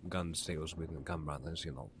gun salesman and gun runners,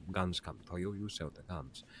 you know, guns come to you sell the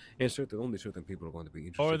guns, and only certain people are going to be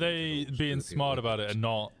interested. Or are they in those being European smart about it and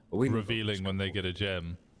not But we know revealing when they get a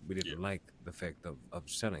gem? We didn't like the fact of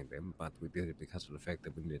selling them, but we did it because of the fact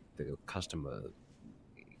that we needed the customer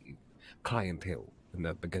clientele in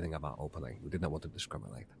the beginning of our opening. We did not want to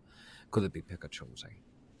discriminate. Could it be pick or choose?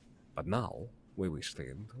 But now, where we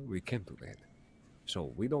stand, we can't do that.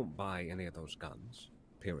 So we don't buy any of those guns,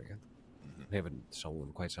 period. We haven't sold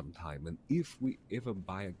in quite some time. And if we ever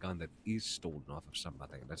buy a gun that is stolen off of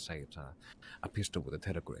somebody, let's say it's a pistol with a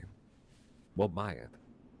telegram, we'll buy it.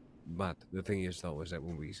 But the thing is, though, is that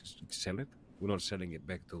when we sell it, we're not selling it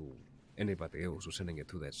back to anybody else. We're selling it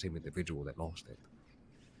to that same individual that lost it.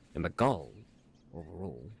 And the goal,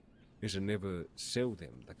 overall, is to never sell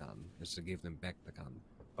them the gun. Is to give them back the gun.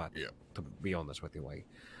 But to be honest with you,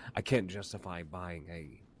 I can't justify buying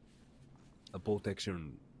a bolt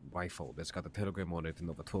action rifle that's got a telegram on it and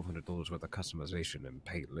over $1,200 worth of customization and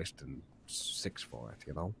pay less than $6 for it,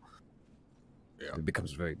 you know? it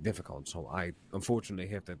becomes very difficult. So I unfortunately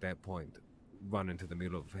have to, at that point, run into the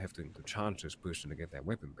middle of having to charge this person to get that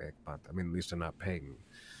weapon back. But I mean, at least they're not paying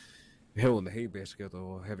hell in the hay basket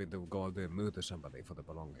or having to go out there and murder somebody for the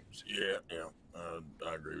belongings. Yeah.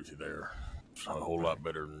 I agree with you there. It's a whole lot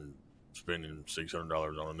better than spending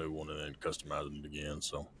 $600 on a new one and then customizing it again.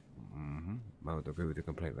 So. I would agree with you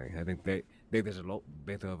completely. I think there's a lot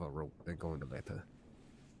better of a route than going the letter.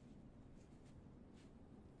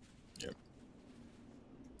 Yep.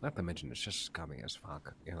 Not to mention, it's just scummy as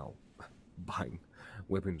fuck, you know, buying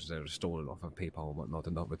weapons that are stolen off of PayPal and whatnot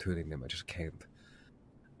and not returning them. I just can't.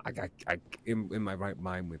 I in my right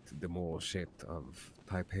mind with the moral shit of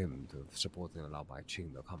type him to supporting allowed by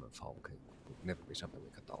Ching the common folk, it would never be something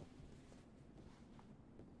we could do.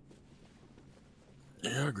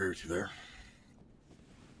 Yeah, I agree with you there.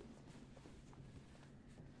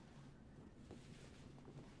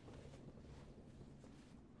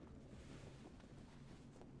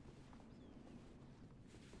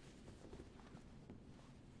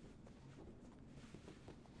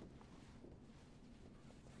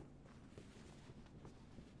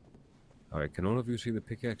 Alright, can all of you see the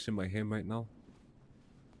pickaxe in my hand right now?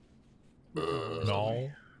 No.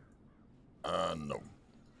 No.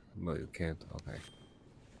 No, you can't. Okay.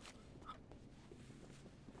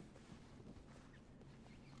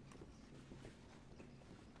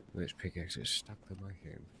 This pickaxe is stuck to my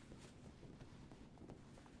hand.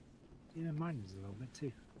 Yeah, mine is a little bit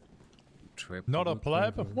too. Trip. Not a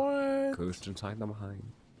pleb. What? Cursed inside the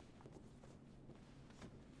mine.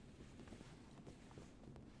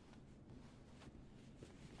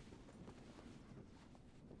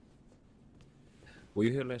 Were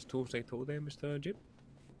you here last Tuesday, Mr. Jip?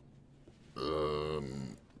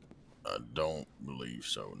 I don't believe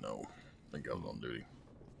so, no. I think I was on duty.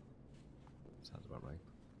 Sounds about right.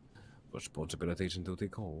 Responsibilities and duty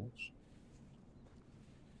calls.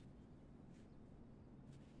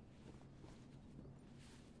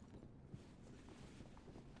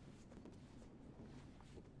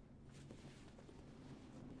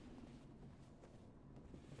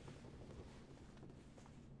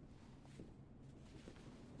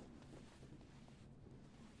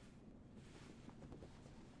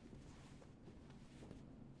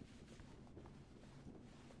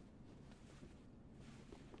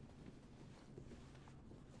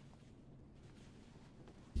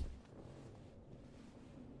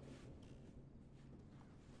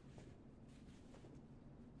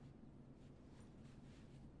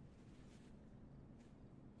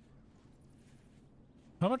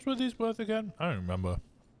 How much were these worth again? I don't remember.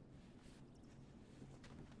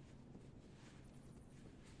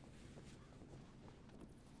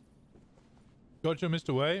 Gotcha,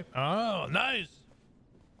 Mr. Way. Oh, nice.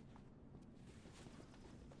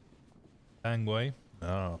 Dang Way.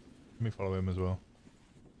 Oh, let me follow him as well.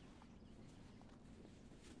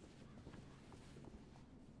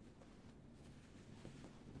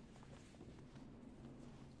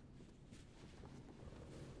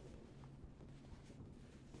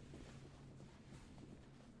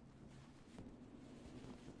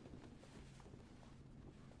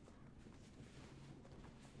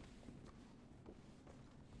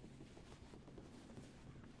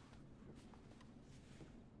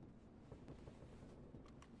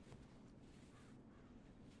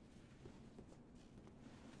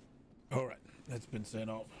 All right, that's been sent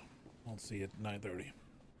off. I'll see you at 9:30.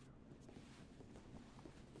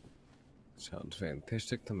 Sounds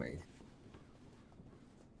fantastic to me.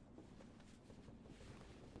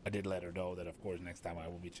 I did let her know that, of course, next time I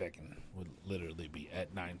will be checking would literally be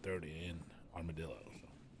at 9:30 in Armadillo.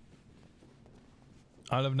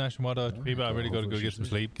 So. I love Nash and WildRP, people. I really got to go get some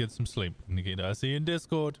sleep. Get some sleep, Nikita. I see you in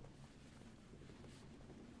Discord.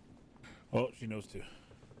 Oh, she knows to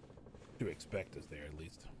expect us there at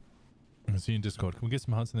least. I see you in Discord. Can we get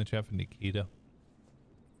some hearts in the chat for Nikita?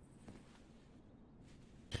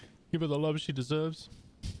 Give her the love she deserves.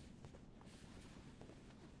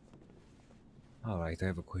 Alright, I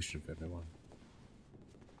have a question for everyone.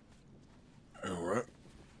 Alright.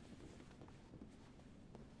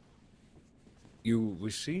 You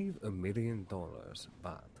receive $1 million,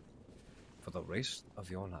 but for the rest of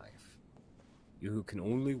your life, you can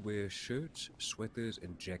only wear shirts, sweaters,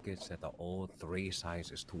 and jackets that are all 3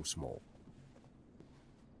 sizes too small.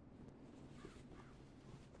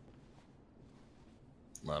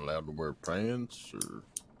 Am I allowed to wear pants or?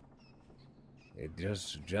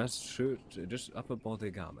 Just shirts, just upper body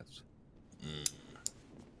garments.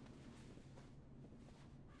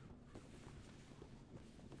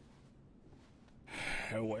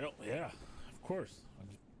 Well, yeah, of course. I'll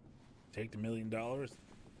just take the $1 million,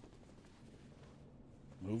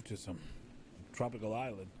 move to some tropical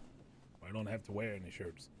island. I don't have to wear any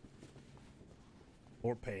shirts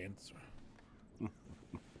or pants. I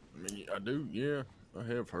mean, I do. Yeah, I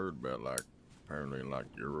have heard about like apparently in like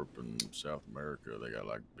Europe and South America, they got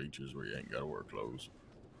like beaches where you ain't gotta wear clothes.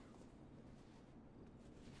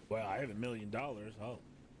 Well, I have $1 million.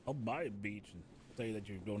 I'll buy a beach and say that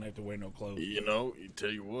you don't have to wear no clothes. You know, you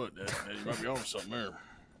tell you what, that you might be on something there.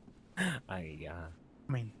 I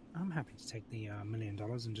mean, I'm happy to take the $1 million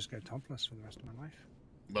and just go topless for the rest of my life.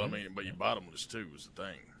 But I mean, but you bottomless too is the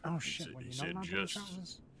thing. Oh He shit! said- Well, he you're said not allowed to wear just.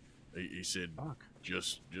 trousers? He said Fuck.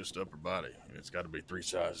 just upper body, and it's got to be 3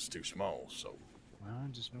 sizes too small. So Well, I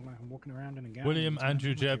just feel like I'm walking around in a gown. William and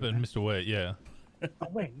Andrew Jebb and Mr. Wait, yeah. Oh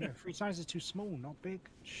wait, no, 3 sizes too small, not big.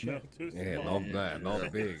 Shit. Yeah, not bad,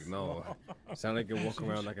 not big, no. Sound like you're walking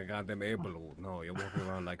around like a goddamn air balloon. No, you're walking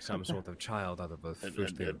around like some sort of child out of a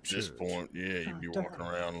first day at of this church. point, yeah, you'd be walking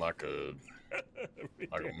around like a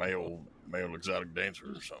male exotic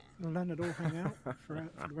dancer or something. Leonard all hang out for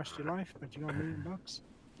the rest of your life, but you got $1 million.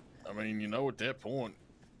 I mean, you know, at that point,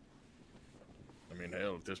 I mean,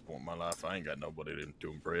 hell, at this point in my life, I ain't got nobody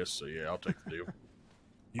to impress. So yeah, I'll take the deal.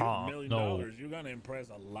 You have $1 million. no. You're gonna impress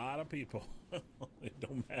a lot of people. It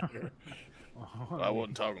don't matter. I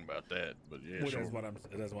wasn't talking about that, but yeah, Well, sure.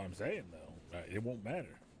 that's what I'm saying though. It won't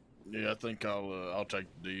matter. Yeah, I think I'll take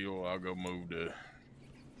the deal. I'll go move to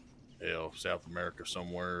South America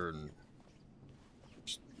somewhere and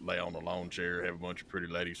just lay on the lawn chair, have a bunch of pretty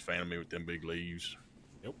ladies fanning me with them big leaves.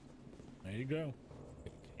 Yep. There you go.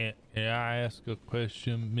 Can I ask a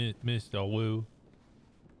question, Mr. Wu?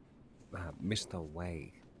 Mr.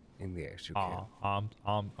 Way. In the yes, you can.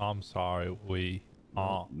 I'm sorry, we.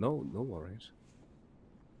 No worries.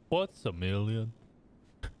 What's $1 million?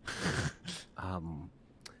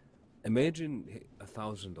 Imagine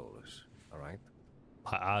 $1,000. All right.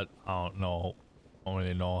 I don't know. I don't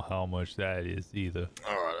really know how much that is either.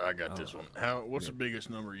 All right, I got this one. What's the biggest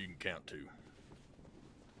number you can count to?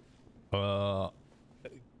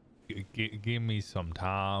 Give me some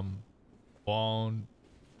time. 1,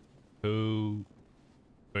 2,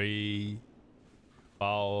 3,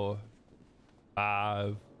 4,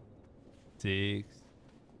 5, 6,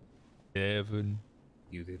 7.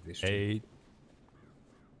 You did this. 8,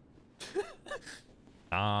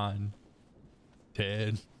 9,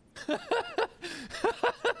 10,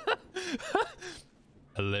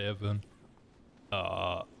 11,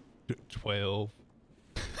 12.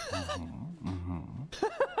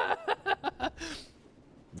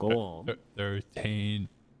 Go on. 13,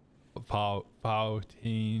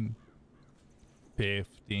 14,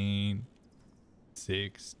 15,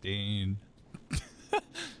 16.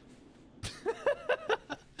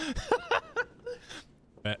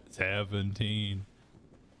 17,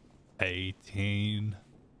 18,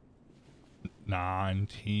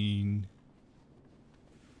 19,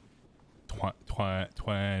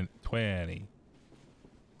 20.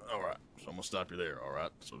 All right, so I'm gonna stop you there. All right,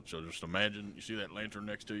 so just imagine you see that lantern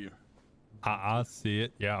next to you. I see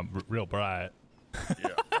it. Yeah, real bright. Yeah.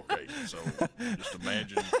 Okay. So just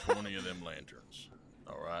imagine 20 of them lanterns.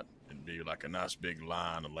 All right, it'd be like a nice big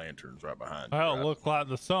line of lanterns right behind you. That'll right? look like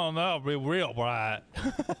the sun. That'll be real bright.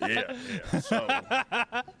 Yeah. So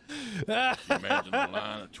imagine a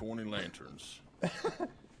line of 20 lanterns.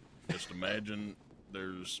 Just imagine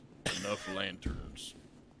there's enough lanterns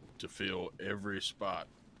to fill every spot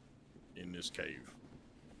in this cave.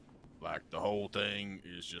 Like the whole thing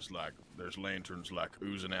is just like there's lanterns like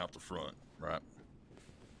oozing out the front, right?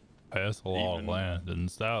 That's a lot of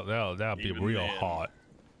lanterns. That'll be even real then- hot.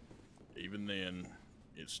 Even then,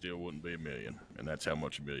 it still wouldn't be $1 million, and that's how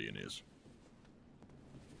much $1 million is.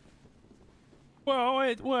 Well,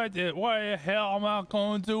 what the hell am I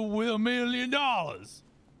going to do with $1 million?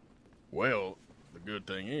 Well, the good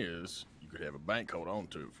thing is you could have a bank hold on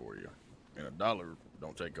to it for you, and a dollar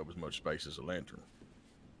don't take up as much space as a lantern.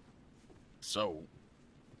 So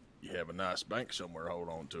you have a nice bank somewhere hold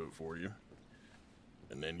on to it for you,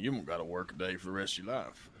 and then you don't got to work a day for the rest of your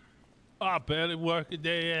life. I barely work a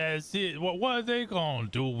day as it. What are they gonna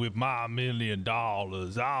do with my $1 million?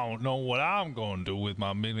 I don't know what I'm gonna do with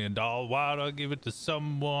my $1 million. Why do I give it to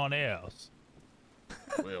someone else?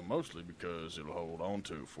 Well, mostly because it'll hold on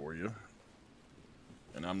to it for you.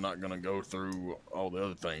 And I'm not going to go through all the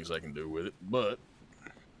other things they can do with it, but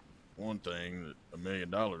one thing that $1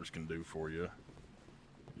 million can do for you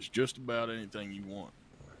is just about anything you want.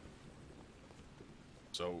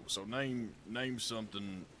 So name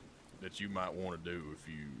something that you might want to do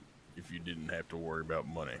if you didn't have to worry about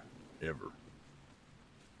money ever.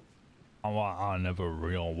 I never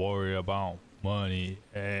real worry about money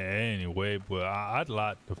anyway, but I'd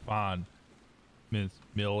like to find Miss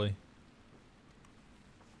Millie.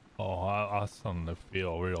 Oh, I starting to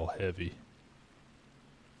feel real heavy.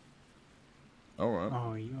 All right.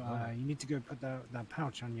 Oh, you need to go put that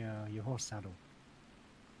pouch on your horse saddle.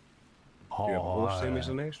 Oh, Do you have a horse there,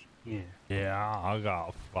 Mr. Nash? Yeah. Yeah, I got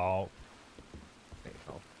a flop. There you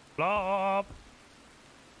go. Flop!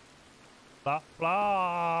 Flop,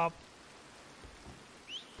 flop!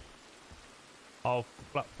 Oh,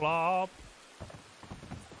 flop, flop!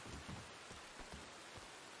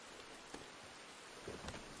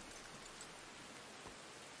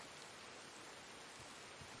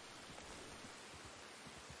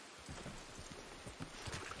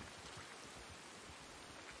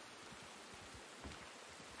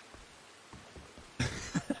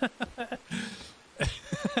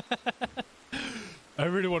 I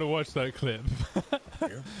really want to watch that clip. Yeah.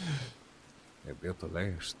 They're built to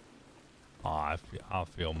last. Oh, I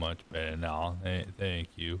feel much better now. Thank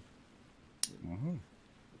you. Mm-hmm.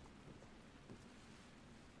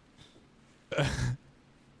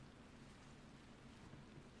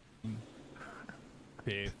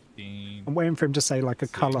 I'm waiting for him to say like a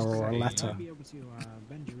color or a 16. letter. I'll be able to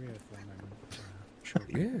bend your ear for a moment.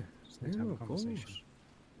 Shortly. Yeah, Just need to have a of course. conversation.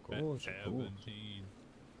 Of course, of course. 17,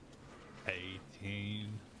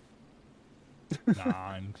 18,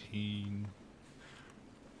 19,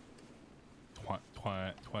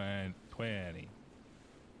 20.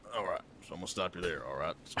 All right. So I'm gonna stop you there. All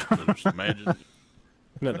right. So just imagine.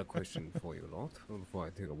 Another question for you, Lot, before I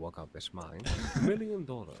take a walk out this mine. $1 million,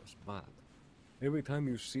 but every time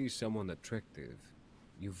you see someone attractive,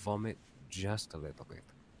 you vomit just a little bit.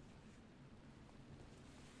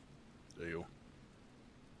 Deal.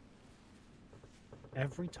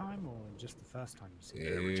 Every time or just the first time you see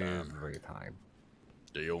it? Every time.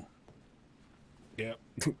 Deal. Yep.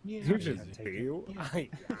 Yeah, You I'd just take it. deal?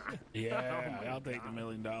 Yeah, I'll take the $1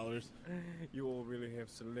 million. You all really have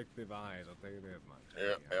selective eyes, I'll tell you that much.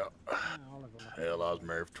 Yeah, yeah. Hell, I was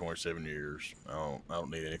married for 27 years. I don't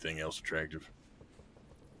need anything else attractive.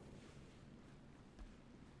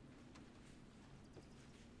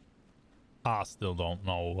 I still don't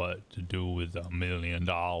know what to do with $1 million.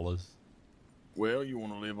 Well, you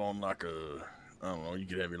want to live on like I don't know, you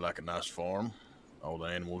could have like a nice farm, all the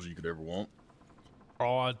animals you could ever want.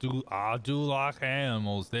 Oh, I do like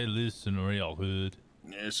animals. They listen real good.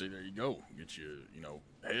 Yeah, see, there you go. Get you,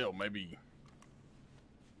 hell, maybe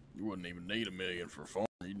you wouldn't even need $1 million for a farm.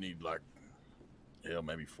 You'd need like, hell,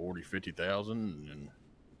 maybe 40, 50,000, and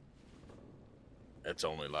that's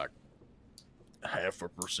only like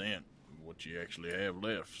 0.5% of what you actually have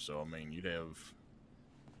left. So, I mean, you'd have.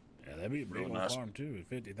 Yeah, that'd be a big real old nice farm too, at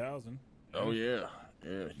 50,000. Oh yeah,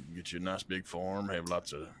 yeah. You can get you a nice big farm, have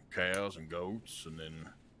lots of cows and goats, and then,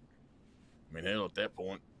 I mean, hell, at that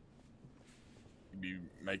point, you'd be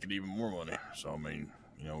making even more money. So I mean,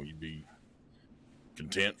 you'd be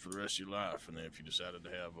content for the rest of your life. And then if you decided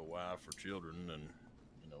to have a wife or children, then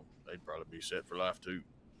they'd probably be set for life too.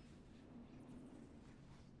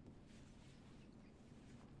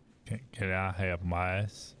 Can I have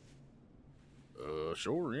mice?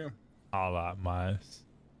 Sure, yeah. I like mice.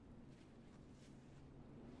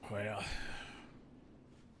 Well,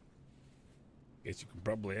 guess you can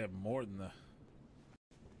probably have more than the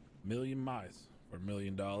million mice for $1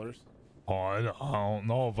 million. Oh, I don't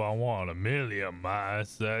know if I want 1 million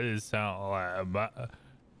mice. That just sounds like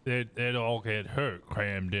they'd all get hurt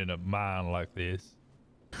crammed in a mine like this.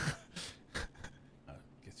 Guess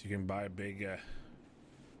you can buy a big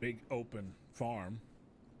open farm.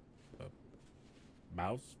 A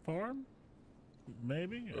mouse farm?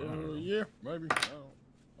 Maybe? Yeah, maybe. I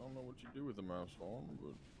don't know what you do with the mouse farm,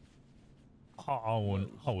 but I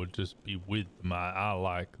would just be with mice. I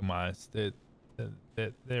like mice.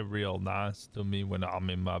 They're real nice to me when I'm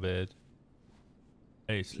in my bed.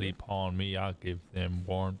 They sleep on me. I give them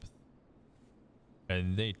warmth,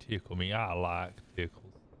 and they tickle me. I like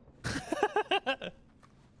tickles.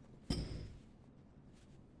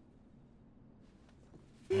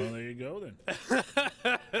 Well, there you go then.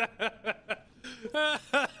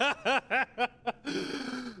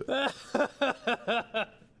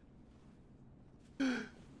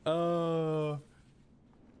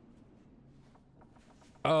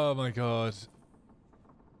 Oh my god.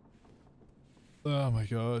 Oh my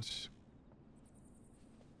god.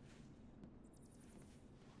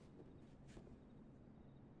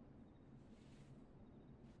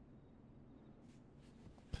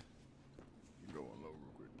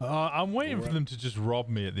 I'm waiting for them to just rob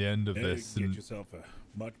me at the end of this. Get And yourself a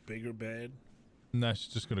much bigger bed. Nash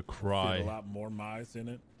is just gonna cry. Fit a lot more mice in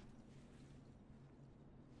it.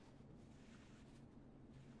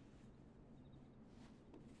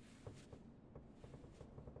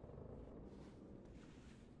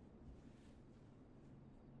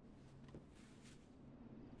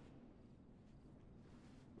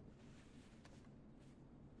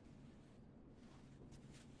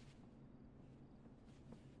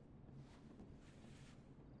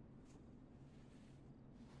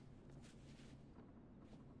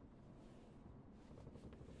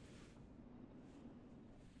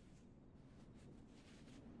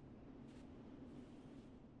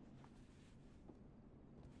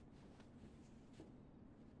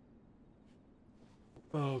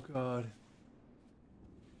 Oh god.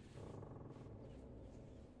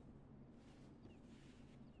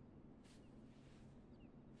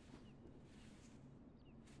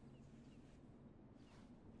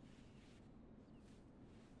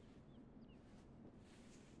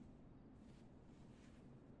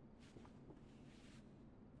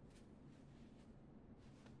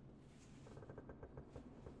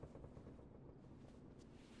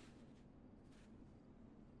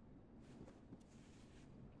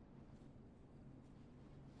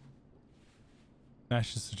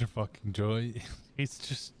 Nash is such a fucking joy. He's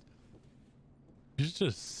just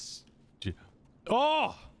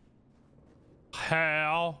oh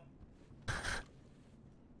how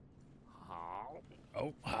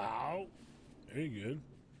How? Very good.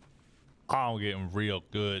 I'm getting real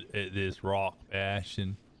good at this rock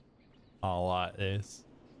bashing. I like this.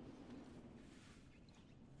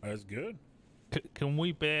 That's good. Can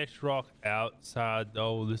we bash rock outside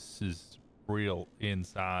though? This is real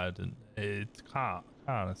inside and it's kind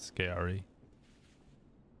of scary.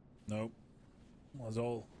 Nope.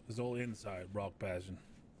 Well, it's all inside rock passion.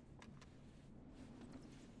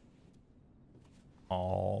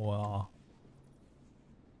 Oh well.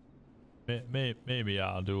 Maybe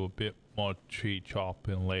I'll do a bit more tree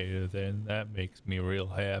chopping later then. That makes me real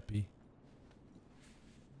happy.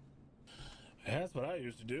 That's what I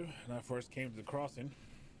used to do when I first came to the crossing.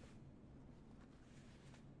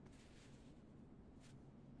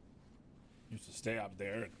 Used to stay up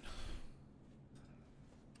there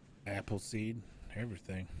and apple seed,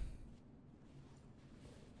 everything.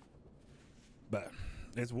 But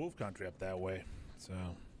it's wolf country up that way, so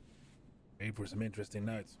made for some interesting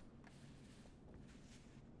nights.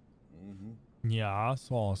 Yeah, I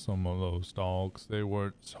saw some of those dogs. They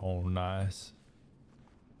weren't so nice.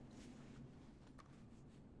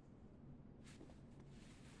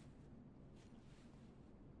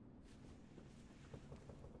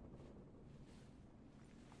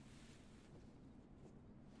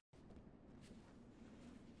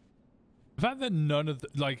 The fact that none of the,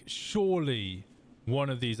 like, surely one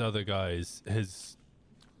of these other guys has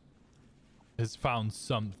found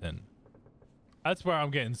something. That's where I'm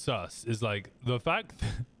getting sus, is like the fact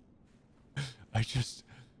that I just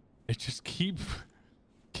keep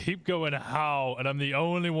going how, and I'm the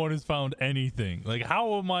only one who's found anything. Like,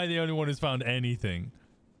 how am I the only one who's found anything?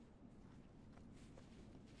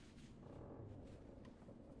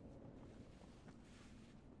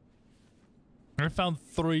 I found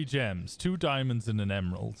 3 gems, 2 diamonds and an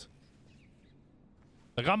emerald.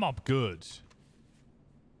 Like, I'm up good.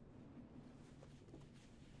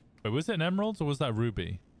 Wait, was it an emerald or was that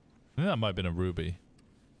ruby? I think that might have been a ruby.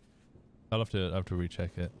 I'll have to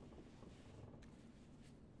recheck it.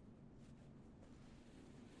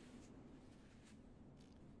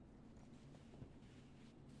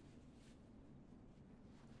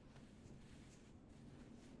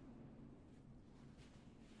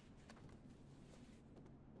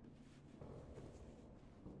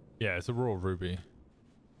 Yeah, it's a raw ruby.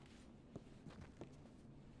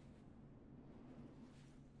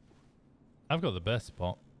 I've got the best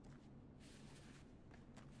spot.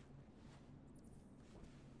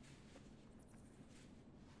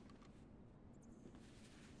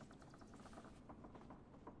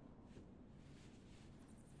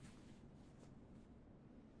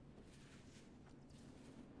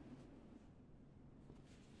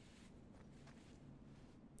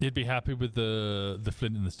 You'd be happy with the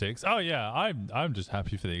flint and the sticks? Oh yeah, I'm just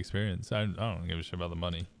happy for the experience. I don't give a shit about the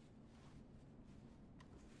money.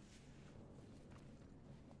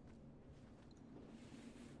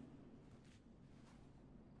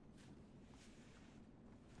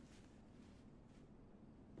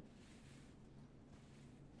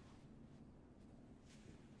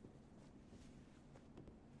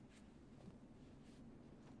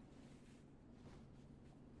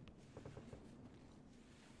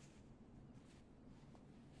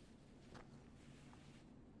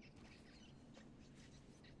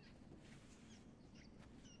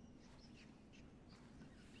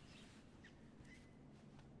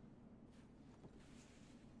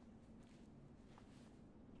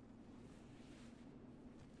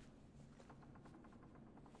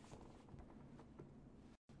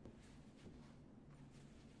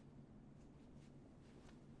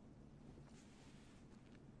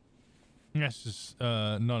 That's just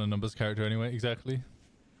not a numbers character anyway, exactly.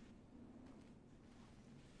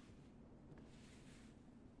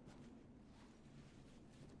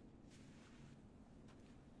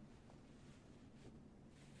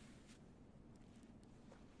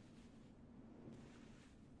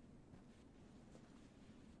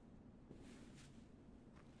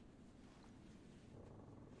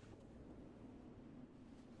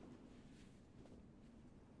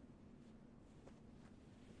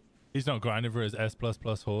 He's not grinding for his S++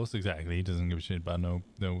 horse. Exactly. He doesn't give a shit about no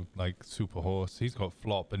like super horse. He's got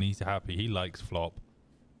Flop and he's happy. He likes Flop.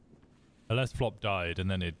 Unless Flop died and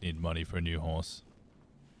then he'd need money for a new horse.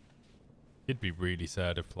 He'd be really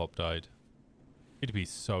sad if Flop died. He'd be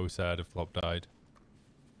so sad if Flop died.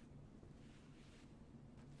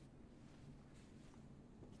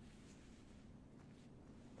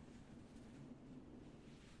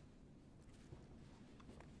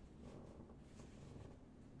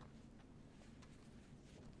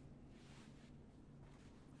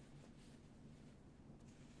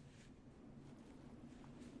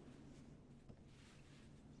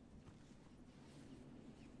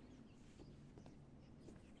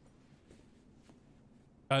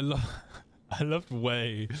 I loved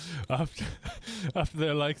Way after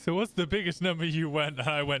they're like, so what's the biggest number you went? And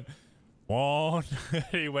I went 1.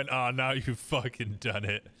 He went, oh, now you've fucking done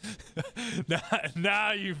it.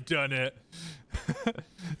 now you've done it.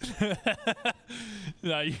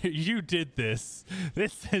 Now you did this.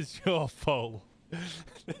 This is your fault.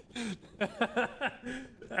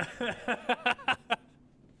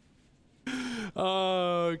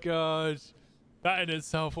 Oh god, that in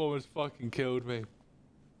itself almost fucking killed me.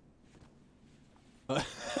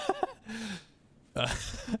 The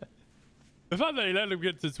fact that he let him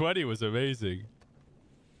get to 20 was amazing.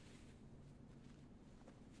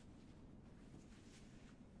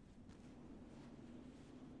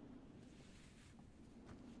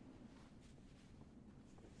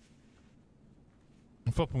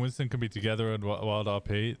 Flop and Winston can be together on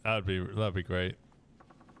WildRP. That'd be great.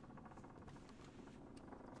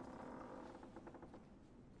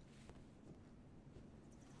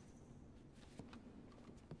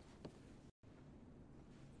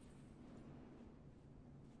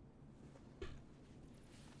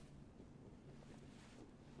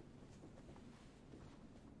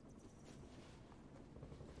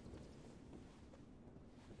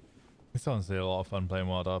 It's honestly a lot of fun playing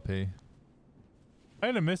WildRP. I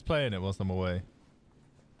kind of miss playing it whilst I'm away.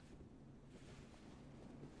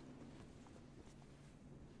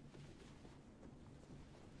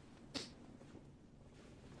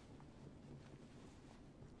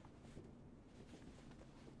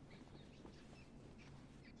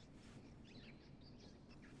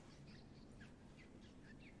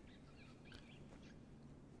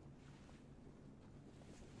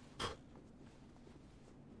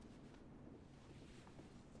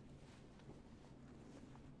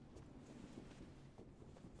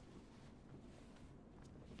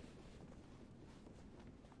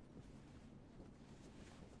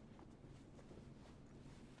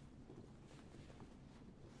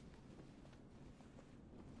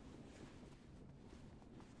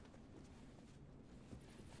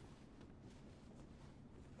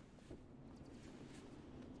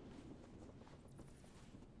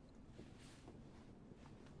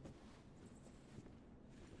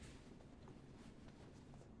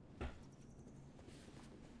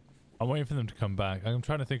 I'm waiting for them to come back. I'm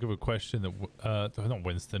trying to think of a question that, not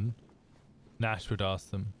Winston, Nash would ask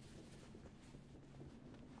them.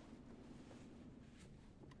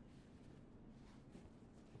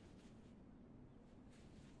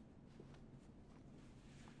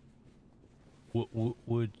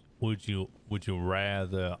 Would you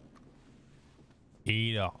rather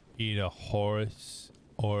eat a horse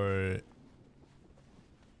or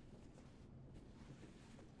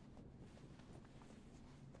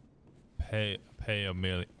pay $1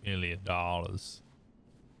 million?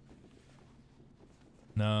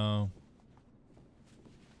 No.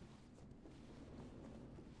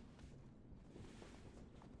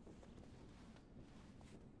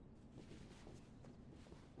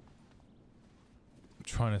 I'm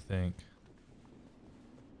trying to think.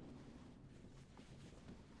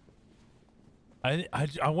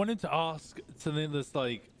 I wanted to ask something that's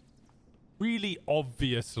like really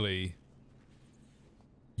obviously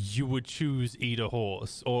you would choose eat a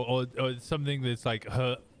horse or something that's like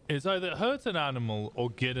it's either hurt an animal or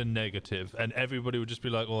get a negative, and everybody would just be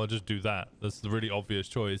like, well, I'll just do that. That's the really obvious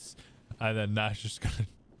choice. And then Nash is gonna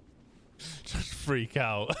just freak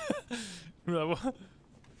out. Like,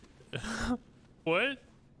 what?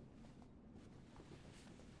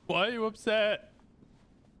 Why are you upset?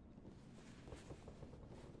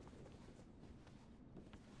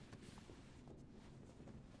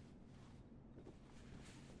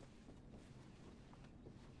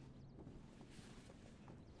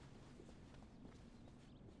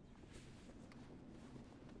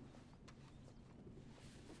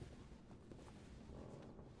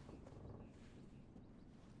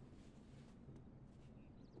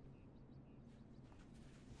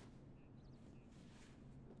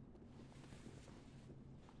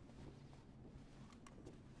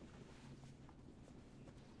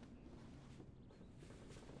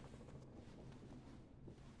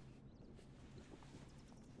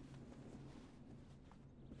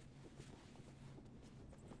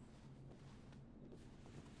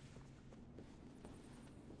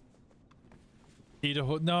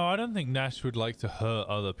 No, I don't think Nash would like to hurt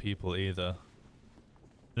other people either.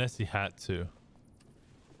 Unless he had to.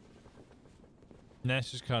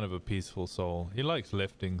 Nash is kind of a peaceful soul. He likes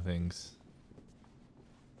lifting things.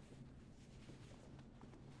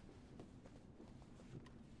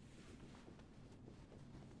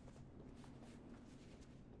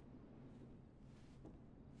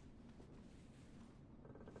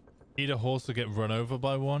 Eat a horse to get run over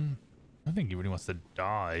by one? I don't think he really wants to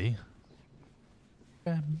die.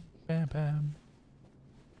 Bam, bam, bam.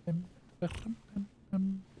 Bam, bam, bam,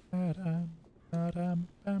 bam, ba-dam, ba-dam,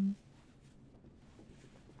 bam.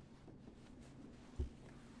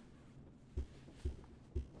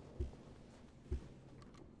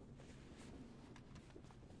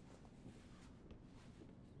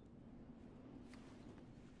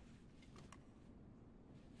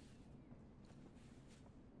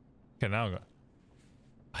 Okay, now I'm going.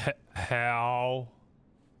 How?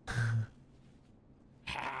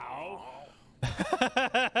 How?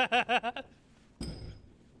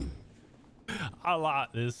 I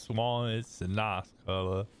like this one. It's a nice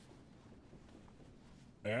color.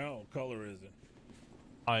 Yeah, what color is it?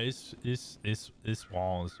 This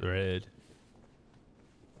one's red.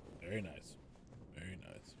 Very nice. Very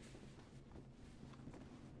nice.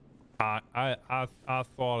 I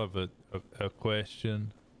thought of a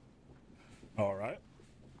question. All right.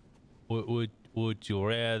 Would you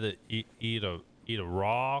rather eat a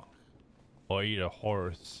rock or eat a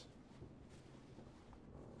horse?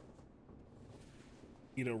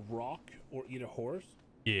 Eat a rock or eat a horse?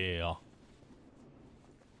 Yeah.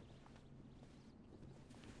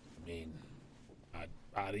 I mean,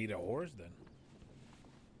 I'd eat a horse then.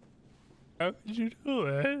 How could you do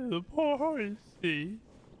that? The poor horsey.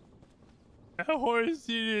 That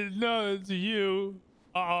horsey did nothing to you.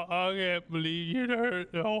 I can't believe you'd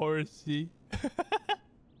hurt the horsey.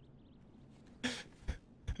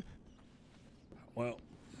 Well,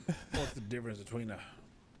 what's the difference between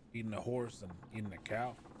eating a horse and eating a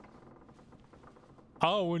cow?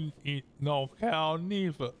 I wouldn't eat no cow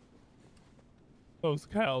neither. Those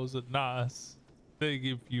cows are nice. They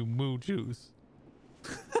give you moo juice.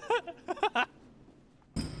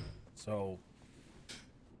 So,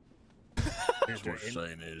 What you're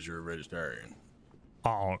saying is you're a vegetarian.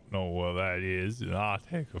 I don't know what that is, and I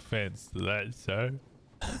take offense to that, sir.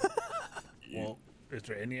 well, is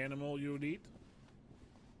there any animal you would eat?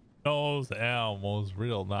 Those animals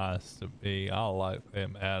real nice to me. I like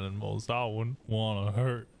them animals. I wouldn't want to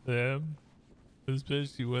hurt them,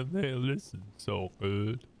 especially when they listen so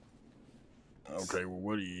good. Okay, well,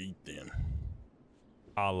 what do you eat then?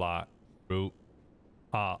 I like fruit.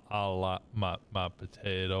 I like my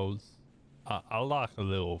potatoes. I like a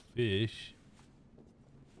little fish.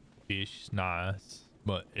 Fish is nice,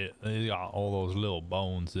 but it got all those little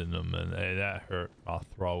bones in them, and that hurt my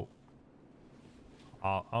throat.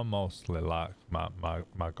 I mostly like my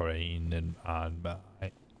grain and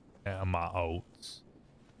my oats.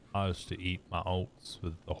 I used to eat my oats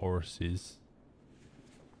with the horses.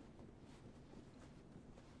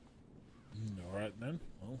 All right then.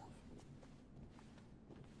 Well,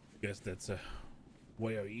 guess that's a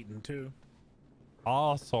way of eating too. I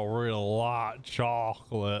also really like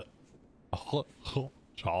chocolate.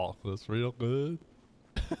 Chocolate's real good.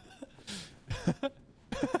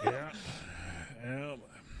 Yeah. Yeah.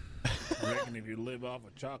 I reckon if you live off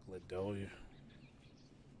of chocolate, though, you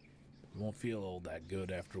won't feel all that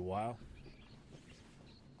good after a while.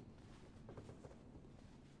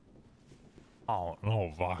 I don't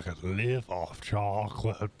know if I could live off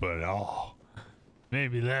chocolate, but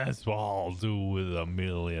maybe that's what I'll do with $1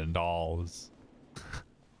 million.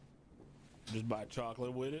 Just buy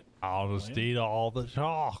chocolate with it? I'll just eat all the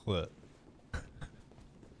chocolate.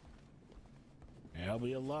 Yeah, it'll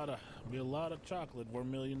be a lot of chocolate for $1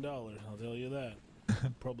 million. I'll tell you that.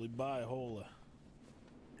 Probably buy a whole.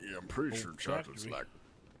 Yeah, I'm pretty sure chocolate's factory.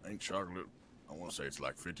 ain't chocolate. I want to say it's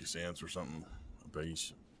like 50 cents or something a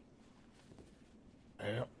piece.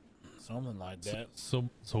 Yeah, something like that. So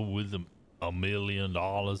with $1 million,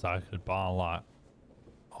 I could buy like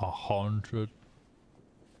 100.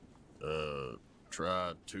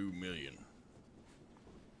 Try 2 million.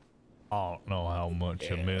 I don't know how much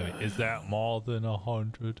 $1 million is. That more than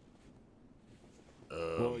 100?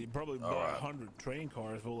 Well, you probably buy 100 train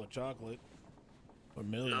cars full of chocolate. $1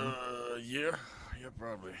 million. Yeah,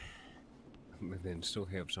 probably. And then still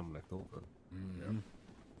have some left over. Mm-hmm.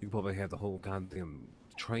 You probably have the whole goddamn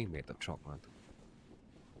train made of chocolate.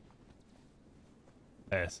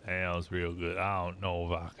 That sounds real good. I don't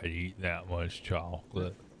know if I could eat that much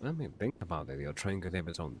chocolate. I mean, think about it. Your train could have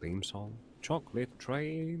its own theme song. Chocolate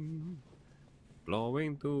train.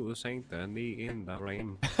 Blowing to Saint Denis in the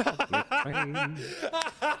rain. Chocolate train.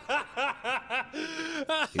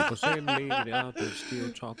 People say me the out of steel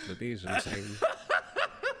chocolate is insane.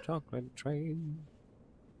 Chocolate train.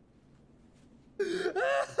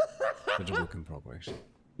 It's a work in progress.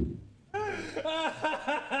 Pretty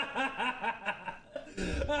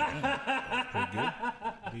good.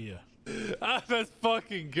 Yeah. That's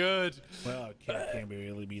fucking good. Well, it can't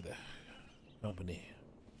really be the company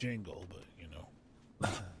jingle, but you know.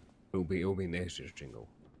 It'll be Nash's jingle.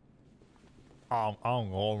 I'm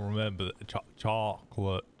gonna remember the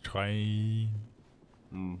chocolate train.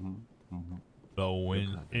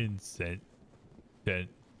 Blowing incense.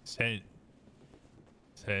 Sent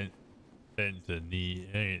the knee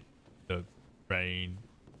in the rain.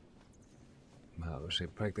 Wow, say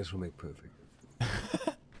practice will make perfect.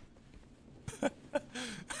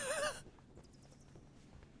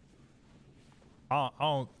 I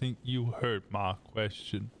don't think you heard my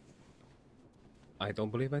question. I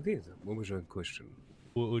don't believe I did. What was your question?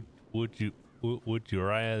 Would you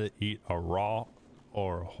rather eat a rock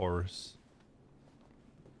or a horse?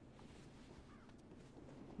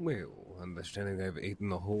 Well, understanding I've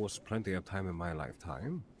eaten a horse plenty of time in my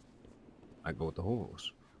lifetime, I go with the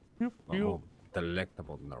horse. More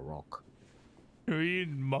delectable than a rock. You're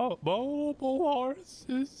eating multiple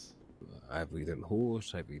horses? I've eaten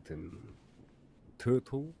horse, I've eaten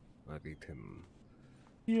turtle, I've eaten...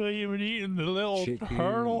 You even eaten the little chicken,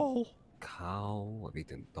 turtle? Cow, I've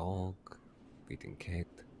eaten dog, I've eaten cat.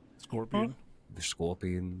 Scorpion? Huh? The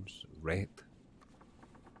scorpions, rat.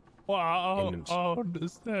 Well, I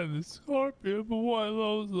understand the scorpion, but what are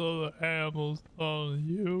those other animals on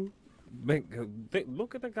you?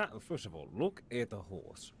 Look at the guy. First of all, look at the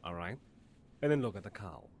horse, all right? And then look at the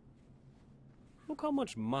cow. Look how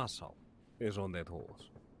much muscle is on that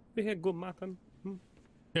horse. They had good mutton.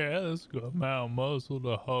 Yeah, that's a good amount of muscle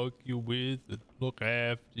to hug you with and look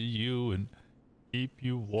after you and keep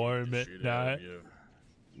you warm at night.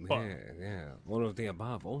 Yeah. All of the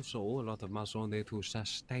above. Also, a lot of muscle on there to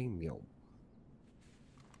sustain you.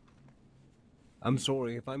 I'm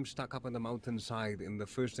sorry, if I'm stuck up on the mountainside and the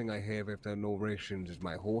first thing I have after no rations is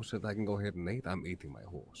my horse that I can go ahead and eat, I'm eating my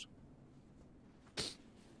horse.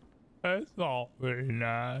 That's not very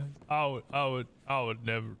nice. I would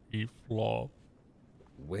never eat flop.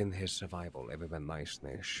 When has survival ever been nice,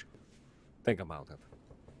 Nash? Think about it.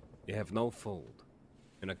 You have no food,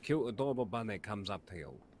 and a cute, adorable bunny comes up to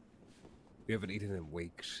you. You haven't eaten in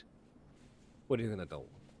weeks. What are you gonna do?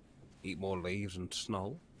 Eat more leaves and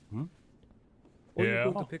snow? Or Yeah.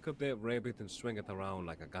 you going to pick up that rabbit and swing it around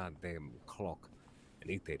like a goddamn clock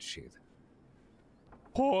and eat that shit?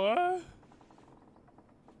 What?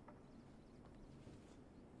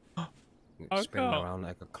 Spin it around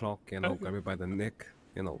like a clock, you know, grab it by the neck,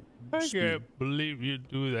 you know. I can't believe you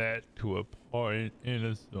do that to a poor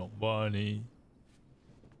innocent bunny.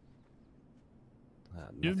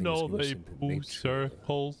 You know they poo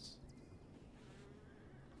circles.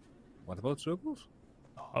 What about circles?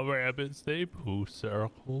 Rabbits, they poo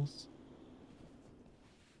circles.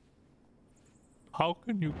 How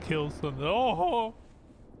can you kill something? Oh!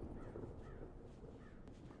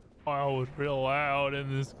 I was real loud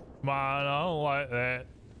in this mine. I don't like that.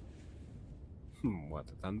 What,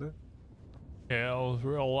 the thunder? Yeah, I was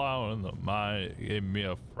real loud in the mine. It gave me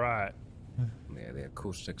a fright. Yeah, the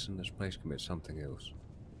acoustics in this place commit something else.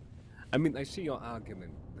 I mean, I see your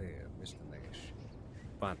argument there, Mr. Nash.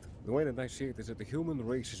 But the way that I see it is that the human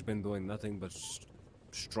race has been doing nothing but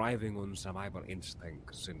striving on survival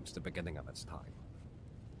instinct since the beginning of its time.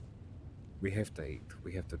 We have to eat,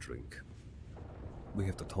 we have to drink, we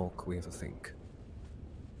have to talk, we have to think.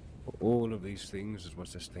 All of these things is what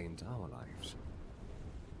sustains our lives.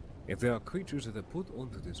 If there are creatures that are put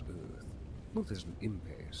onto this earth, not as an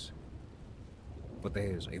impasse, but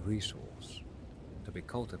there's a resource to be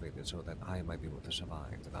cultivated so that I might be able to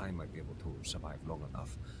survive, that I might be able to survive long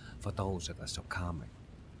enough for those that are succumbing,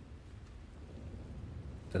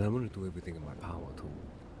 then I'm going to do everything in my power to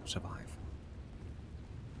survive.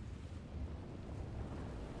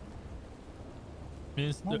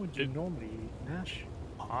 What would you normally eat, Nash?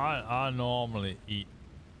 I normally eat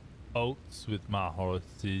oats with my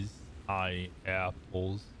horses. I eat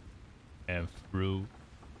apples and fruit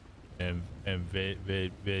and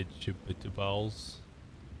vegetables.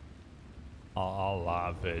 I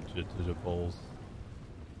like vegetables.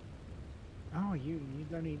 Oh, you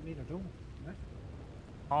don't eat meat at all, no?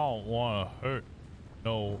 I don't want to hurt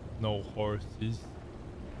no horses.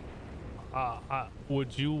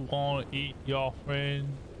 Would you want to eat your friend?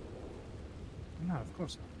 No, of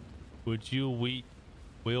course not. Would you eat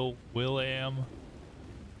William?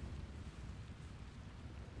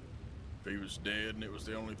 If he was dead and it was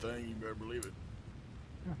the only thing, you better believe it.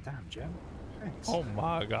 Oh, damn, Jim. Thanks. Oh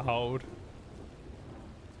my God.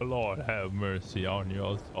 Lord have mercy on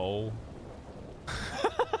your soul.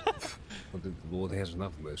 Well, the Lord has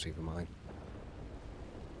enough mercy for mine.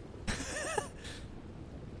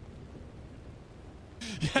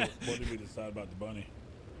 What did we decide about the bunny?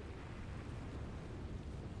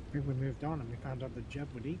 I think we moved on and we found out that Jeb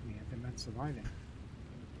would eat me if it meant surviving.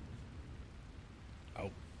 Oh,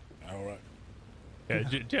 all right. Yeah,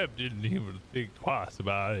 Jeb didn't even think twice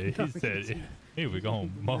about it. He said, "Here we go,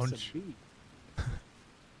 munch."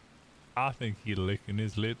 I think he's licking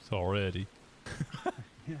his lips already.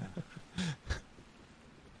 Yeah.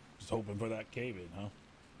 Just hoping for that cave-in, huh?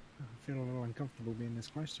 I feel a little uncomfortable being this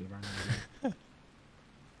close to you right now.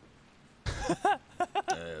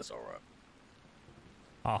 That's all right.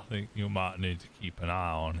 I think you might need to keep an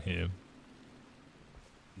eye on him.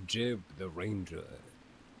 Jeb the Ranger,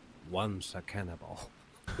 once a cannibal.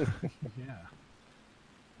 Yeah.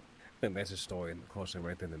 And that's a story in the crossing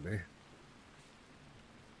right then and there.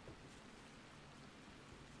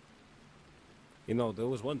 You know, there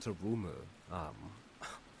was once a rumor,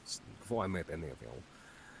 before I met any of y'all,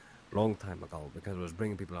 long time ago, because I was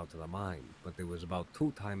bringing people out to the mine, but there was about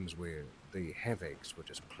 2 times where the headaches were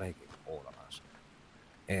just plaguing all of us.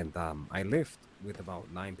 And I left with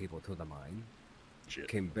about 9 people to the mine,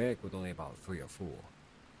 came back with only about 3 or 4.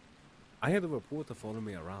 I had a reporter follow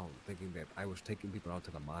me around, thinking that I was taking people out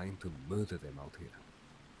to the mine to murder them out here.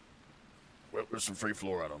 Well, there's some free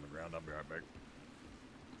fluoride on the ground. I'll be right back.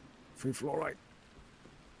 Free fluoride?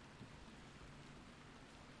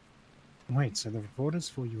 Wait, so the reporters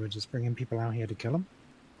thought you were just bringing people out here to kill them?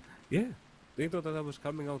 Yeah, they thought that I was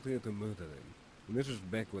coming out here to murder them. And this was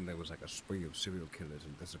back when there was like a spree of serial killers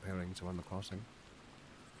and disappearings around the crossing.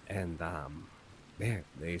 And, yeah,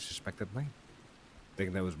 they suspected me.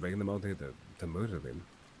 Thinking I was bringing them out here to murder them.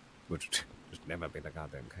 Which just never been a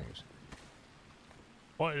goddamn case.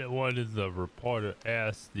 What did the reporter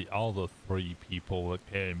ask the other 3 people that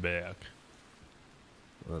came back?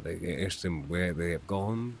 Well, they asked them where they have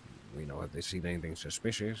gone. You know, have they seen anything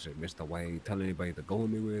suspicious? They missed the way, tell anybody to go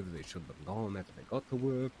anywhere that they shouldn't have gone after they got to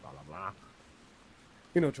work, blah, blah, blah.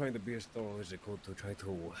 You know, trying to be as thorough as they could to try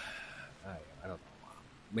to, I don't know,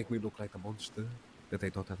 make me look like the monster that they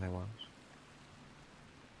thought that I was.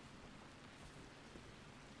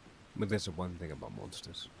 But there's one thing about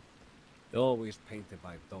monsters. They're always painted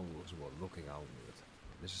by those who are looking outward,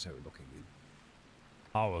 not necessarily looking in.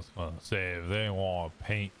 I was gonna say, if they want to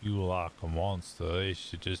paint you like a monster, they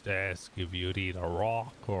should just ask if you'd eat a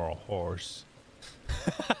rock or a horse.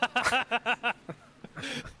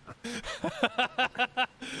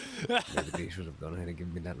 Maybe they should have gone ahead and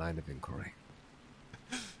given me that line of inquiry.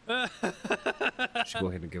 Should go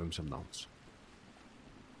ahead and give him some notes.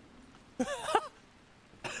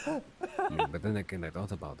 But then again, I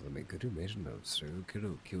thought about it. I mean, could you imagine a serial killer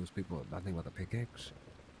who kills people with nothing but a pickaxe?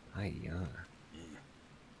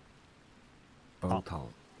 Brutal.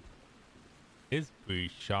 It's pretty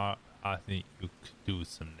sharp. I think you could do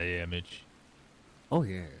some damage. Oh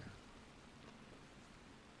yeah.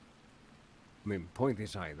 I mean, point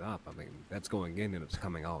this side up. I mean, that's going in and it's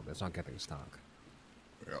coming out. That's not getting stuck.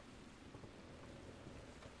 Yeah.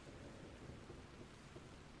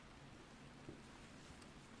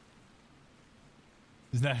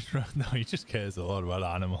 Is that true? No, he just cares a lot about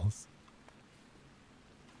animals.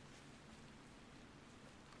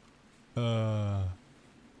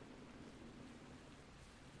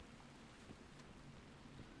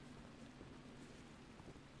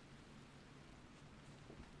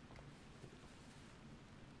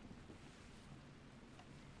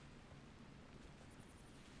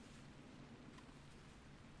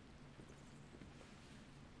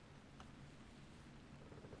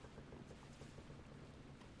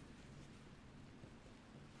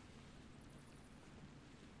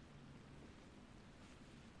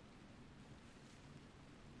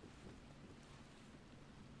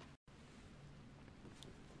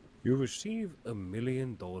 You receive $1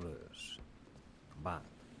 million, but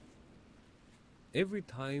every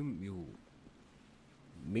time you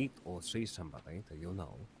meet or see somebody that you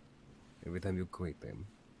know, every time you greet them,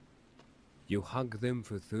 you hug them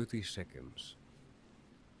for 30 seconds.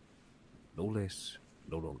 No less,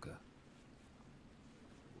 no longer.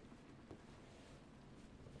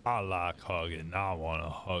 I like hugging. I want to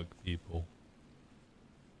hug people.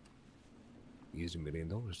 Here's $1 million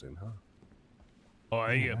then, huh? Oh,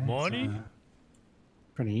 I get money?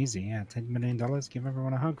 Pretty easy, yeah. $10 million, give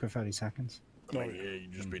everyone a hug for 30 seconds. I mean, yeah,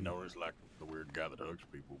 you'd just be known as like the weird guy that hugs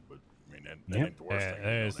people, but I mean, that ain't the worst thing.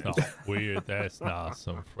 That's not weird. That's not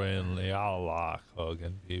some friendly. I like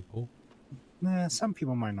hugging people. Some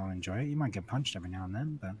people might not enjoy it. You might get punched every now and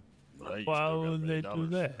then, but Hey, Why would they do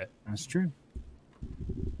that? that's true.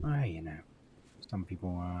 Well, you know, some people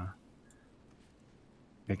are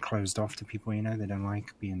a bit closed off to people, you know, they don't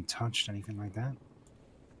like being touched, anything like that.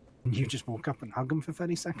 And you just walk up and hug them for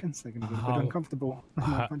 30 seconds, they're going to get a bit uncomfortable and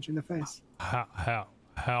might punch you in the face. How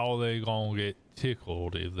are they gonna get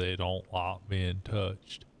tickled if they don't like being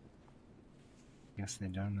touched? Guess they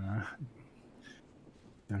don't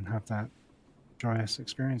have that joyous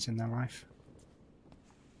experience in their life.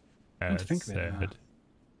 Come to think That's of it, sad.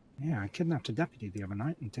 yeah, I kidnapped a deputy the other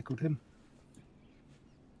night and tickled him.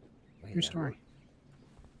 True story.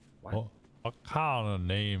 What kind of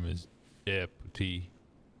name is deputy?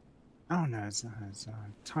 Oh no, it's a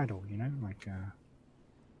title, you know, like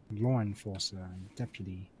law enforcer,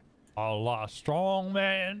 deputy. A strong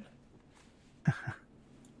man.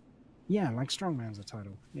 Yeah, like strongman's a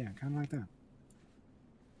title. Yeah, kind of like that.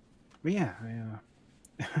 But yeah,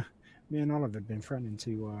 me and Oliver had been threatening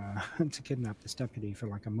to to kidnap this deputy for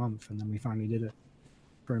like a month, and then we finally did it.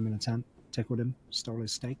 Threw him in a tent, tickled him, stole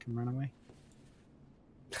his steak, and ran away.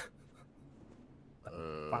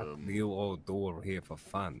 Fuck you all do here for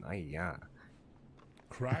fun. Aye, yeah.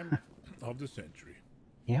 Crime of the century.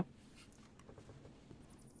 Yep.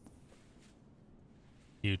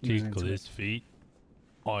 You He was tickle into his feet,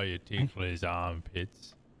 or you tickle his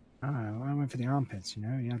armpits. Oh, well, I went for the armpits, you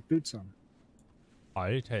know, he had boots on. Oh,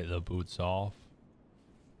 you take the boots off.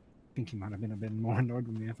 I think he might have been a bit more annoyed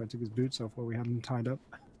with me if I took his boots off while we had him tied up.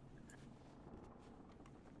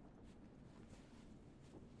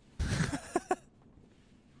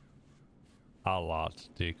 I like to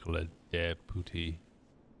tickle a deputy.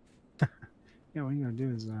 Yeah, what you're gonna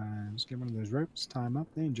do is just get one of those ropes, tie him up,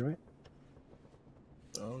 they enjoy it.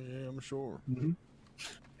 Oh yeah, I'm sure. Mm-hmm.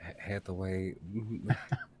 Hathaway,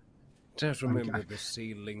 just remember the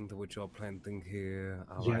ceiling to which you're planting here.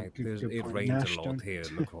 All Yeah, right, good it point. rains Nash, a lot don't- here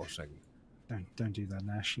in the crossing. Don't do that,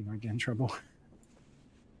 Nash. You might get in trouble.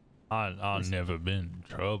 I've never been in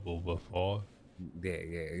trouble before. Yeah,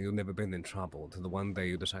 you've never been in trouble until the one day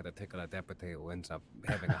you decide to tickle a deputy who ends up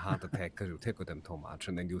having a heart attack because you tickled them too much,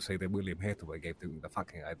 and then you say that William Hathaway gave you the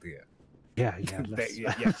fucking idea. Yeah, yeah. Let's,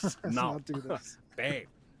 Yes, let's no. not do this. Bang.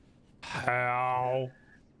 How?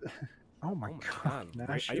 Oh my god,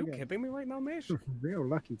 Nash, Are you you're kidding me right now, Nash? real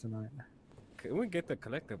lucky tonight. Can we get the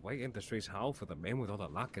collective white industries howl for the man with all the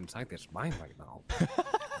luck inside his mind right now?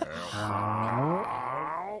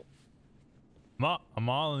 Am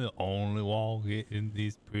I the only one getting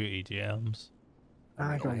these pretty gems?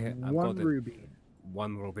 I got I've one got ruby.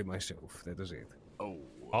 One ruby myself. That is it. Oh,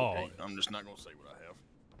 Oh. okay. I'm just not gonna say what I have.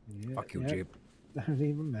 Yeah, Fuck you, yeah. Jib. Don't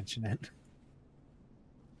even mention it.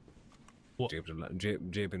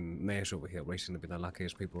 Jib and Nash over here racing to be the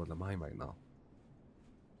luckiest people in the mine right now.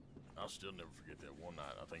 I'll still never forget that one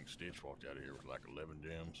night. I think Stitch walked out of here with like 11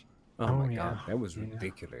 gems. Oh, Oh, my yeah. god, that was Yeah.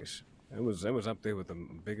 ridiculous. That was up there with the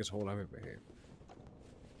biggest hole I've ever had.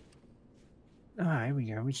 Ah, here we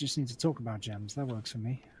go. We just need to talk about gems. That works for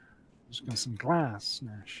me. Just got some glass,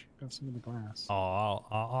 Nash. Got some of the glass. Oh,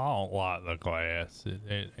 I don't like the glass.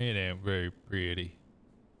 It ain't very pretty.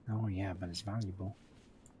 Oh yeah, but it's valuable.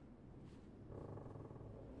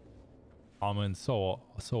 I mean, so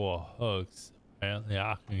a hugs. Apparently,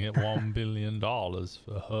 I can get $1 billion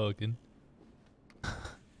for hugging.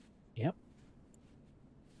 Yep.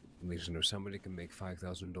 Listen, if somebody can make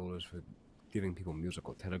 $5,000 for giving people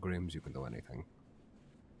musical telegrams, you can do anything.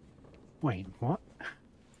 Wait, what?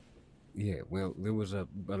 Yeah, well, there was a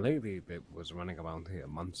lady that was running around here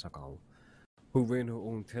months ago who ran her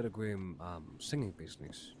own telegram singing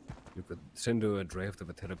business. You could send her a draft of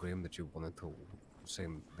a telegram that you wanted to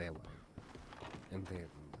send their way. And then,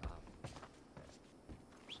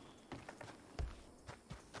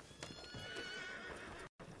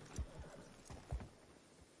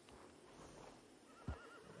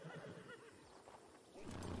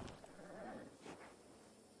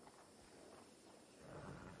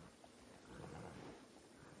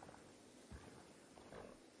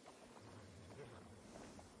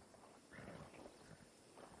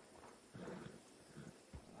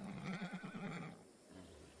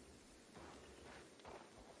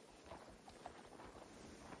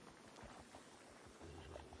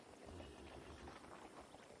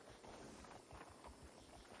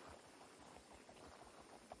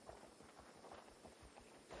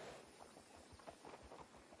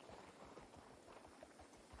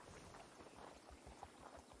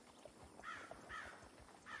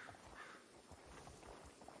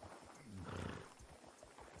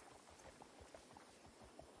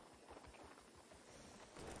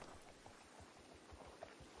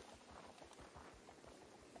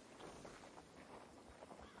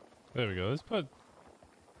 There we go. Let's put...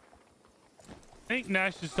 I think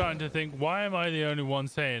Nash is starting to think, why am I the only one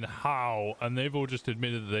saying how? And they've all just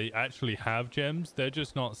admitted that they actually have gems. They're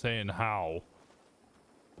just not saying how.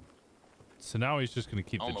 So now he's just going to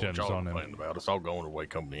keep the gems on him. About. It's all going away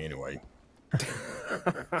company anyway.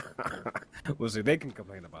 Well, see, they can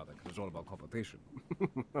complain about it because it's all about competition.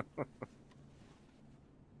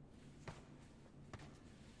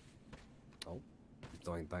 Oh,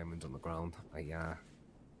 throwing diamonds on the ground.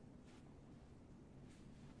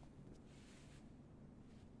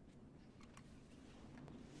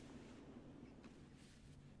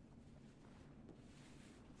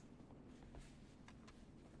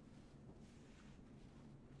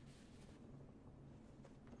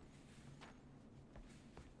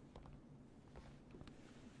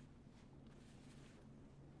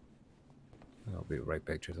 I'll be right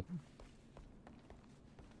back, Chisholm.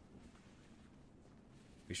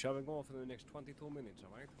 Be showing off in the next 22 minutes,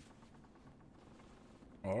 alright?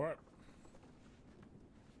 Alright.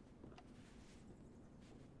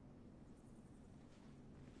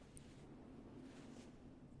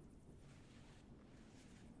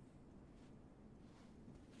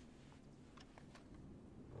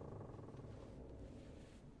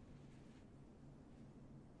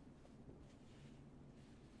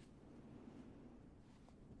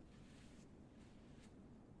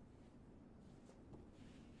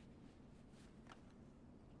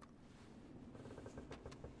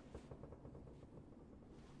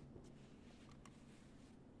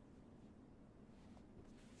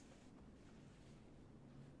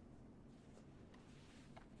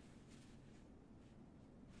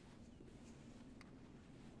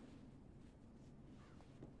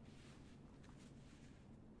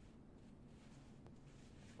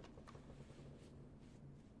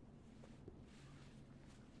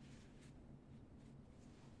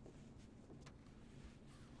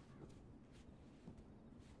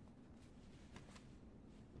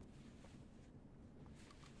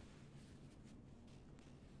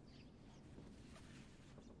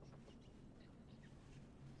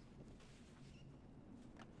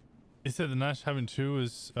 He said the Nash having 2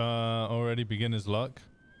 is already beginner's luck.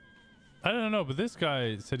 I don't know, but this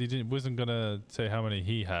guy said he wasn't gonna say how many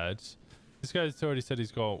he had. This guy's already said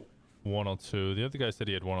he's got 1 or 2. The other guy said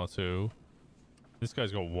he had 1 or 2. This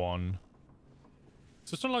guy's got 1.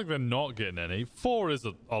 So it's not like they're not getting any. 4 is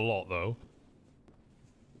a lot though.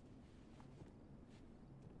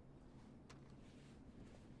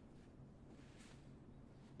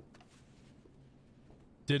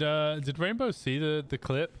 Did Rainbow see the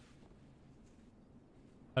clip?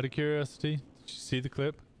 Out of curiosity, did you see the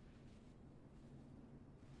clip?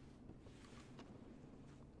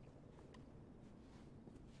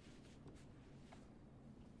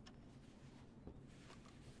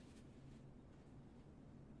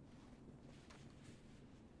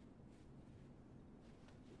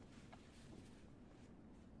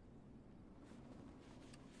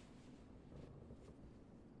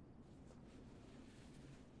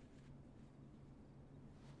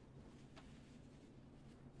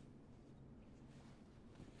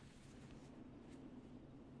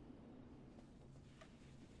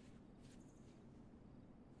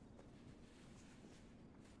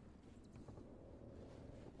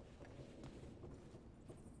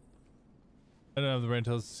 I don't have the brain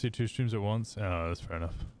tells to see 2 streams at once. Oh, that's fair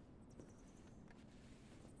enough.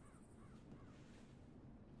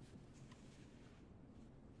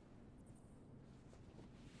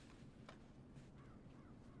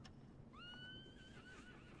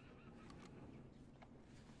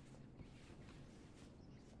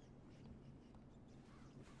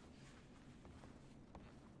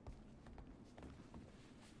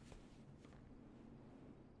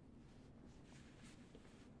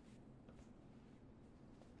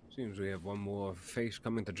 Seems we have one more face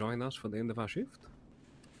coming to join us for the end of our shift.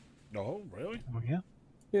 Oh, really? Oh, yeah?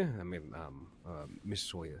 Yeah, I mean, Miss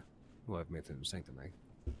Sawyer, who I've met in St. tonight.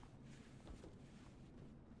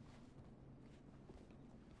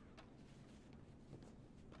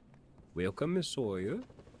 Welcome, Miss Sawyer.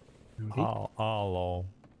 Hello.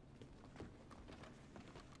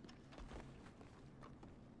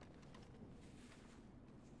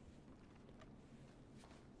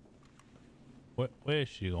 Where's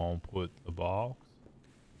she gonna put the box?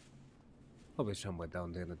 Probably somewhere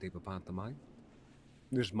down there in the deeper part of the mine.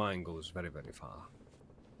 This mine goes very, very far.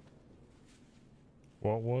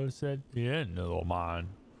 What was at the end of the mine?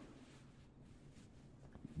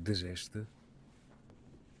 Disaster.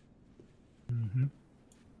 Mm-hmm.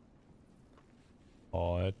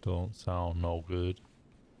 Oh, that don't sound no good.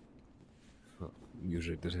 Well,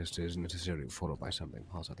 usually disaster isn't necessarily followed by something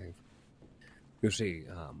positive. You see,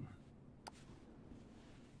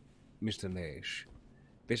 Mr. Nash,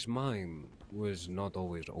 this mine was not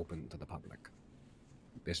always open to the public.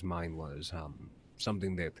 This mine was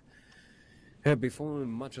something that had befallen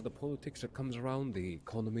much of the politics that comes around the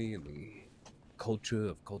economy and the culture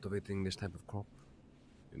of cultivating this type of crop.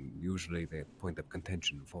 And usually the point of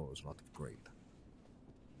contention follows a lot of greed.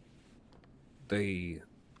 The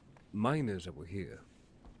miners that were here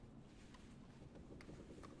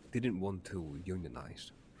didn't want to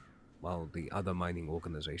unionize, while the other mining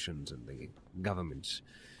organizations and the government's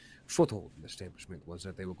foothold in the establishment was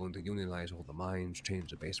that they were going to unionize all the mines,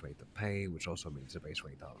 change the base rate of pay, which also means the base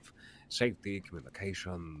rate of safety,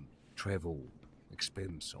 communication, travel,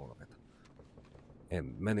 expense, all of it.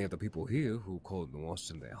 And many of the people here who called New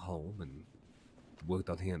Austin their home and worked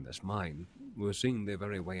out here in this mine were seeing their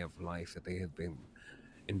very way of life that they had been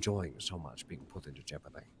enjoying so much being put into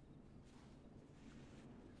jeopardy.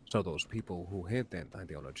 So those people who had that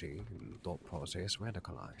ideology and thought process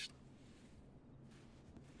radicalized.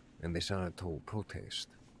 And they started to protest.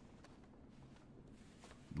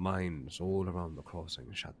 Mines all around the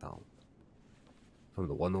crossing shut down. From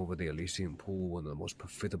the one over the Elysian Pool, one of the most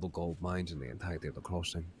profitable gold mines in the entirety of the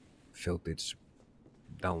crossing, felt its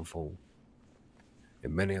downfall.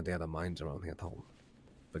 And many of the other mines around here told.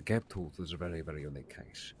 But Gaptooth is a very, very unique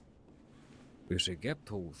case. You see,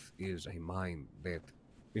 Gaptooth is a mine that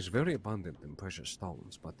is very abundant in precious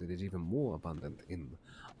stones, but it is even more abundant in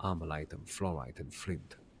armalite and fluorite and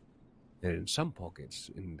flint. And in some pockets,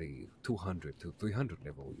 in the 200 to 300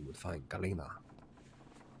 level, you would find galena.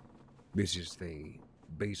 This is the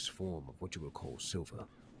base form of what you would call silver.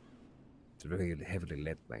 It's very heavily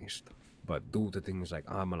lead-based. But due to things like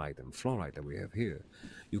armalite and fluorite that we have here,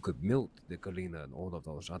 you could melt the galena and all of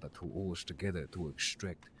those other two ores together to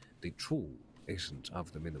extract the true essence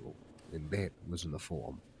of the mineral. And that was in the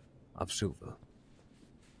form of silver.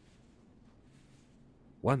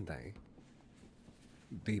 One day,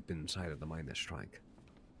 deep inside of the miners' strike,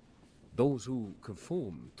 those who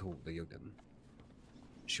conformed to the union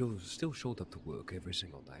still showed up to work every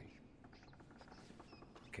single day.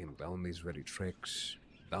 Came down these very treks,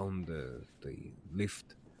 down the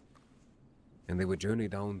lift, and they would journey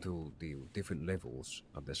down to the different levels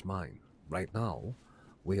of this mine. Right now,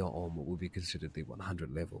 we are on what would be considered the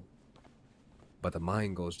 100 level. But the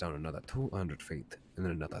mine goes down another 200 feet and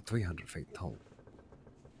then another 300 feet tall,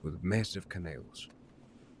 with massive canals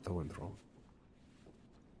through and through.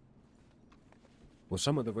 Well,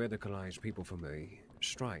 some of the radicalized people from the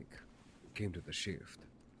strike came to the shift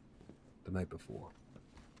the night before.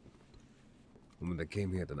 And when they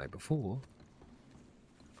came here the night before,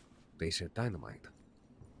 they said dynamite.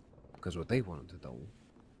 Because what they wanted to do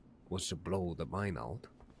was to blow the mine out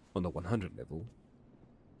on the 100 level,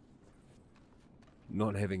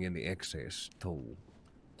 not having any access to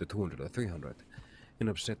the 200 or 300, and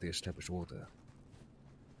upset the established order.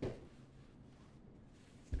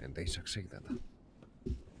 And they succeeded.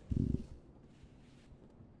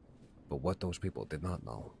 But what those people did not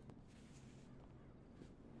know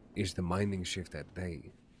is the mining shift that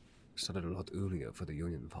day started a lot earlier for the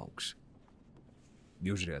union folks.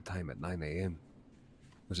 Usually a time at 9 a.m.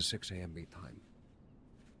 was a 6 a.m. meet time.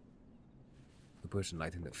 The person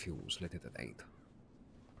lighting the fuels lit it at 8.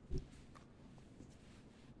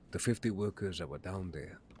 The 50 workers that were down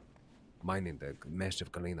there mining the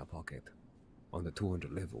massive galena pocket on the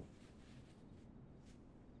 200 level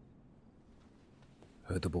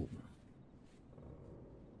heard the boom.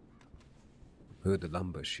 Heard the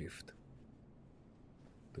lumber shift,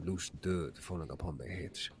 the loose dirt falling upon their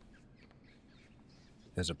heads,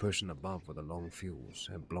 as a person above with the long fuse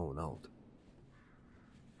had blown out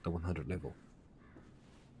the 100 level.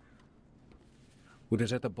 What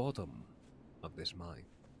is at the bottom of this mine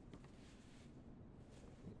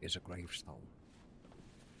is a gravestone.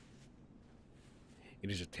 It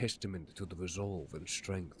is a testament to the resolve and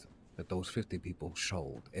strength that those 50 people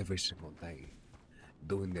showed every single day,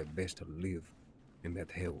 doing their best to live in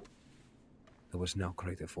that hell that was now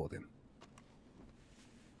created for them.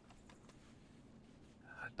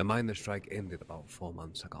 The miners' strike ended about 4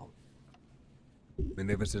 months ago.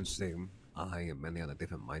 And ever since then, I and many other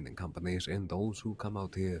different mining companies and those who come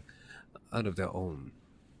out here out of their own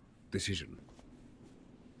decision,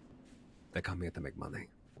 they come here to make money.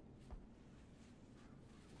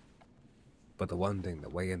 But the one thing the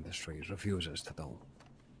way industries refuses to do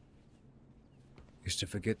is to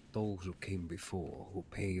forget those who came before, who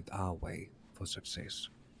paved our way for success.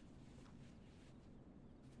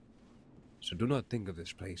 So do not think of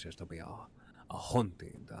this place as to be a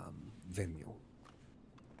haunted venue.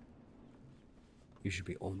 You should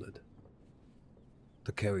be honored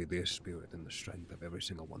to carry their spirit and the strength of every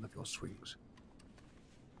single one of your swings.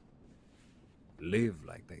 live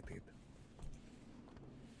like they did.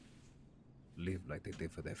 Live like they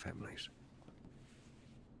did for their families.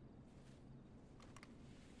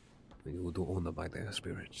 And you would honor by their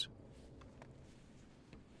spirits.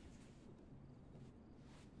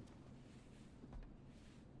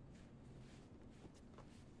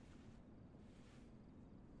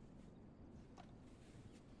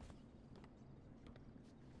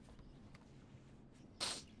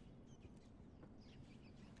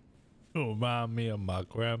 Remind me of my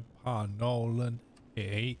grandpa Nolan.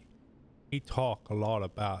 He talk a lot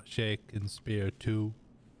about Shakespeare too.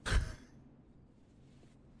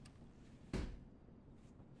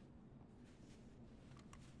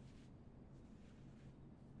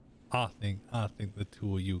 I think the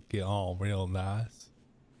two of you get on real nice.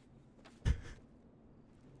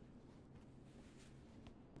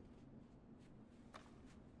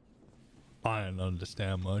 I didn't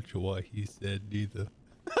understand much of what he said either.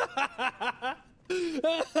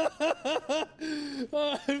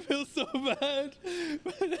 Oh, I feel so bad.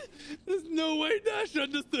 There's no way Nash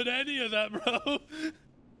understood any of that, bro.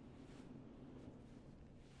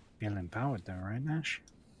 Feel empowered though, right, Nash?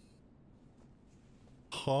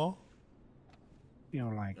 Huh?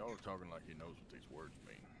 Feel like. Y'all are talking like he knows what these words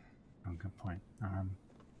mean. Oh, good point.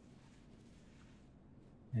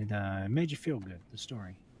 It made you feel good, the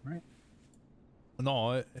story, right?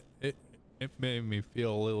 No, it made me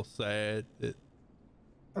feel a little sad that.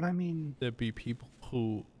 But I mean, there'd be people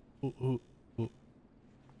who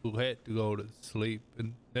had to go to sleep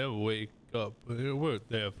and never wake up. It weren't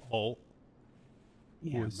their fault.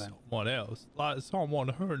 Yeah, it was but someone else, like someone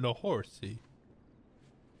hurting a horsey.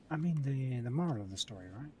 I mean, the moral of the story,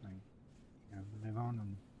 right? Like, you know, live on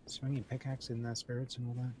and swing your pickaxe in their spirits and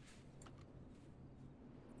all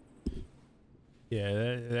that.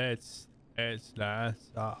 Yeah, that's nice.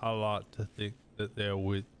 I like to think that they're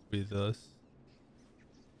with us.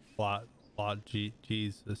 Like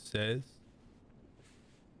Jesus says.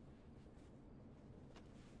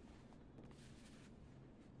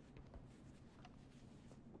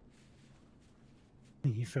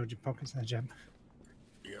 You filled your pockets there, Jeb?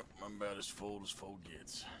 Yep, I'm about as full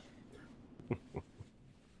gets.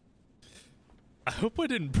 I hope I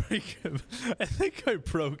didn't break him. I think I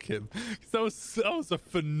broke him. Because that was a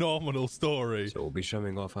phenomenal story. So we'll be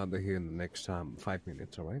showing off out of here in the next 5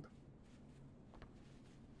 minutes, alright?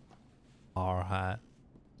 Alright.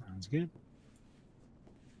 Sounds good.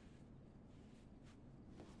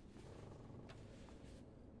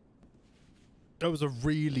 That was a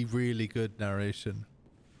really, really good narration.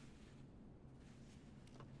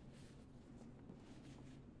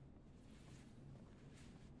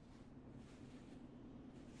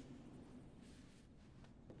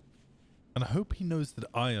 And I hope he knows that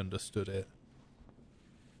I understood it.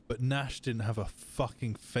 But Nash didn't have a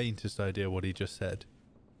fucking faintest idea what he just said.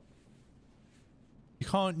 You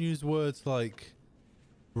can't use words like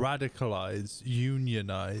radicalize,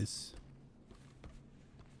 unionize.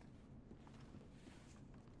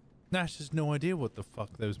 Nash has no idea what the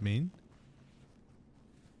fuck those mean.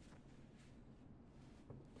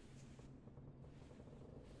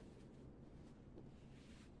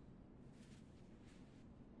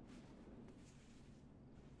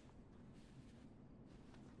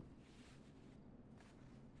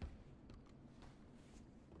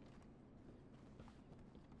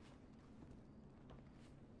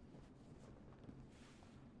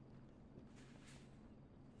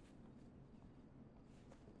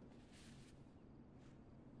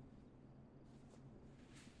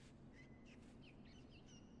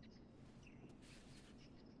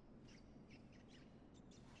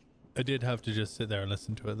 I did have to just sit there and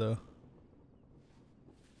listen to it though.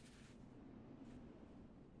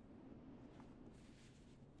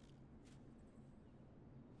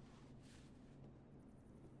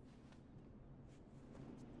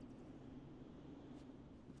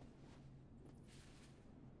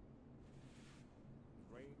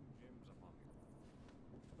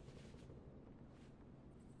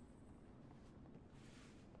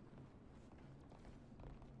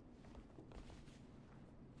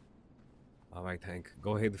 Alright, Hank.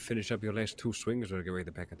 Go ahead and finish up your last 2 swings or get ready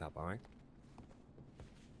to pack it up, alright?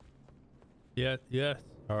 Yes,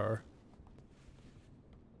 sir.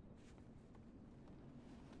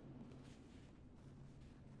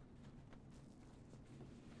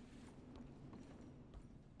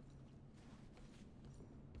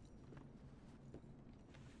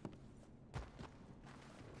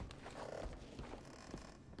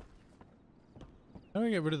 How do I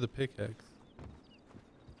get rid of the pickaxe?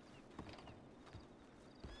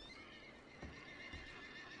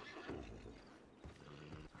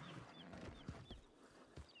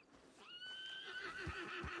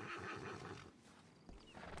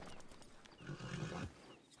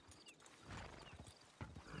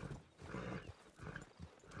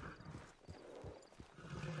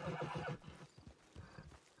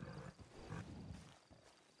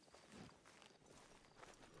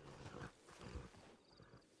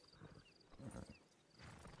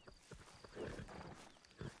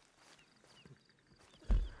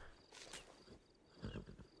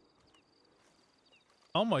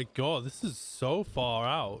 Oh my god, this is so far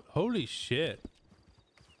out. Holy shit.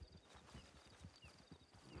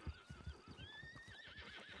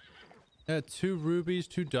 Yeah, 2 rubies,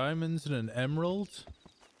 2 diamonds, and an emerald.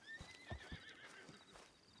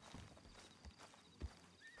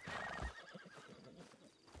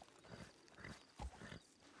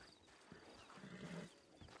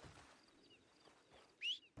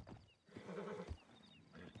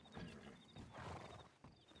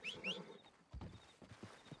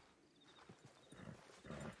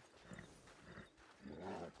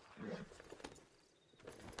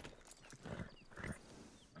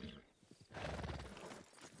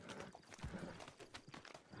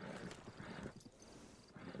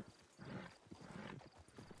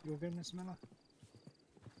 You all good, Mr. Miller?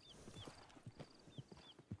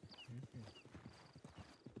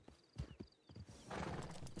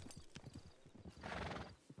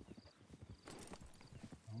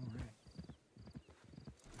 Alright.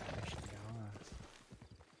 Actually, I'll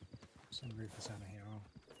send Rufus out of here. I'll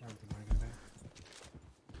ride the wagon back.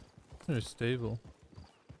 They're stable.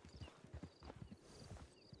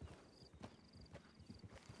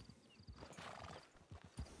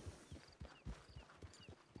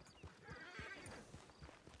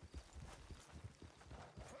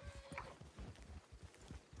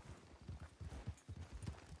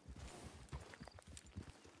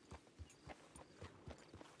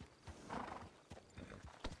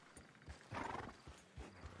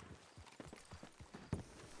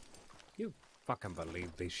 You fucking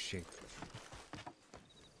believe this shit?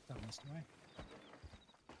 That was the way.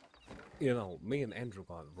 You know, me and Andrew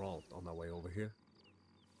got robbed on our way over here.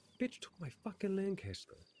 Bitch took my fucking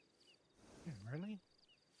Lancaster. Yeah, really?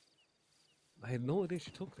 I had no idea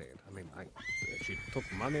she took that. I mean, she took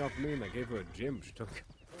money off me and I gave her a gym. She took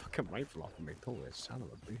a fucking rifle off of me. Told her, son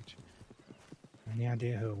of a bitch. Any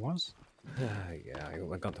idea who it was? Yeah,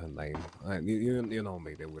 I got her name. You know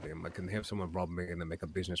me there, William. I can have someone rob me and then make a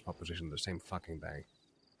business proposition the same fucking day.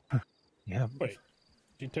 Yeah. Wait,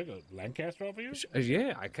 she took a Lancaster off of you?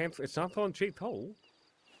 Yeah, I can't. It's not on cheap toll,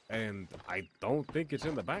 and I don't think it's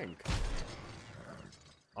in the bank.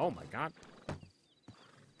 Oh my god!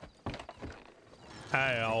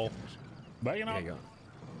 Hell. Backing up. There you go.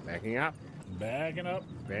 Backing up. Backing up.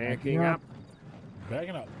 Backing up.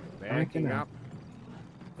 Backing up. Backing up.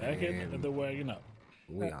 Back in the wagon up.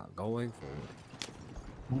 We are going forward.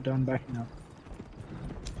 All done backing up.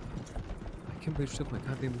 I can't believe she took my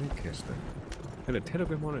goddamn Lancaster. Had a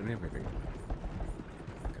telegram on it and everything.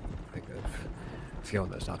 I think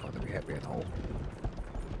Fiona's not going to be happy at all.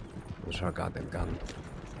 It was her goddamn gun.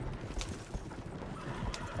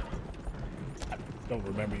 I don't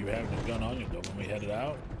remember you having a gun on you though when we headed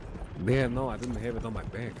out. Yeah, no, I didn't have it on my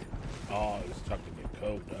back. Oh, it was tucked in your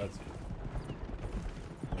coat, that's it.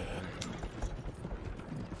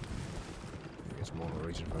 It's more of a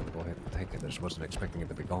reason for her to go ahead and take it. I just wasn't expecting it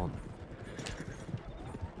to be gone.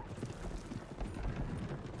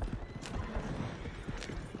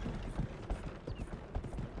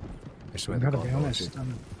 I swear I to gotta God, be no, honest,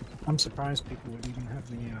 I'm surprised people would even have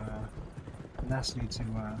the tenacity to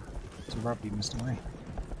rob you, Mr. Way.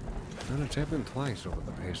 Well, it's happened twice over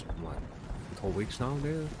the past, what, 12 weeks now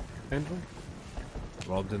there, Andrew?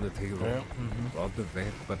 Robbed in the tea room, robbed the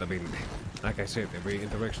vet, but I mean, like I said, every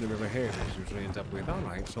interaction I've ever had usually ends up with,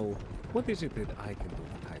 alright, so what is it that I can do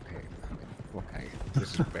with Taipei? I mean, okay,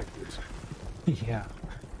 this is backwards. Yeah.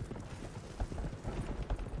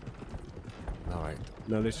 Alright,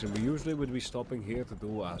 now listen, we usually would be stopping here to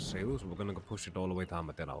do our sales. We're gonna go push it all the way to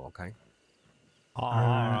Armadillo, okay?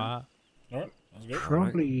 Alright. Alright, that's good.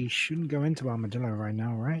 Probably shouldn't go into Armadillo right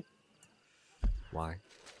now, right? Why?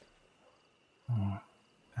 Oh.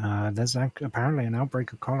 There's apparently an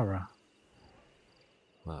outbreak of cholera.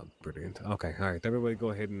 Brilliant. Okay, alright, everybody go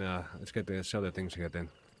ahead and let's get the sell the things here then.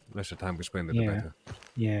 The less the time we spend, the better.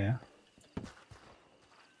 Yeah.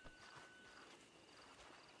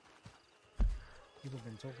 People have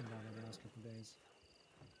been talking about it the last couple of days.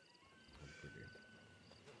 Brilliant.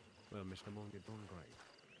 Well, Mr. Moon, you're doing great.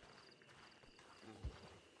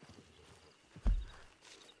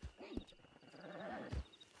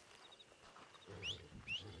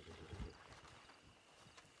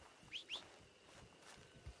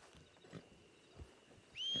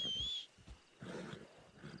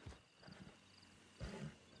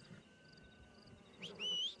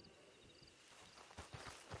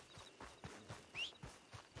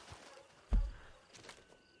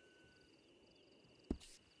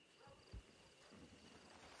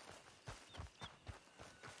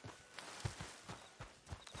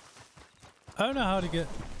 I don't know how to get...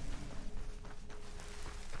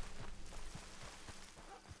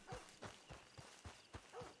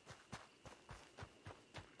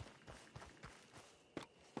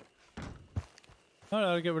 Oh no,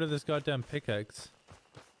 I'll get rid of this goddamn pickaxe.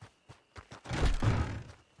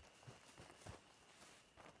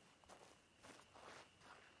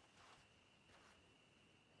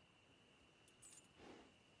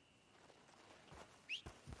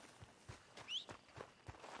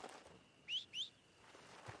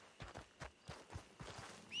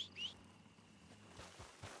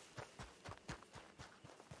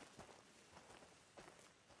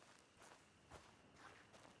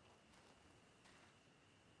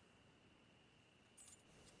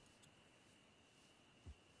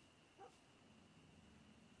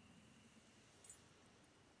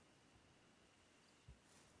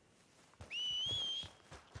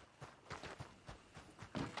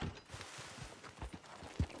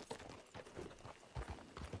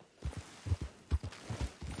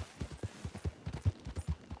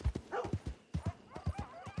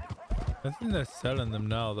 I think they're selling them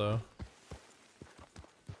now, though.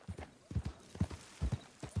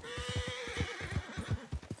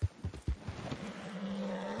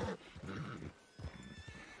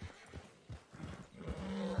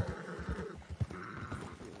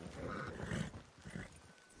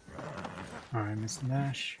 Alright, Mr.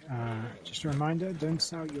 Nash. Just a reminder, don't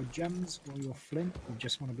sell your gems or your flint. You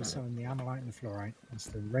just want to be selling the ammonite and the fluorite. That's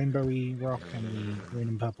the rainbowy rock and the green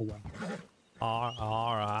and purple one.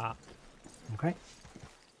 Alright. Okay.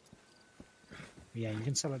 But yeah, you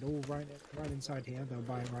can sell it all right inside here. They'll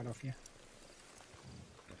buy it right off you.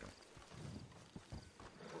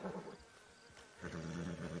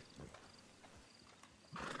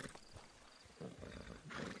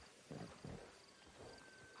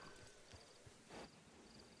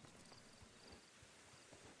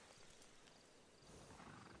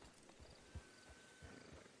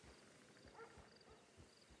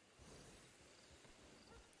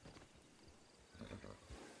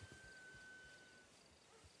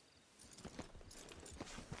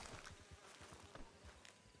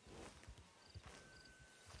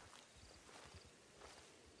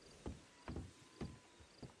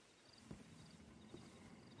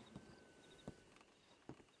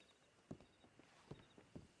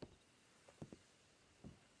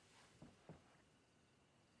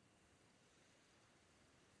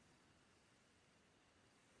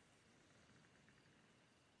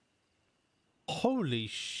 Holy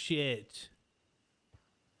shit.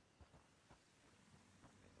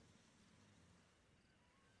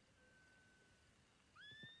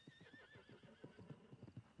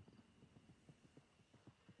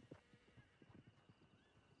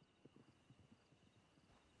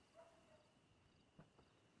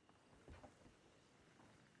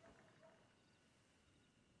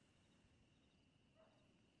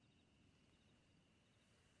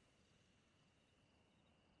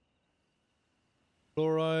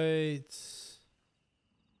 Fluorite.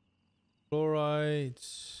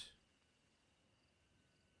 Fluorite.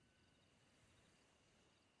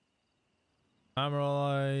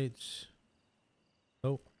 Amarylite.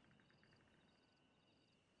 Nope.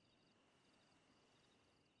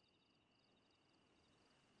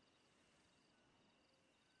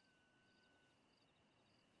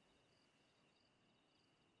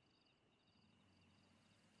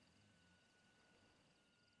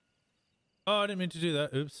 Oh, I didn't mean to do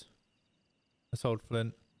that. Oops. I sold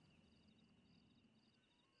flint.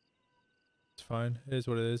 It's fine. It is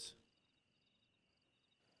what it is.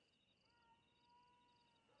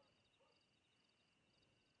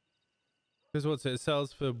 Because what's it? It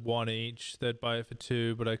sells for 1 each. They'd buy it for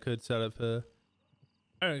 2, but I could sell it for...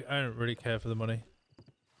 I don't really care for the money.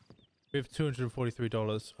 We have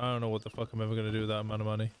 $243. I don't know what the fuck I'm ever going to do with that amount of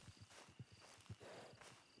money.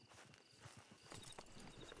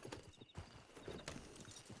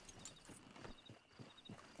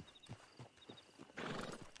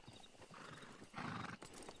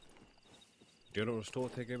 General store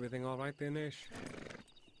take everything all right there, Nash?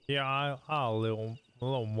 Yeah, I'll a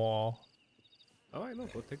little more. All right, no,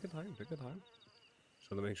 go take your time, take your time.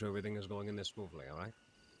 So to make sure everything is going in there smoothly, all right?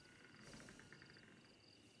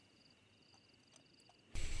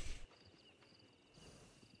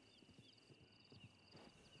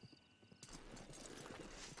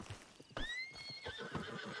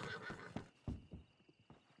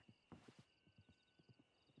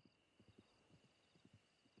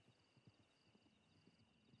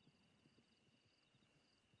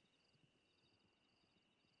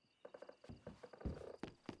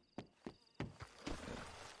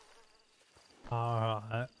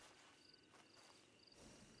 Alright.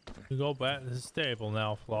 You go back to the stable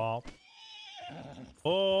now, Flop.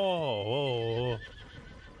 Oh.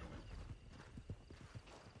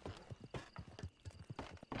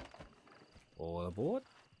 All aboard.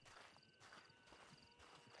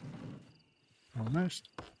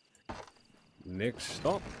 next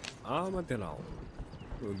stop, Armadillo.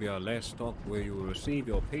 Will be our last stop where you will receive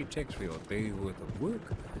your paychecks for your day worth of work.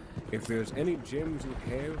 If there's any gems you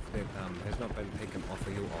have that has not been taken off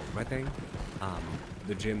of you already,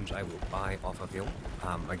 the gems I will buy off of you.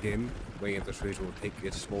 Again, Way Industries will take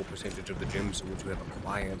a small percentage of the gems which you have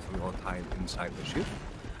acquired from your time inside the ship.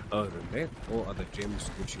 Other than that, all other gems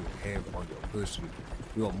which you have on your person,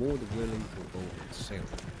 you are more than willing to go and sell.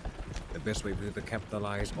 The best way for you to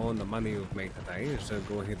capitalize on the money you've made today is to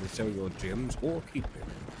go ahead and sell your gems or keep them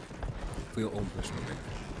for your own personal benefit.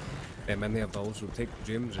 And many of those will take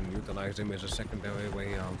gems and utilize them as a secondary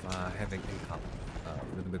way of having income,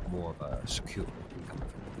 a little bit more of a secure income.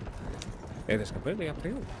 It is completely up to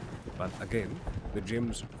you. But again, the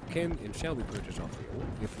gems can and shall be purchased off you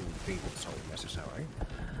if you deem it so necessary.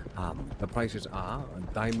 The prices are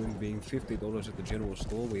a diamond being $50 at the general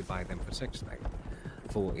store, we buy them for $60.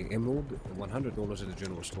 For an emerald, $100 at the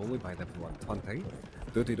general store, we buy them for $120.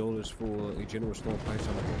 $30 for a general store price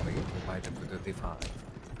on a ruby, we buy them for $35.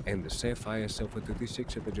 And the sapphire sell for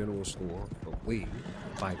 $36 at the general store, but we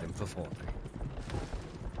buy them for $40.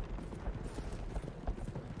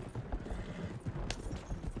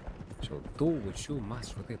 So do what you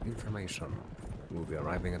must with that information. We'll be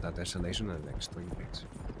arriving at our destination in the next 3 weeks.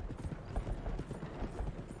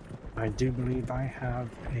 I do believe I have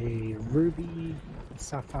a ruby,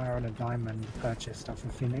 sapphire, and a diamond purchased off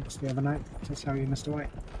of Phoenix the other night to sell you, Mr. White.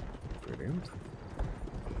 Brilliant.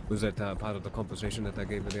 Was that part of the compensation that I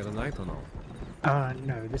gave you the other night or no?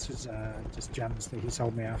 No, this was just gems that he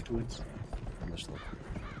sold me afterwards. Understood.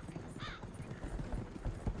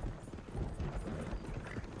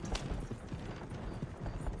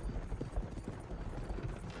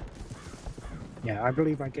 Yeah, I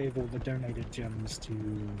believe I gave all the donated gems to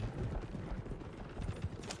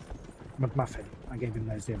McMuffin. I gave him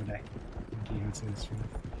those the other day. He answered this for me.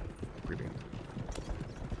 Brilliant.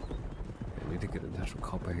 I need to get in touch with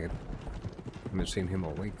Copperhead. I haven't seen him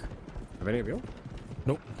all week. Have any of you?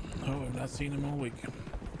 Nope. No, I've not seen him all week.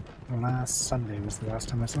 Last Sunday was the last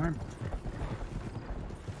time I saw him.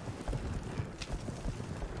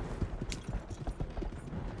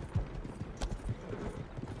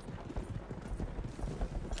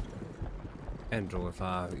 Andrew, if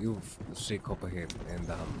you see Copperhead and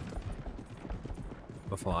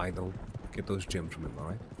before I do, get those gems from him,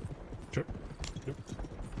 alright? Sure. Yep.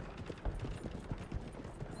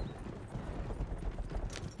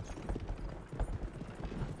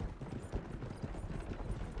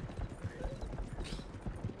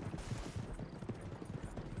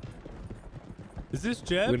 Is this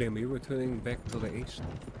Jeb? William, are you returning back to the east?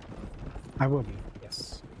 I will be,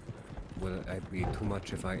 yes. Will it be too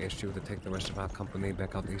much if I asked you to take the rest of our company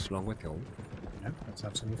back out east along with you? No, that's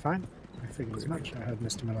absolutely fine. I figured as much. I heard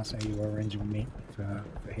Mr. Miller say you were arranging a meet for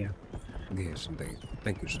here. Yes, indeed.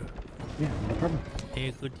 Thank you, sir. Yeah, no problem.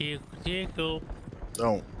 Tickle.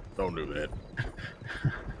 Don't do that.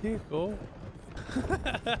 Tickle.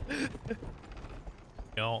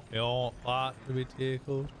 You don't like to be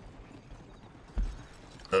tickled?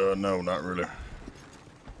 No, not really.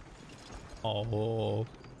 Oh,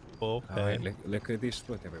 okay. Alright, look at this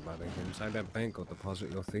split, everybody. Inside that bank, go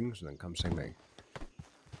deposit your things, and then come see me.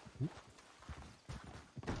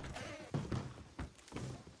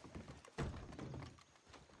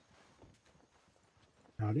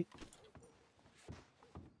 Howdy.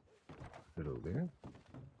 Hello there.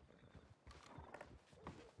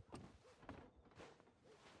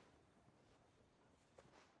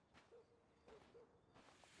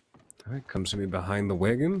 Alright, come see me behind the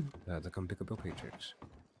wagon to come pick up your paychecks.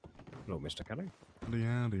 Hello, Mr. Kelly.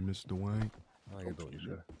 Howdy, Mr. White. How you doing,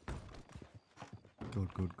 sir?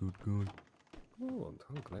 Good. Oh,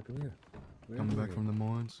 I'm glad to hear. Coming back from the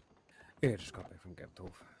mines? Yeah, just got back from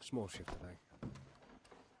Gaptov. Small shift today.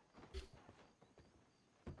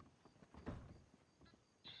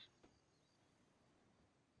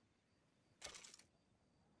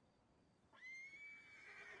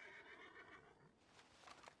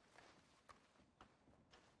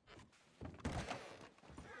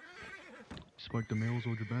 Spoke to Mills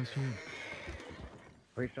or Jabassi?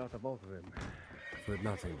 Reached out to both of them. I've heard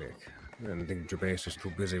nothing back. And I think Jabas is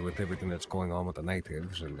too busy with everything that's going on with the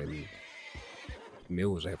natives, and then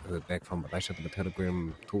Mills I haven't heard back from, but I sent him a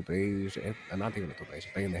telegram 2 days, not even 2 days,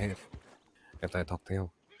 a day and a half after I talked to him.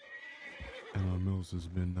 Mills has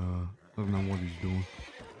been, doesn't know what he's doing.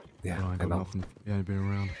 Yeah, I I know. nothing. He ain't been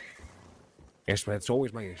around. Yes, but it's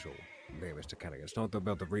always my issue there, Mr. Kelly. It's not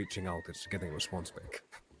about the reaching out, it's getting a response back.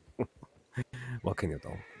 What can you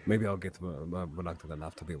do? Maybe I'll get reluctant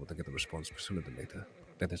enough to be able to get a response sooner than later.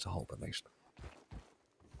 That is a hope, at least.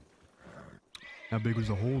 How big was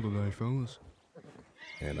the hole today, fellas?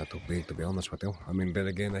 Yeah, not too big, to be honest with you. I mean, then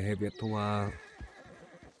again, I have yet to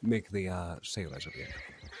make the sale as of yet.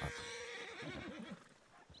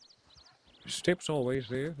 Steps always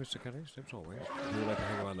there, Mr. Kelly. Steps always. If you like to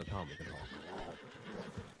hang around the town, we can talk.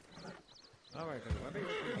 All right, everybody.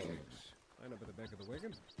 Line up at the back of the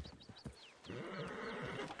wagon.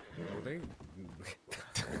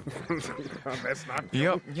 That's not.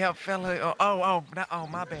 Yep, fella. Oh,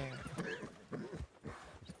 my bad.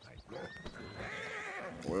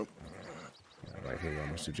 Well, right here,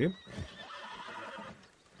 Mr. Jim.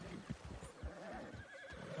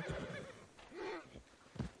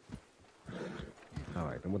 All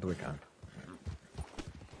right, then what do we got?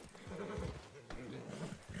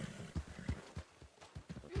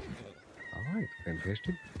 All right,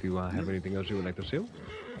 fantastic. Do you have anything else you would like to sell?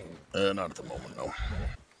 Not at the moment, no.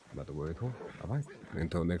 Not to worry at all. All right.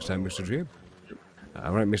 Until next time, Mr. Jim.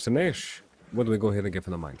 All right, Mr. Nash. What do we go ahead and get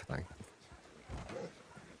for the mine tonight?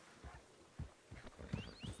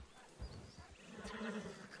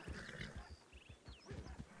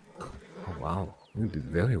 Oh, wow. You did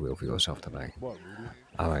very well for yourself tonight. What, Rudy?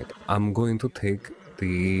 All right. I'm going to take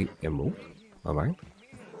the emerald. All right.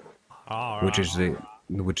 Which is the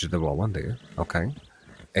raw one there. Okay.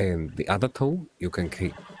 And the other two you can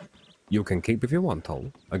keep. You can keep if you want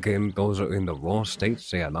to. Again, those are in the raw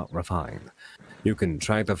states. They are not refined. You can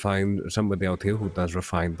try to find somebody out here who does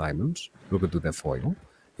refined diamonds. Who could do that for you,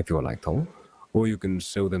 if you would like to. Or you can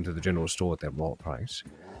sell them to the general store at their raw price.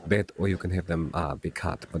 That, or you can have them be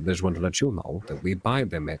cut. But I just want to let you know that we buy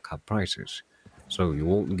them at cut prices. So you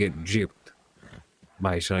won't get gypped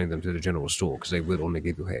by selling them to the general store, because they will only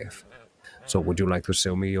give you half. So would you like to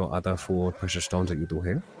sell me your other 4 precious stones that you do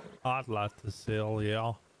have? I'd like to sell,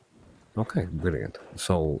 yeah. Okay, brilliant.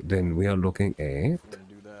 So then we are looking at...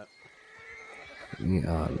 We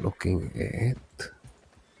are looking at...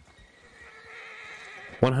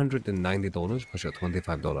 $190 plus your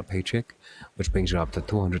 $25 paycheck, which brings you up to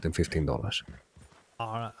 $215.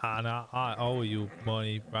 And I owe you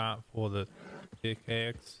money, right, for the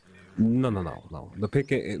pickaxe? No. The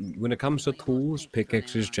pickaxe, when it comes to tools,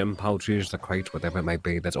 pickaxes, gem pouches, the crates, whatever it might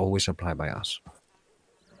be, that's always supplied by us.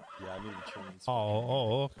 Yeah, I need to change.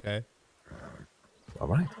 Oh, okay. All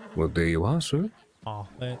right. Well, there you are, sir. Oh,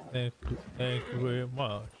 thank you very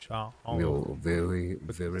much. You're very,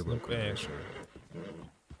 very welcome, sir.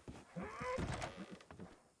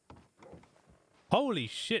 Holy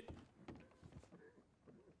shit.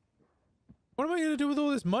 What am I going to do with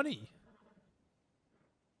all this money?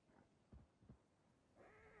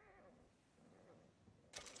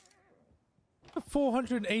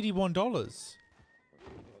 $481.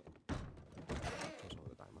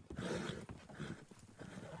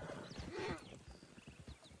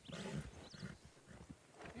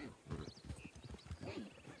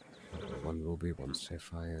 One ruby, one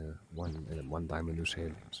sapphire, one diamond you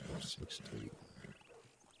said. So 60.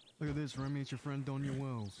 Look at this, Remy. It's your friend Donia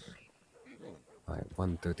Wells. Alright,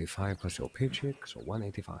 135 plus your paycheck, so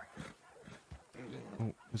 185.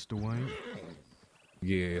 Oh, Mr. Wayne?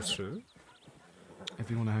 Yes, sir? If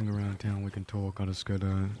you want to hang around town, we can talk. I just got,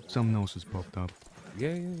 something else has popped up.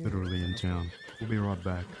 Yeah. Literally in town. We'll be right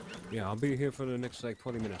back. Yeah, I'll be here for the next,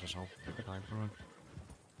 20 minutes or so. Take your time. Alright.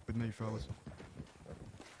 Good night, fellas.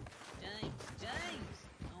 James!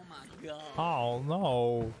 Oh my god. Oh,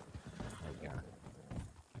 no. Yeah.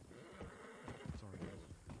 Sorry, guys.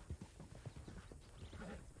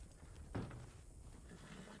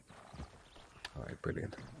 Alright,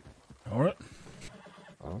 brilliant. Alright.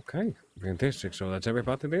 Okay, fantastic. So that's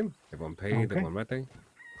everybody then? Everyone paid, Okay. everyone ready?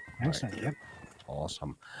 Excellent, yep.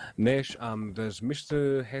 Awesome. Nash, does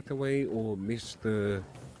Mr. Hathaway or Mr.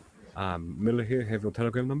 Miller here have your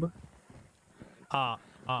telegram number? No,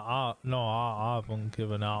 I haven't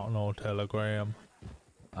given out no telegram.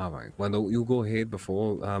 Alright, why don't you go ahead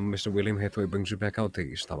before Mr. William Hathaway brings you back out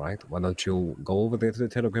east, alright? Why don't you go over there to the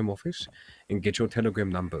telegram office and get your telegram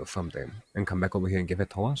number from them and come back over here and give it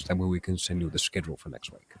to us, that way we can send you the schedule for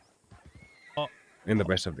next week. And the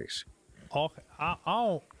rest of this. Okay, I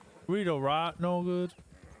don't read or write no good.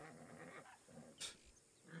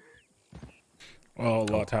 Well, a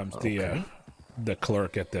lot of times the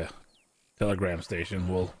clerk at the telegram station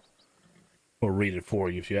will read it for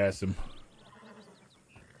you if you ask him.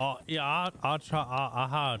 Yeah, I try. I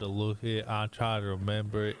had to look at it. I try to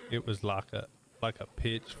remember it. It was like a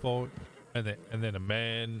pitchfork, and then a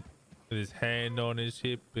man with his hand on his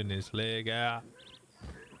hip and his leg out,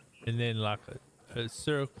 and then like a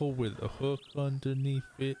circle with a hook underneath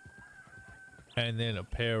it, and then a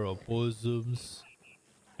pair of bosoms,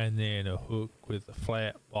 and then a hook with a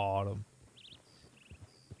flat bottom.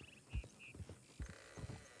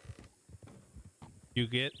 You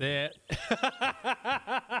get that?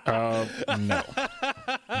 No. No,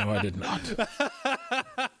 I did not.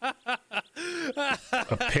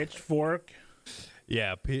 A pitchfork?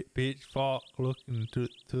 Yeah, pitchfork looking to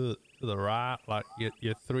the right, like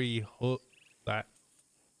your 3 hook, like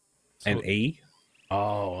an E. Oh,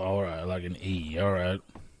 all right, like an E. All right.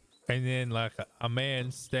 And then like a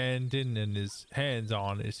man standing and his hands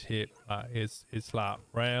on his hip, like it's like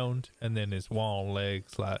round, and then his long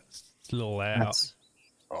legs like still out.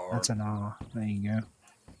 That's an R. There you go.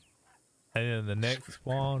 And then the next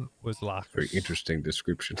one was like Very interesting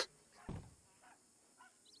description.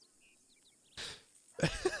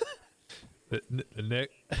 the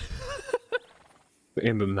next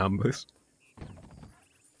In the numbers.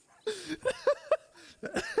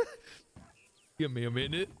 Give me a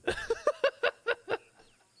minute.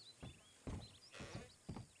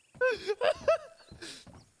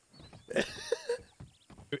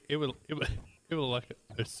 it was like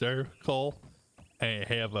a circle and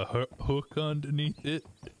have a hook underneath it.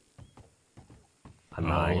 A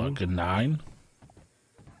 9. Like a 9.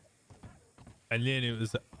 And then it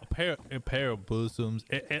was a pair of bosoms.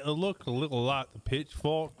 It looked a little like the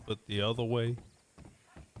pitchfork, but the other way.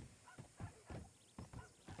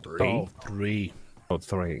 3. Oh, 3. Oh,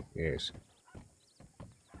 3. Yes.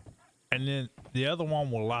 And then the other one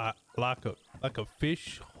was like a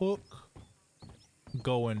fish hook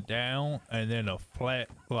going down, and then a flat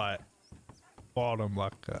like bottom,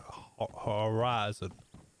 like a horizon.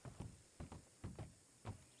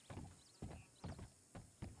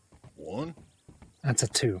 1? That's a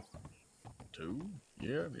 2. 2?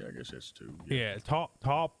 Yeah, I guess that's 2. Yeah,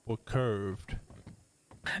 top were curved.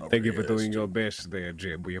 Thank you for doing your best there,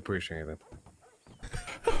 Jim. We appreciate it.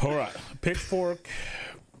 All right. Pitchfork,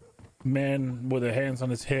 man with the hands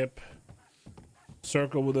on his hip,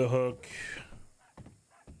 circle with a hook,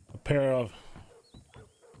 a pair of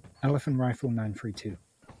Elephant rifle 932.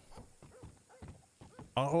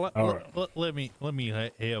 Let me have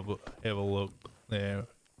a look there.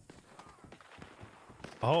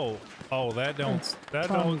 Oh, that don't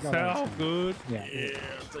sound good. Yeah, I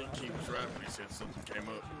think he was right when he said something came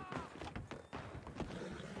up.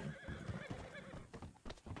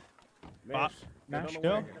 Nash,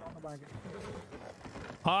 yeah.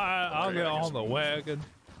 I'll get on the wagon.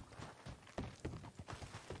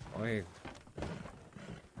 Hey.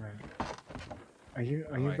 Are you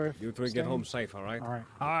Right. both? You three get staying? home safe, all right? All right.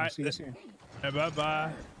 All I'll right. see you soon.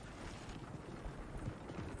 Bye.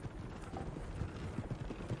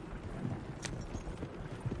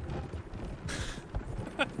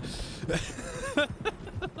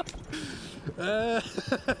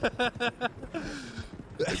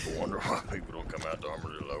 People wonder why people don't come out to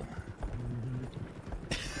Armadillo.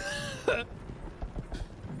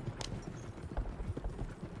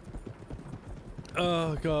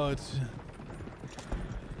 Oh God.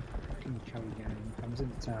 King Kelly gang comes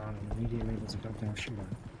into town and immediately there's a goddamn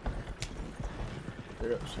shootout.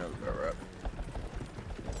 Yeah, sounds about right.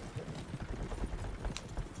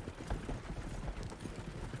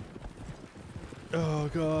 Oh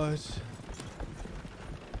God.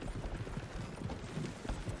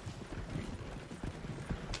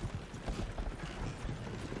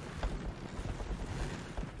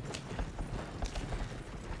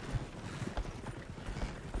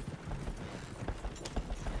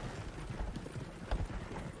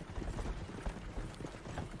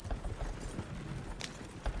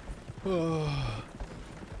 Oh.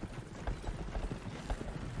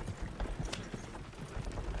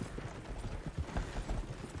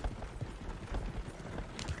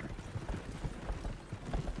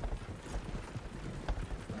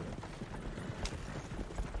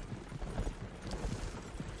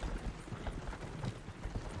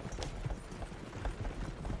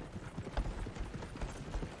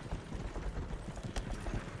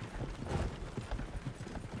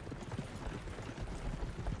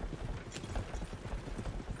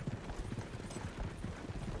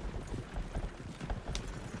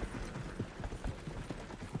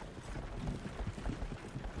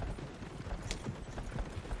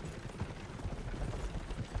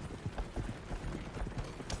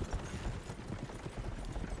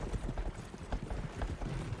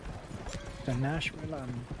 So Nash will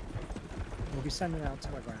be sending out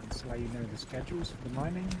telegrams to let you know the schedules for the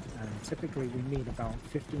mining, and typically we meet about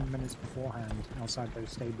 15 minutes beforehand outside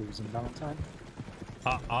those stables in Valentine.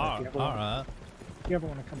 All right. If you ever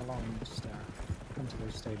want to come along, just come to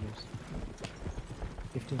those stables.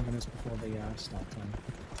 15 minutes before the start time.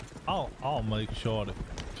 I'll make sure to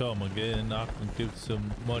come again. I can give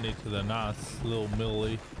some money to the nice little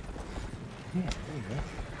Millie. Yeah, there you go.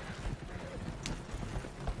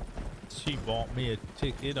 she bought me a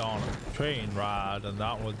ticket on a train ride, and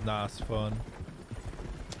that was nice fun.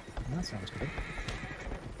 That sounds good.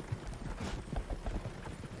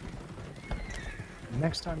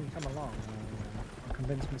 Next time you come along, I'll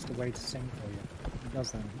convince Mr. Wade to sing for you. He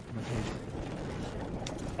does that on occasion.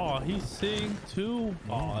 Oh, he sing too?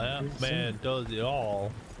 Yeah, Oh, that he's man does it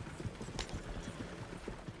all.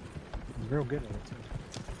 He's real good at it too.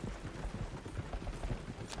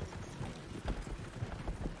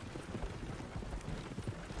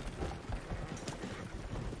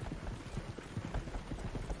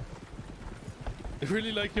 I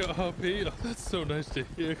really like your RP. Oh, that's so nice to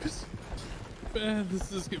hear, because, man,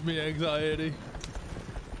 this just gives me anxiety.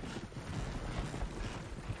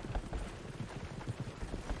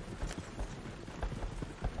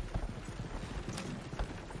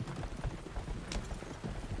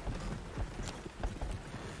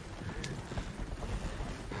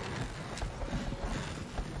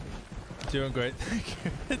 Doing great, thank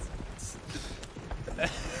you.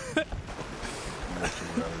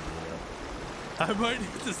 I might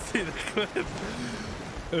need to see the clip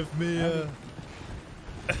of me,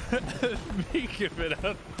 me giving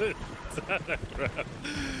up the telegram.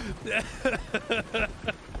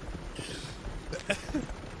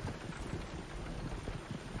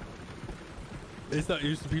 It's not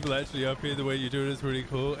used to people actually up here. The way you do it is really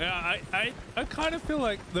cool. Yeah, I kind of feel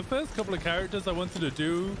like the first couple of characters I wanted to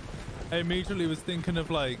do, I immediately was thinking of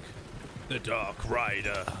like the Dark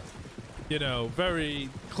Rider. You know, very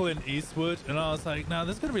Clint Eastwood, and I was like, nah,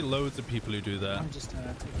 there's gonna be loads of people who do that. I'm just taking a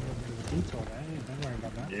little bit of a detour there. Don't worry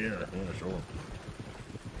about that. Yeah, sure.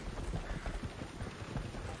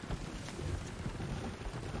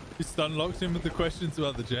 Just unlocked him with the questions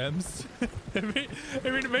about the gems. I mean,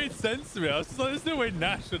 it made sense to me. I was just like, there's no way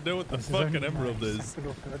Nash would know what the fuck an emerald is.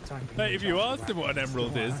 Hey, if you asked him what an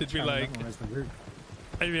emerald is, he'd be like,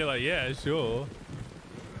 yeah, sure.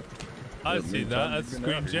 I've seen that. That's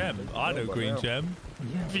green gem. I know green gem.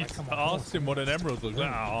 If you asked him what an emerald looks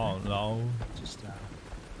like, oh no. Just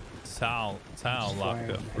sound like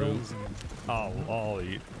a fruit. I'll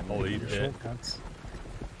eat it. Shortcuts.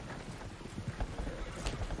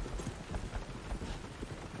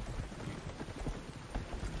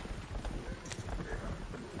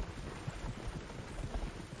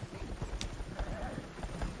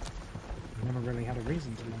 Never really had a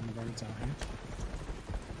reason to learn the roads out here.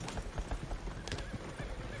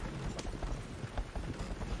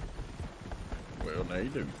 Well, now you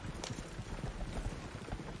do.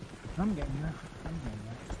 I'm getting there. I'm getting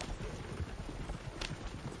there.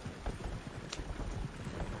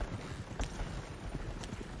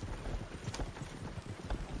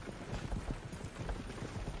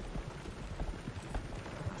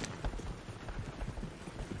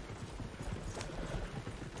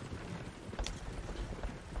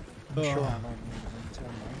 I'm sure I won't need to turn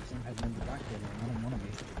right because I'm heading in the back here and I don't want to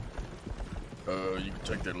be. You can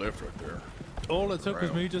take that left right there. All it took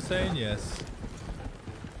was me just saying yes.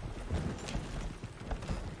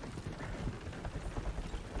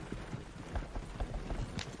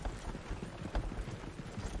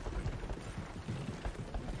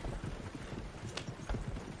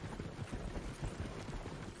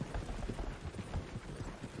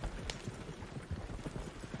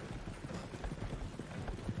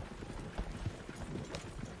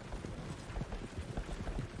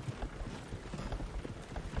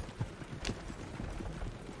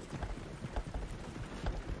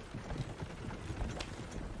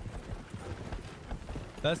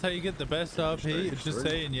 That's how you get the best RP. It's just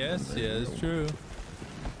saying yes. Yeah, it's true.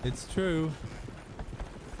 It's true.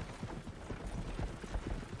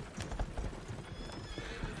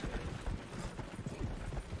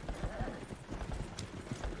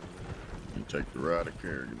 You take the right of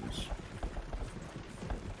Kerrigan's.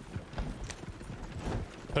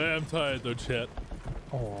 I am tired though, chat.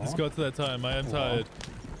 Aww. Let's go to that time. I am tired.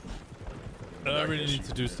 And I really need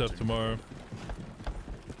to do stuff tomorrow.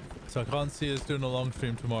 So I can't see us doing a long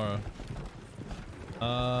stream tomorrow.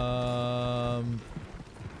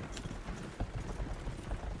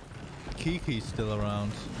 Kiki's still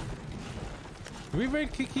around. Did we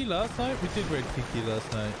raid Kiki last night? We did raid Kiki last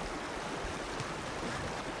night.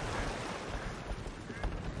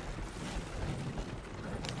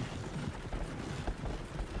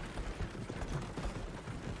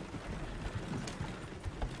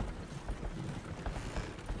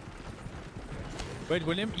 Raid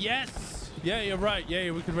William? Yes! Yeah, you're right.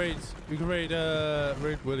 Yeah, we could raid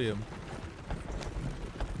William.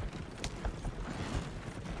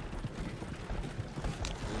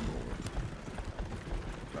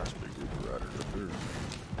 Nice big group of riders up there.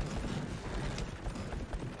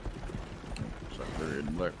 Looks like they're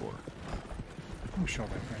heading Blackwater? I'm sure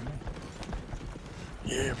they're friendly.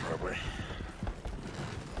 Yeah, probably.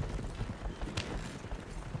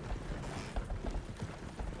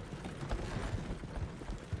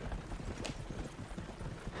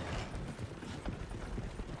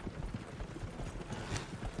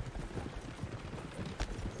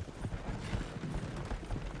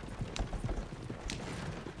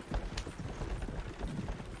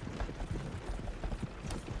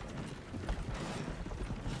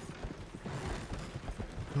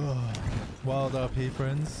 WildRP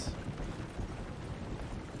friends.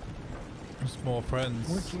 Just more friends.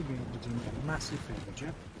 Would you be able to do me a massive favor,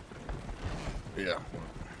 Jeff? Yeah.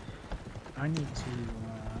 I need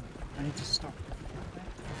to stop.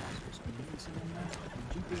 Supposed to be meeting someone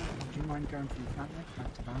there. Would you mind going from Flatneck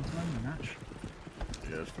back to Bantam and Nash?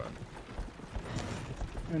 Yeah, it's fine.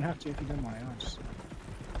 You don't have to if you don't want to. I'll just...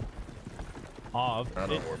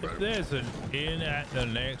 If there's an inn at the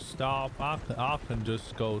next stop, I can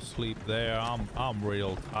just go sleep there. I'm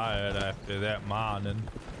real tired after that morning.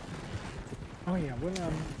 Oh yeah,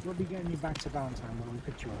 we'll be getting you back to Valentine when we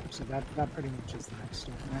pick you up. So that pretty much is the next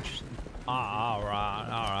stop. Nash. All right.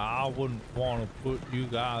 I wouldn't want to put you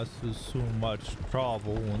guys through so much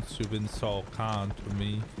trouble once you've been so kind to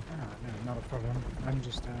me. Ah, no, not a problem. I'm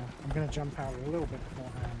just I'm gonna jump out a little bit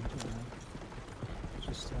beforehand.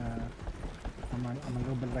 I'm a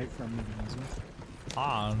little bit late for a meeting, is it?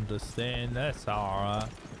 I understand. That's all right.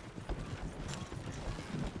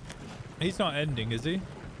 He's not ending, is he?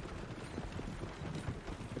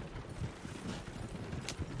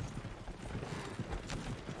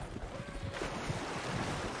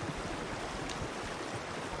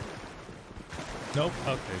 Nope.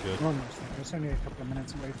 Okay, good. Almost there. It's only a couple of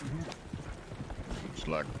minutes away from here. It's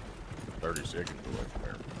like 30 seconds away from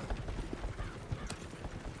there.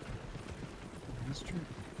 That's true.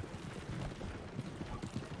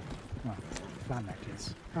 Well, Flatneck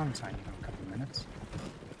is. Valentine, you know, a couple of minutes.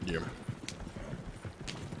 Yeah.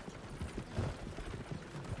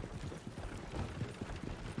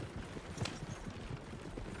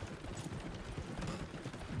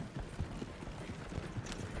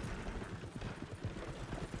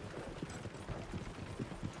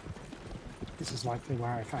 This is likely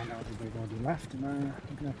where I find out that they've already left, and I'm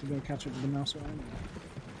gonna have to go catch up with them elsewhere.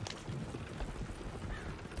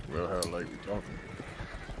 Well, how late we talking?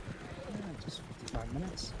 Yeah, just 55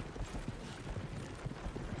 minutes.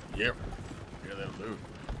 Yep. Yeah, that'll do.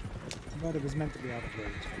 But it was meant to be out of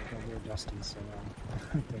road, but we're dusty, so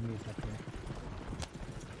they moved up here.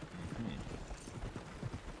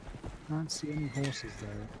 Can't see any horses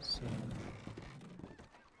there, so...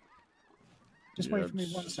 Just wait for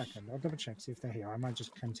me 1 second. I'll double check, see if they're here. I might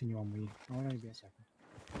just continue on weed. I'll only be a second.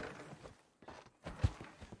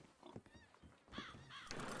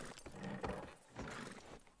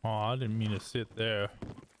 Oh, I didn't mean to sit there.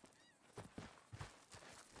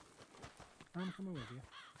 I'm coming with you.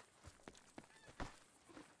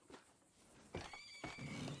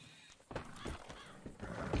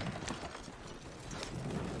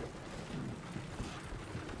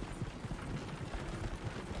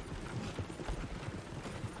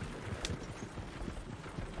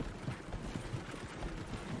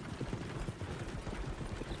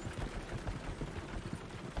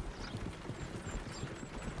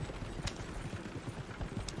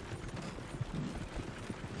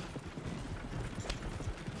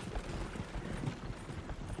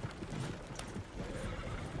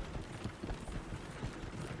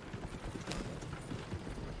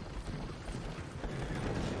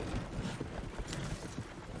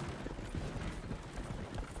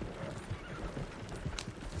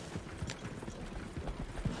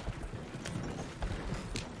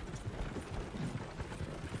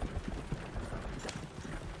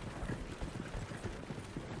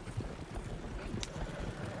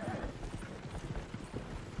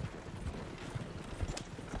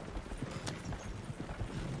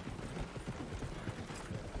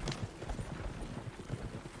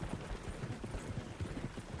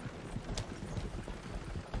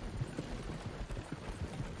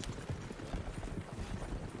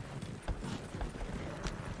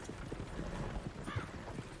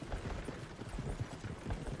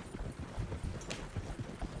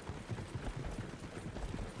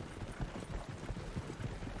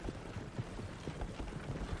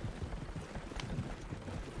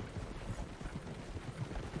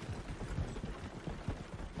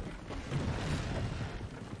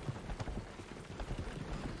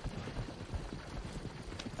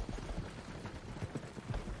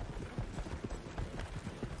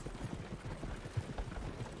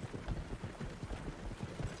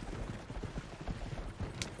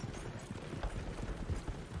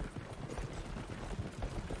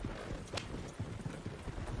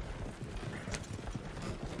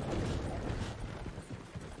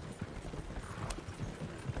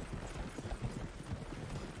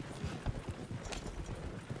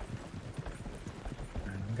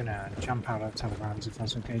 jump out of telegrams if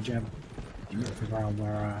that's okay, Jeb. Figure out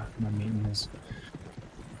where my meeting is.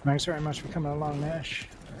 Thanks very much for coming along, Nash.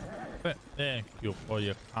 Thank you for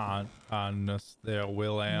your kindness there,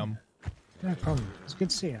 William. No problem. It's good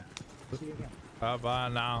to see you. See you again. Bye bye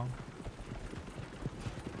now.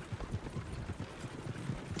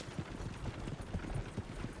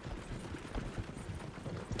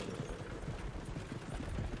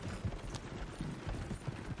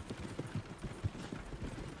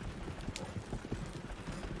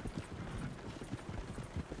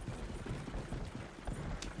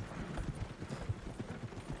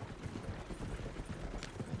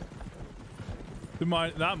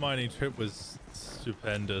 That mining trip was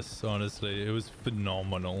stupendous, honestly. It was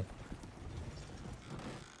phenomenal.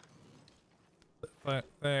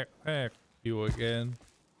 Thank you again.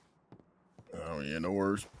 Oh yeah, no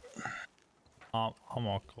worries. I'm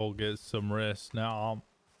gonna go get some rest now.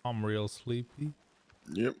 I'm real sleepy.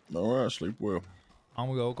 Yep, alright, sleep well.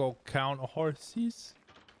 I'm gonna go count horses.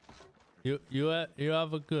 You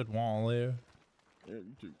have a good one there. Yeah,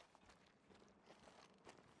 you too.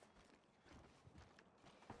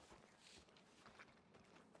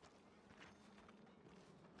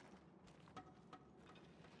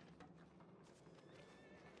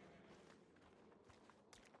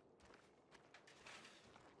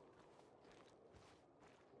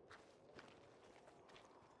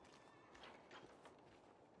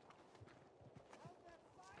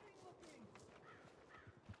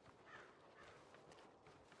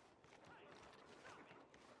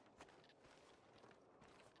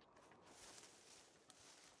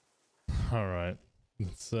 All right,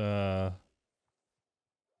 let's send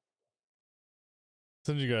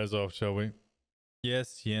you guys off, shall we?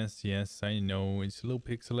 Yes. I know it's a little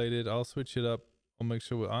pixelated. I'll switch it up. I'll make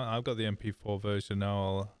sure I've got the MP4 version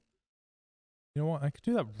now. You know what? I could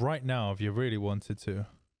do that right now if you really wanted to.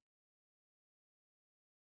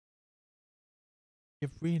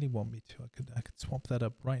 If you really want me to, I could swap that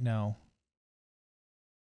up right now.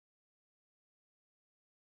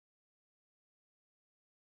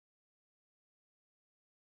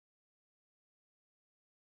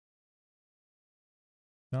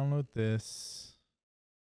 Download this.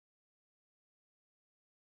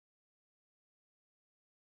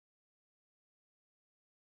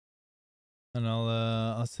 And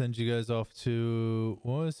I'll send you guys off to,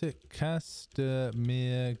 what was it?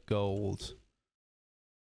 Castamere Gold.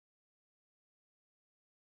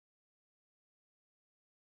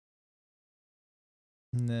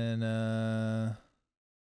 And then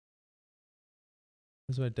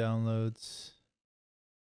where's my downloads?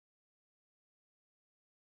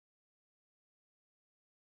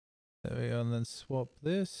 There we go, and then swap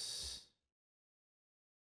this.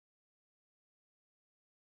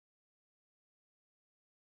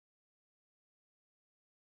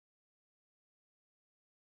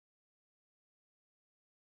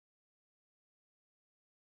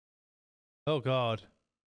 Oh god.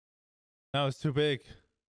 That was too big.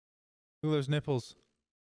 Look at those nipples.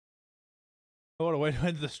 I want to wait to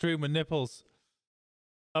end the stream with nipples.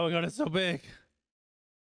 Oh my god, it's so big.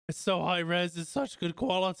 It's so high res, it's such good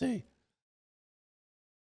quality.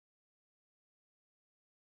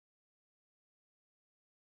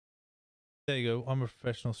 There you go. I'm a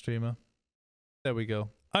professional streamer. There we go.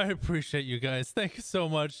 I appreciate you guys. Thank you so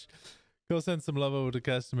much. Go send some love over to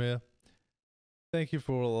Castamere. Thank you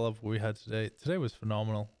for all the love we had today. Today was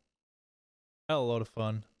phenomenal. Had a lot of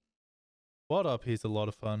fun. WildRP is a lot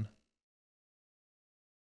of fun.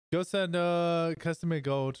 Go send Castamere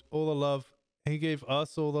Gold all the love. He gave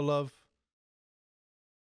us all the love.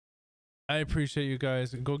 I appreciate you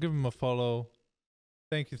guys. Go give him a follow.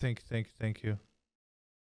 Thank you.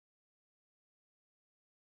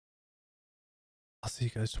 I'll see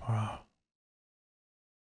you guys tomorrow.